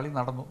 ഓവറിൻ്റെ കളി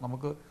നടന്നു.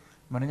 നമുക്ക്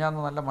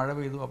മെനഞ്ഞാന്ന് നല്ല മഴ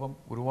പെയ്തു. അപ്പം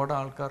ഒരുപാട്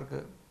ആൾക്കാർക്ക്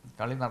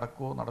കളി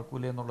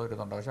നടക്കൂലേ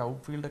എന്നുള്ളൊരിതുണ്ട്. പക്ഷേ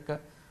ഔട്ട്ഫീൽഡൊക്കെ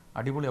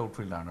അടിപൊളി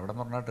ഔട്ട്ഫീൽഡാണ്. ഇവിടെ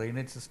എന്ന് പറഞ്ഞാൽ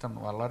ഡ്രെയിനേജ് സിസ്റ്റം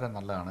വളരെ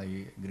നല്ലതാണ് ഈ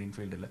ഗ്രീൻ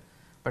ഫീൽഡിൽ.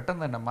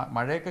 പെട്ടെന്ന് തന്നെ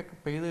മഴയൊക്കെ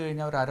പെയ്ത്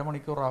കഴിഞ്ഞാൽ ഒരു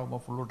അരമണിക്കൂറാകുമ്പോൾ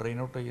ഫുള്ള് ഡ്രെയിൻ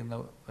ഔട്ട് ചെയ്യുന്ന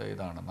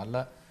ഇതാണ്. നല്ല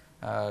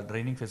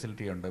ഡ്രെയിനിങ്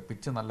ഫെസിലിറ്റി ഉണ്ട്.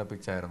 പിച്ച് നല്ല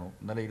പിച്ചായിരുന്നു.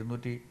 ഇന്നലെ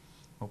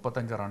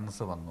 235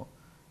 റൺസ് വന്നു.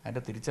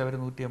 അതിൻ്റെ തിരിച്ചവർ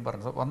 180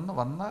 റൺസ്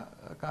വന്ന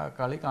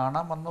കളി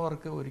കാണാൻ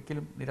വന്നവർക്ക്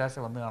ഒരിക്കലും നിരാശ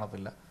വന്ന്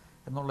കാണത്തില്ല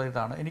എന്നുള്ള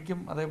ഇതാണ്. എനിക്കും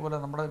അതേപോലെ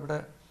നമ്മുടെ ഇവിടെ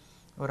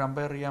ഒരു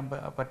അമ്പയർ ചെയ്യാൻ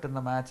പറ്റുന്ന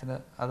മാച്ചിന്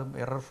അതും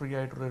എറർ ഫ്രീ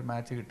ആയിട്ടുള്ളൊരു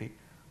മാച്ച് കിട്ടി.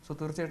 സോ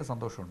തീർച്ചയായിട്ടും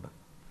സന്തോഷമുണ്ട്.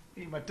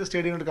 ഈ മറ്റ്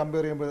സ്റ്റേഡിയങ്ങളോട്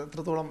കമ്പയർ ചെയ്യുമ്പോൾ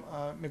എത്രത്തോളം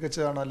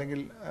മികച്ചതാണ്, അല്ലെങ്കിൽ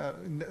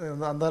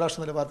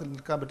അന്താരാഷ്ട്ര നിലവാരത്തിൽ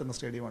നിൽക്കാൻ പറ്റുന്ന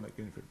സ്റ്റേഡിയമാണ്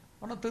ഗ്രീൻഫീൽഡ്?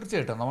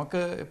 തീർച്ചയായിട്ടും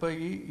നമുക്ക് ഇപ്പോൾ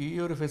ഈ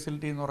ഒരു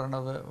ഫെസിലിറ്റി എന്ന്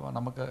പറയുന്നത്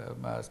നമുക്ക്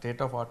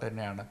സ്റ്റേറ്റ് ഓഫ് ആർട്ട്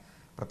തന്നെയാണ്.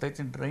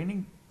 പ്രത്യേകിച്ച്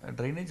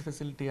ഡ്രെയിനേജ്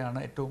ഫെസിലിറ്റിയാണ്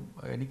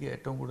എനിക്ക്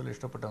ഏറ്റവും കൂടുതൽ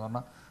ഇഷ്ടപ്പെട്ടതെന്ന്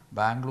പറഞ്ഞാൽ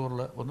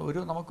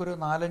ബാംഗ്ലൂരിൽ നമുക്കൊരു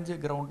 4-5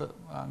 ഗ്രൗണ്ട്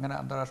അങ്ങനെ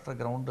അന്താരാഷ്ട്ര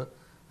ഗ്രൗണ്ട്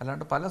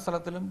അല്ലാണ്ട് പല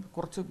സ്ഥലത്തിലും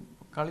കുറച്ച്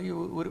കളി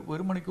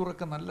ഒരു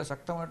മണിക്കൂറൊക്കെ നല്ല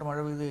ശക്തമായിട്ട് മഴ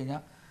പെയ്ത്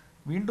കഴിഞ്ഞാൽ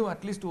വീണ്ടും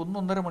അറ്റ്ലീസ്റ്റ്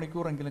 1-1.5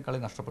 മണിക്കൂറെങ്കിലും കളി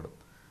നഷ്ടപ്പെടും.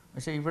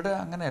 പക്ഷേ ഇവിടെ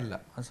അങ്ങനെയല്ല.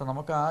 പക്ഷേ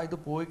നമുക്ക് ഇത്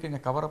പോയി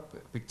കഴിഞ്ഞാൽ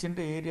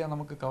പിച്ചിൻ്റെ ഏരിയ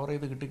നമുക്ക് കവർ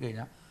ചെയ്ത്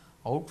കിട്ടിക്കഴിഞ്ഞാൽ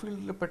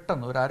ഔട്ട്ഫീൽഡിൽ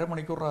പെട്ടെന്ന് ഒരു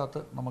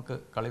അരമണിക്കൂറിനകത്ത് നമുക്ക്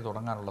കളി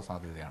തുടങ്ങാനുള്ള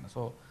സാധ്യതയാണ്.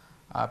 സോ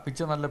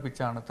പിച്ച് നല്ല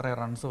പിച്ചാണ്. ഇത്രയും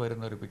റൺസ്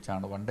വരുന്ന ഒരു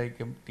പിച്ചാണ്. വൺ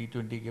ഡേക്കും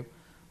T20ക്കും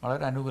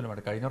വളരെ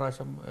അനുകൂലമായിട്ട്. കഴിഞ്ഞ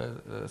പ്രാവശ്യം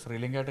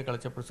ശ്രീലങ്കയായിട്ട്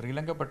കളിച്ചപ്പോൾ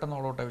ശ്രീലങ്ക പെട്ടെന്ന്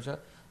ഓളോട്ടെ, പക്ഷേ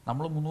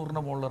നമ്മൾ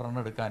 300ന് മുകളിൽ റൺ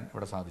എടുക്കാൻ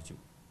ഇവിടെ സാധിച്ചു.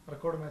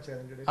 Record match.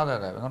 അതെ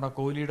എന്ന് പറഞ്ഞാൽ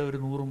കോഹ്ലിയുടെ ഒരു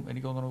 100ഉം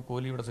എനിക്ക് തോന്നുന്നു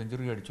കോഹ്ലി ഇവിടെ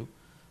സെഞ്ചുറി അടിച്ചു.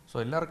 സോ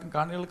എല്ലാവർക്കും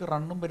കാണികൾക്ക്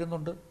റണ്ണും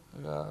വരുന്നുണ്ട്.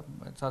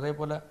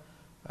 അതേപോലെ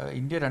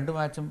ഇന്ത്യ 2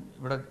 മാച്ചും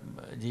ഇവിടെ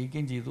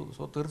ജയിക്കുകയും ചെയ്തു.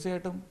 സോ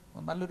തീർച്ചയായിട്ടും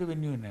നല്ലൊരു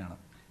വെന്യൂ തന്നെയാണ്.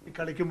 ഈ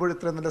കളിക്കുമ്പോൾ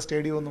ഇത്രയും നല്ല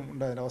സ്റ്റേഡിയം ഒന്നും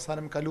ഉണ്ടായില്ല.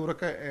 അവസാനം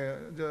കല്ലൂരൊക്കെ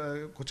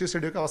കൊച്ചി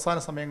സ്റ്റേഡിയമൊക്കെ അവസാന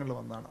സമയങ്ങളിൽ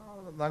വന്നതാണ്.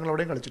 താങ്കൾ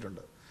അവിടെയും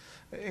കളിച്ചിട്ടുണ്ട്.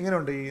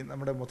 എങ്ങനെയുണ്ട് ഈ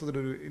നമ്മുടെ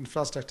മൊത്തത്തിലൊരു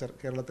ഇൻഫ്രാസ്ട്രക്ചർ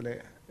കേരളത്തിലെ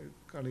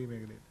കളി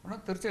മേഖലയിൽ?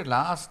 തീർച്ചയായിട്ടും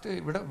ലാസ്റ്റ്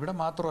ഇവിടെ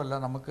മാത്രമല്ല,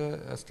 നമുക്ക്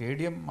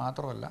സ്റ്റേഡിയം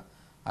മാത്രമല്ല,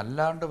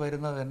 അല്ലാണ്ട്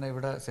വരുന്നത് തന്നെ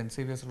ഇവിടെ സെൻറ്റ്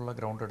സേവിയേഴ്സിലുള്ള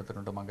ഗ്രൗണ്ട്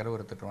എടുത്തിട്ടുണ്ട്,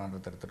 മംഗലപുരത്ത്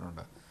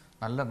എടുത്തിട്ടുണ്ട്.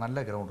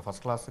 നല്ല ഗ്രൗണ്ട്,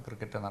 ഫസ്റ്റ് ക്ലാസ്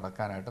ക്രിക്കറ്റ്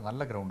നടക്കാനായിട്ട്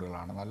നല്ല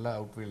ഗ്രൗണ്ടുകളാണ്, നല്ല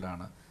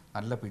ഔട്ട്ഫീൽഡാണ്,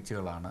 നല്ല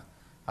പിച്ചുകളാണ്.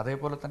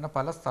 അതേപോലെ തന്നെ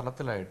പല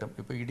സ്ഥലത്തിലായിട്ടും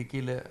ഇപ്പോൾ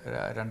ഇടുക്കിയിൽ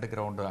 2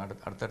 ഗ്രൗണ്ട്,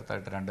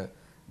 അടുത്തടുത്തായിട്ട് 2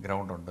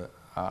 ഗ്രൗണ്ടുണ്ട്.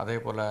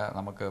 അതേപോലെ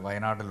നമുക്ക്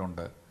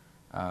വയനാട്ടിലുണ്ട്,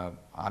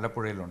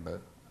 ആലപ്പുഴയിലുണ്ട്,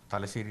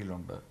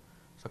 തലശ്ശേരിയിലുണ്ട്.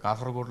 സോ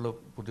കാസർഗോഡിൽ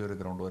പുതിയൊരു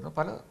ഗ്രൗണ്ട് വരുന്നു.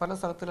 പല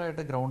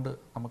സ്ഥലത്തിലായിട്ട് ഗ്രൗണ്ട്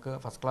നമുക്ക്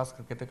ഫസ്റ്റ് ക്ലാസ്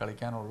ക്രിക്കറ്റ്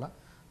കളിക്കാനുള്ള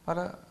പല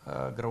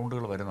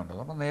ഗ്രൗണ്ടുകൾ വരുന്നുണ്ട്.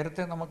 കാരണം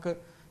നേരത്തെ നമുക്ക്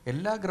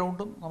എല്ലാ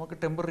ഗ്രൗണ്ടും നമുക്ക്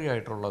ടെമ്പററി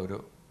ആയിട്ടുള്ള ഒരു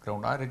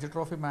ഗ്രൗണ്ട്. ആ രഞ്ജി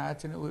ട്രോഫി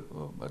മാച്ചിന്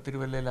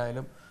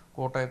തിരുവല്ലയിലായാലും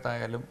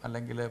കോട്ടയത്തായാലും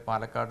അല്ലെങ്കിൽ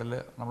പാലക്കാടിൽ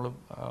നമ്മൾ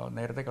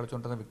നേരത്തെ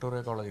കളിച്ചുകൊണ്ടിരുന്ന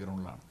വിക്ടോറിയ കോളേജ്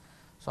ഗ്രൗണ്ടിലാണ്.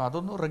 സോ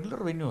അതൊന്നും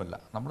റെഗുലർ വെന്യൂ അല്ല.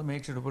 നമ്മൾ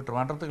മേക്ക് ഇപ്പോൾ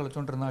ട്രിവാൻഡ്രത്ത്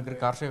കളിച്ചുകൊണ്ടിരുന്ന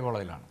കാർഷിക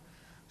കോളേജിലാണ്.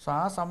 സോ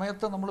ആ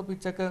സമയത്ത് നമ്മൾ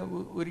പിച്ചൊക്കെ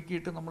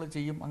ഒരുക്കിയിട്ട് നമ്മൾ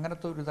ചെയ്യും,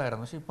 അങ്ങനത്തെ ഒരു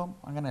ഇതായിരുന്നു. പക്ഷേ ഇപ്പം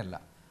അങ്ങനെയല്ല.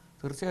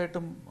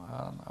 തീർച്ചയായിട്ടും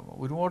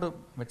ഒരുപാട്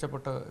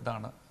മെച്ചപ്പെട്ട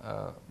ഇതാണ്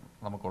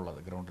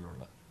നമുക്കുള്ളത്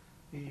ഗ്രൗണ്ടിലുള്ളത്.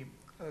 ഈ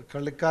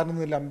കളിക്കാരൻ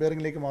നില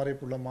അമ്പയറിംഗിലേക്ക്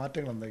മാറിയപ്പോഴുള്ള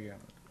മാറ്റങ്ങൾ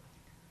എന്തൊക്കെയാണ്?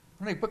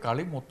 ഇപ്പോൾ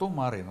കളി മൊത്തവും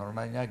മാറി എന്ന്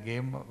പറഞ്ഞു കഴിഞ്ഞാൽ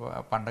ഗെയിം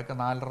പണ്ടൊക്കെ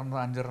 4 റൺ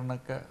 5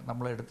 റണ്ണൊക്കെ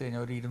നമ്മൾ എടുത്തു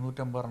കഴിഞ്ഞാൽ ഒരു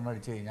 250 റൺ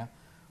അടിച്ചു കഴിഞ്ഞാൽ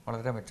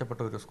വളരെ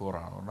മെച്ചപ്പെട്ട ഒരു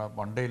സ്കോറാണ്. പറഞ്ഞാൽ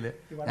വൺ ഡേയിൽ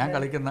ഞാൻ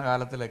കളിക്കുന്ന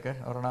കാലത്തിലൊക്കെ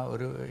പറഞ്ഞാൽ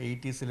ഒരു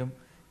 80s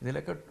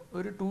ഇതിലൊക്കെ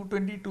ഒരു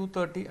 220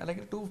 230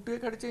 അല്ലെങ്കിൽ 250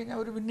 ഒക്കെ അടിച്ചു കഴിഞ്ഞാൽ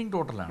ഒരു വിന്നിങ്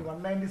ടോട്ടലാണ്.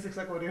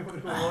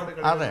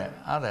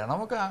 അതെ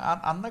നമുക്ക്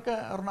അന്നൊക്കെ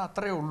പറഞ്ഞാൽ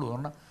അത്രയേ ഉള്ളൂ.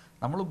 പറഞ്ഞാൽ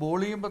നമ്മൾ ബോൾ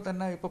ചെയ്യുമ്പോൾ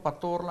തന്നെ ഇപ്പോൾ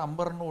 10 ഓവറിൽ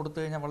 50 റൺ കൊടുത്തു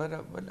കഴിഞ്ഞാൽ വളരെ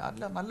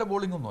നല്ല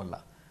ബോളിംഗ് ഒന്നുമല്ല.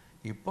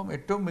 ഇപ്പം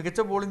ഏറ്റവും മികച്ച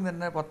ബോളിംഗ്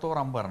തന്നെ 10 ഓവർ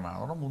 50 റണ്ണാണ്.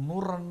 കാരണം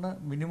 300 റണ്ണ്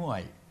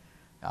മിനിമമായി.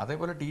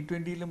 അതേപോലെ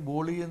T20യിലും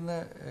ബോൾ ചെയ്യുന്ന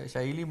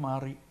ശൈലി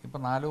മാറി.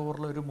 ഇപ്പം 4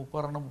 ഓവറിൽ ഒരു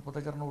 30 റണ്ണ്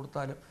 35 റണ്ണ്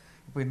കൊടുത്താലും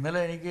ഇപ്പോൾ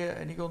ഇന്നലെ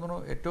എനിക്ക് തോന്നുന്നു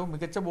ഏറ്റവും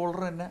മികച്ച ബോളർ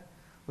തന്നെ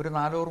ഒരു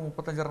 4 ഓവർ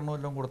 35 റണ്ണും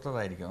എല്ലാം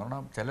കൊടുത്തതായിരിക്കും.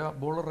 കാരണം ചില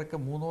ബോളറൊക്കെ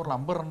 3 ഓവറിൽ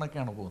 50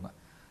 റണ്ണൊക്കെയാണ് പോകുന്നത്.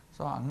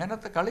 സോ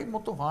അങ്ങനത്തെ കളി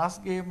മൊത്തം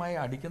ഫാസ്റ്റ് ഗെയിമായി.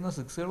 അടിക്കുന്ന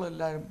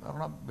സിക്സുകളെല്ലാം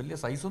കാരണം വലിയ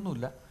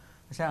സൈസൊന്നുമില്ല,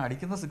 പക്ഷേ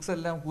അടിക്കുന്ന സിക്സ്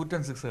എല്ലാം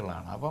കൂറ്റൻ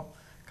സിക്സുകളാണ്. അപ്പം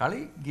കളി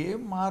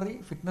ഗെയിം മാറി.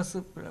 ഫിറ്റ്നസ്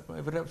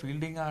ഇവരെ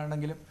ഫീൽഡിങ്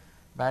ആണെങ്കിലും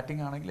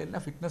ബാറ്റിംഗ് ആണെങ്കിലും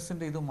എല്ലാം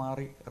ഫിറ്റ്നസ്സിൻ്റെ ഇത്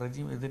മാറി.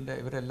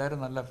 ഇവരെല്ലാവരും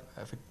നല്ല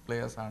ഫിറ്റ്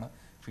പ്ലെയേഴ്സാണ്.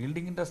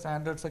 ഫീൽഡിങ്ങിൻ്റെ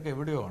സ്റ്റാൻഡേർഡ്സൊക്കെ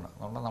എവിടെയോ ആണ്.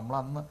 നമ്മൾ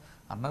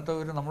അന്നത്തെ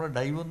നമ്മൾ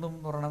ഡൈവൊന്നും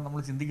എന്ന് പറഞ്ഞാൽ നമ്മൾ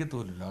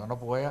ചിന്തിക്കത്തുമില്ലല്ലോ.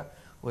 അതുകൊണ്ട് പോയ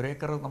 1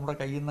 ഏക്കർ നമ്മുടെ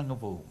കയ്യിൽ നിന്ന് അങ്ങ്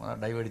പോകും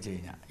ഡൈവ് അടിച്ച്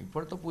കഴിഞ്ഞാൽ.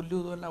 ഇപ്പോഴത്തെ പുല്ലും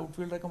ഇതുമല്ല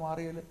ഔട്ട്ഫീൽഡൊക്കെ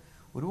മാറിയാൽ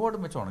ഒരുപാട്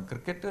മെച്ചമാണ്.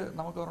 ക്രിക്കറ്റ്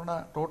നമുക്ക്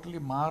പറഞ്ഞാൽ ടോട്ടലി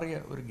മാറിയ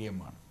ഒരു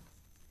ഗെയിമാണ്.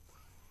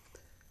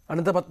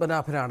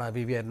 അനന്തപത്മനാഭനാണ്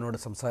വിവിയനോട്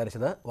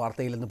സംസാരിച്ചത്.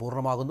 വാർത്തയിൽ നിന്ന്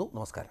പൂർണ്ണമാകുന്നു.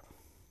 നമസ്കാരം.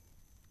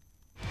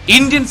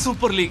 ഇന്ത്യൻ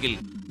സൂപ്പർ ലീഗിൽ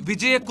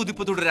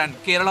വിജയക്കുതിപ്പ് തുടരാൻ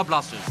Kerala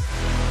Blasters.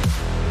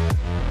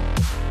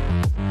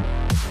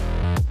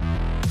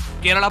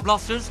 Kerala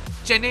Blasters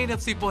Chennaiyin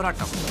FC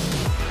പോരാട്ടം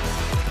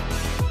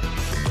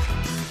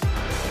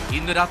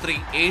ഇന്ന് രാത്രി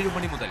 7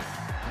 മണി മുതൽ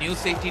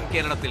ന്യൂസ് 18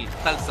 കേരളത്തിൽ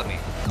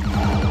തത്സമയം.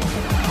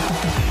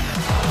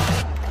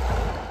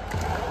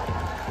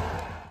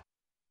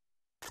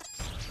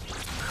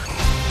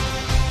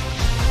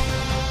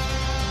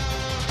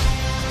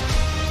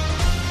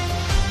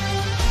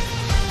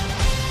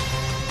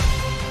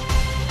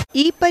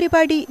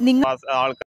 പരിപാടി നിങ്ങൾ